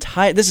this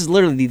is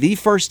literally the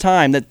first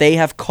time that they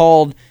have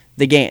called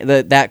the game,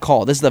 that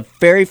call. This is the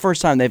very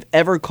first time they've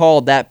ever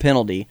called that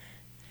penalty.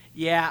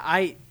 Yeah,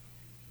 I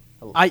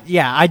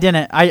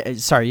didn't.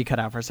 Sorry, you cut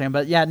out for a second,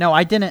 but yeah, no,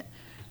 I didn't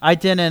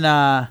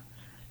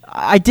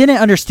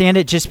understand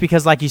it, just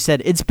because, like you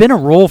said, it's been a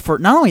rule for,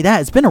 not only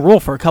that, it's been a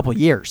rule for a couple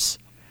years.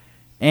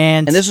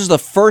 And this was the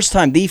first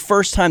time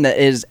that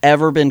it has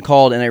ever been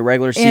called in a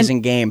regular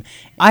season game.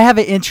 I have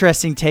an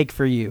interesting take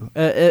for you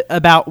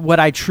about what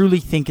I truly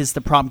think is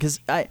the problem, because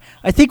I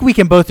think we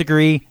can both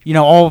agree,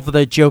 all of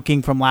the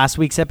joking from last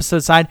week's episode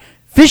aside,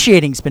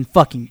 officiating's been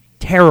fucking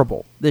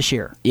terrible this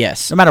year.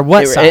 Yes. No matter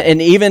what side. And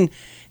even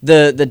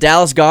the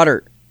Dallas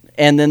Goedert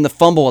and then the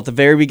fumble at the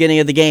very beginning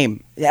of the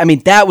game, I mean,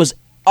 that was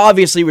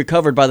obviously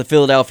recovered by the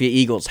Philadelphia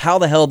Eagles. How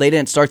the hell they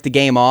didn't start the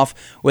game off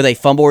with a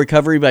fumble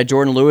recovery by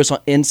Jordan Lewis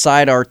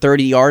inside our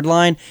 30-yard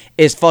line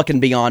is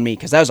fucking beyond me,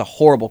 because that was a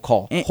horrible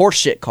call.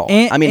 Horseshit call.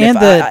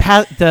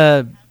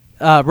 The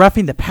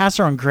roughing the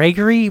passer on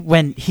Gregory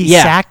when he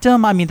sacked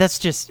him, I mean,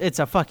 it's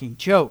a fucking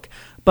joke.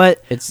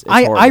 But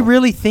I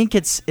really think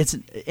it's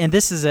and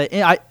this is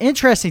an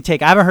interesting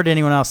take. I haven't heard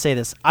anyone else say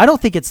this. I don't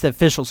think it's the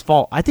officials'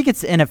 fault. I think it's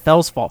the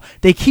NFL's fault.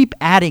 They keep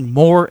adding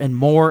more and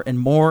more and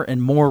more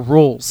and more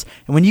rules.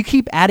 And when you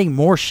keep adding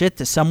more shit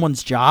to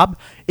someone's job,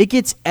 it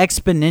gets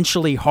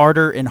exponentially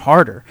harder and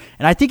harder.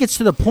 And I think it's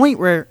to the point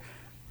where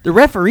the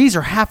referees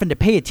are having to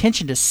pay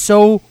attention to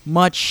so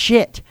much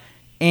shit.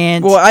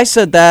 And well, I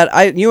said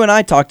that. You and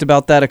I talked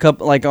about that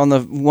on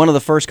one of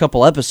the first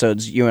couple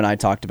episodes. You and I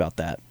talked about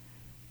that.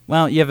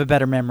 Well, you have a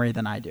better memory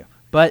than I do,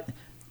 but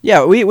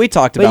yeah, we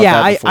talked about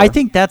that before. I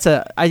think that's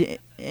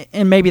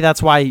and maybe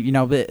that's why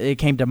it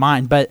came to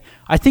mind. But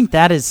I think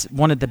that is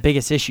one of the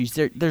biggest issues.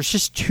 There's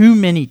just too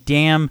many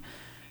damn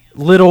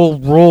little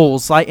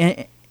rules,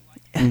 and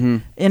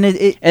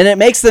it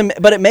makes them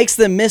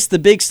miss the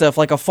big stuff,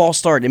 like a false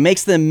start. It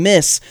makes them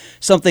miss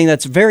something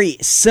that's very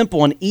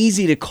simple and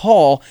easy to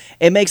call.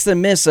 It makes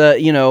them miss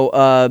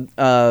illegal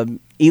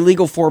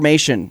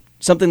formation.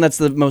 Something that's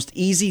the most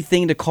easy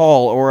thing to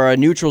call, or a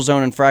neutral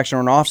zone infraction,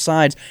 or an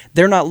offsides.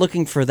 They're not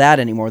looking for that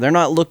anymore. They're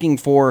not looking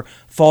for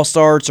false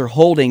starts or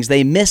holdings.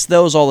 They miss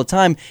those all the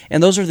time,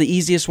 and those are the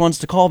easiest ones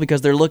to call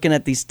because they're looking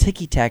at these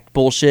ticky-tack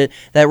bullshit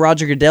that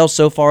Roger Goodell's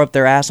so far up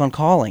their ass on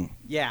calling.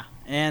 Yeah,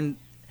 and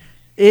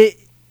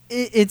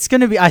it's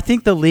going to be – I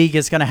think the league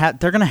is going to have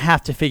 – they're going to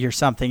have to figure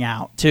something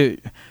out to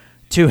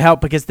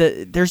help, because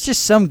there's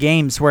just some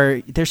games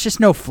where there's just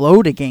no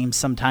flow to games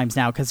sometimes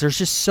now, because there's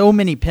just so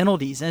many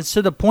penalties. And it's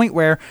to the point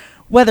where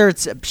whether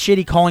it's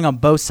shitty calling on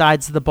both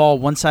sides of the ball,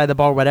 one side of the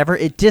ball, whatever,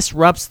 it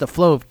disrupts the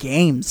flow of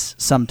games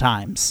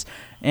sometimes.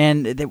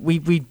 And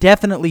we've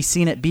definitely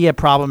seen it be a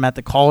problem at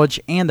the college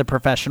and the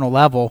professional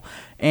level.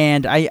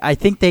 And I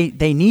think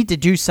they need to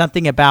do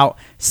something about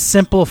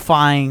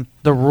simplifying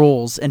the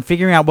rules and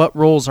figuring out what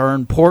rules are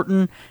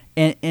important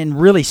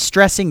and really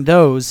stressing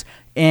those,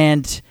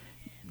 and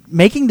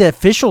making the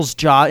officials'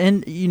 job,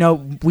 and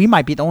we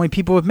might be the only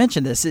people who have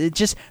mentioned this, it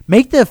just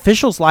make the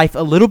officials' life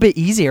a little bit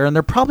easier, and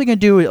they're probably going to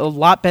do a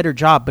lot better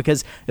job,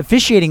 because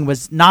officiating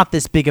was not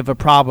this big of a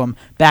problem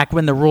back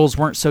when the rules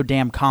weren't so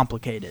damn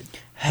complicated.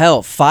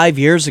 Hell, 5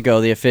 years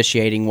ago, the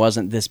officiating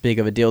wasn't this big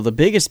of a deal. The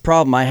biggest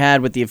problem I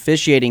had with the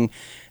officiating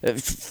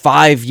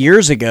 5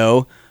 years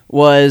ago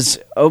was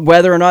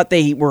whether or not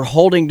they were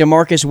holding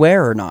DeMarcus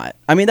Ware or not.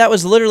 I mean, that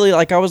was literally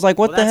like, I was like,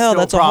 what the hell?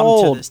 That's a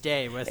hold. To this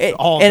day with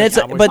all the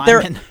Cowboys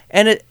linemen.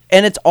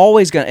 And it's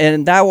always gonna,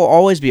 and that will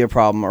always be a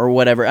problem or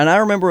whatever. And I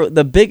remember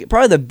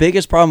probably the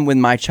biggest problem with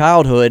my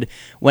childhood,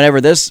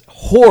 whenever this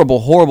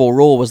horrible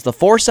rule, was the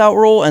force out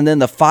rule, and then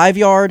the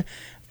 5-yard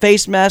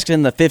face mask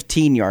and the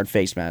 15-yard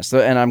face mask.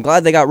 And I'm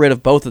glad they got rid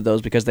of both of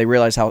those, because they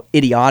realized how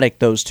idiotic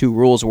those two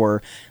rules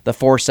were. The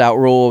force out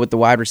rule with the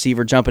wide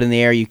receiver jumping in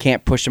the air, you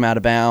can't push him out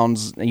of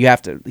bounds.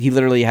 He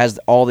literally has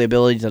all the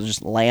ability to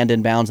just land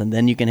in bounds, and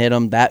then you can hit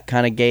him. That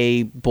kind of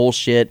gay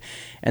bullshit.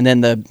 And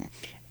then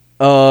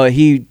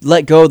he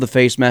let go of the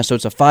face mask, so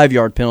it's a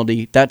 5-yard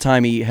penalty. That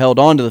time he held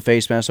on to the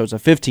face mask, so it's a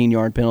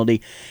 15-yard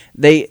penalty.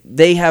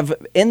 They have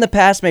in the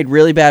past made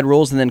really bad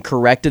rules and then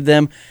corrected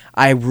them.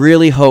 I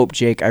really hope,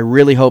 Jake,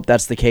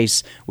 that's the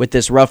case with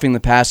this roughing the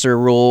passer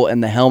rule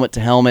and the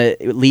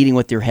helmet-to-helmet leading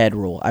with your head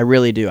rule. I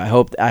really do. I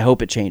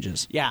hope it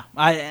changes. Yeah,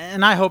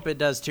 I hope it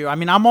does too. I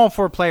mean, I'm all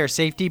for player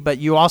safety, but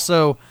you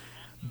also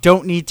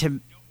don't need to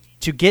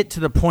get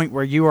to the point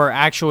where you are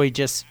actually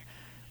just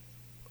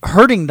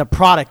hurting the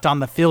product on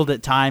the field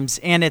at times,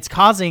 and it's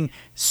causing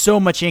so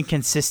much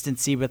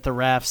inconsistency with the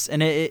refs,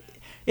 and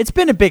it's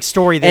been a big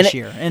story this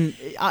year, and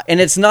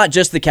it's not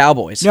just the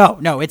Cowboys.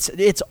 No,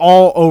 it's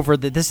all over.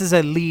 This is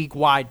a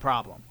league-wide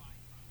problem.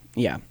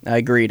 Yeah, I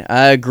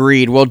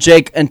agreed. Well,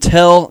 Jake,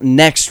 until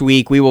next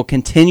week, we will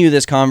continue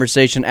this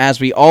conversation as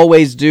we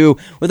always do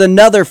with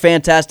another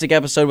fantastic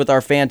episode with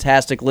our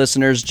fantastic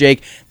listeners.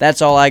 Jake,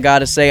 that's all I got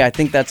to say. I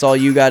think that's all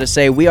you got to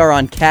say. We are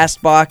on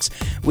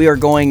CastBox. We are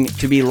going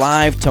to be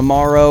live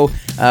tomorrow.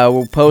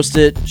 We'll post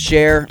it,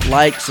 share,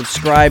 like,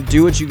 subscribe,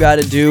 do what you got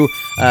to do.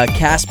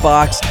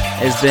 CastBox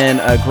has been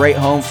a great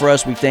home for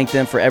us. We thank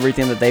them for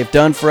everything that they've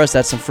done for us.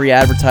 That's some free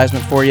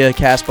advertisement for you,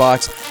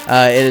 CastBox.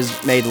 It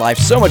has made life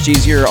so much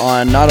easier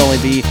on not only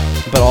me,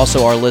 but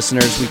also our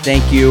listeners. We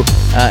thank you.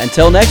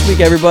 Until next week,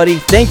 everybody,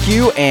 thank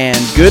you and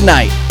good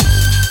night.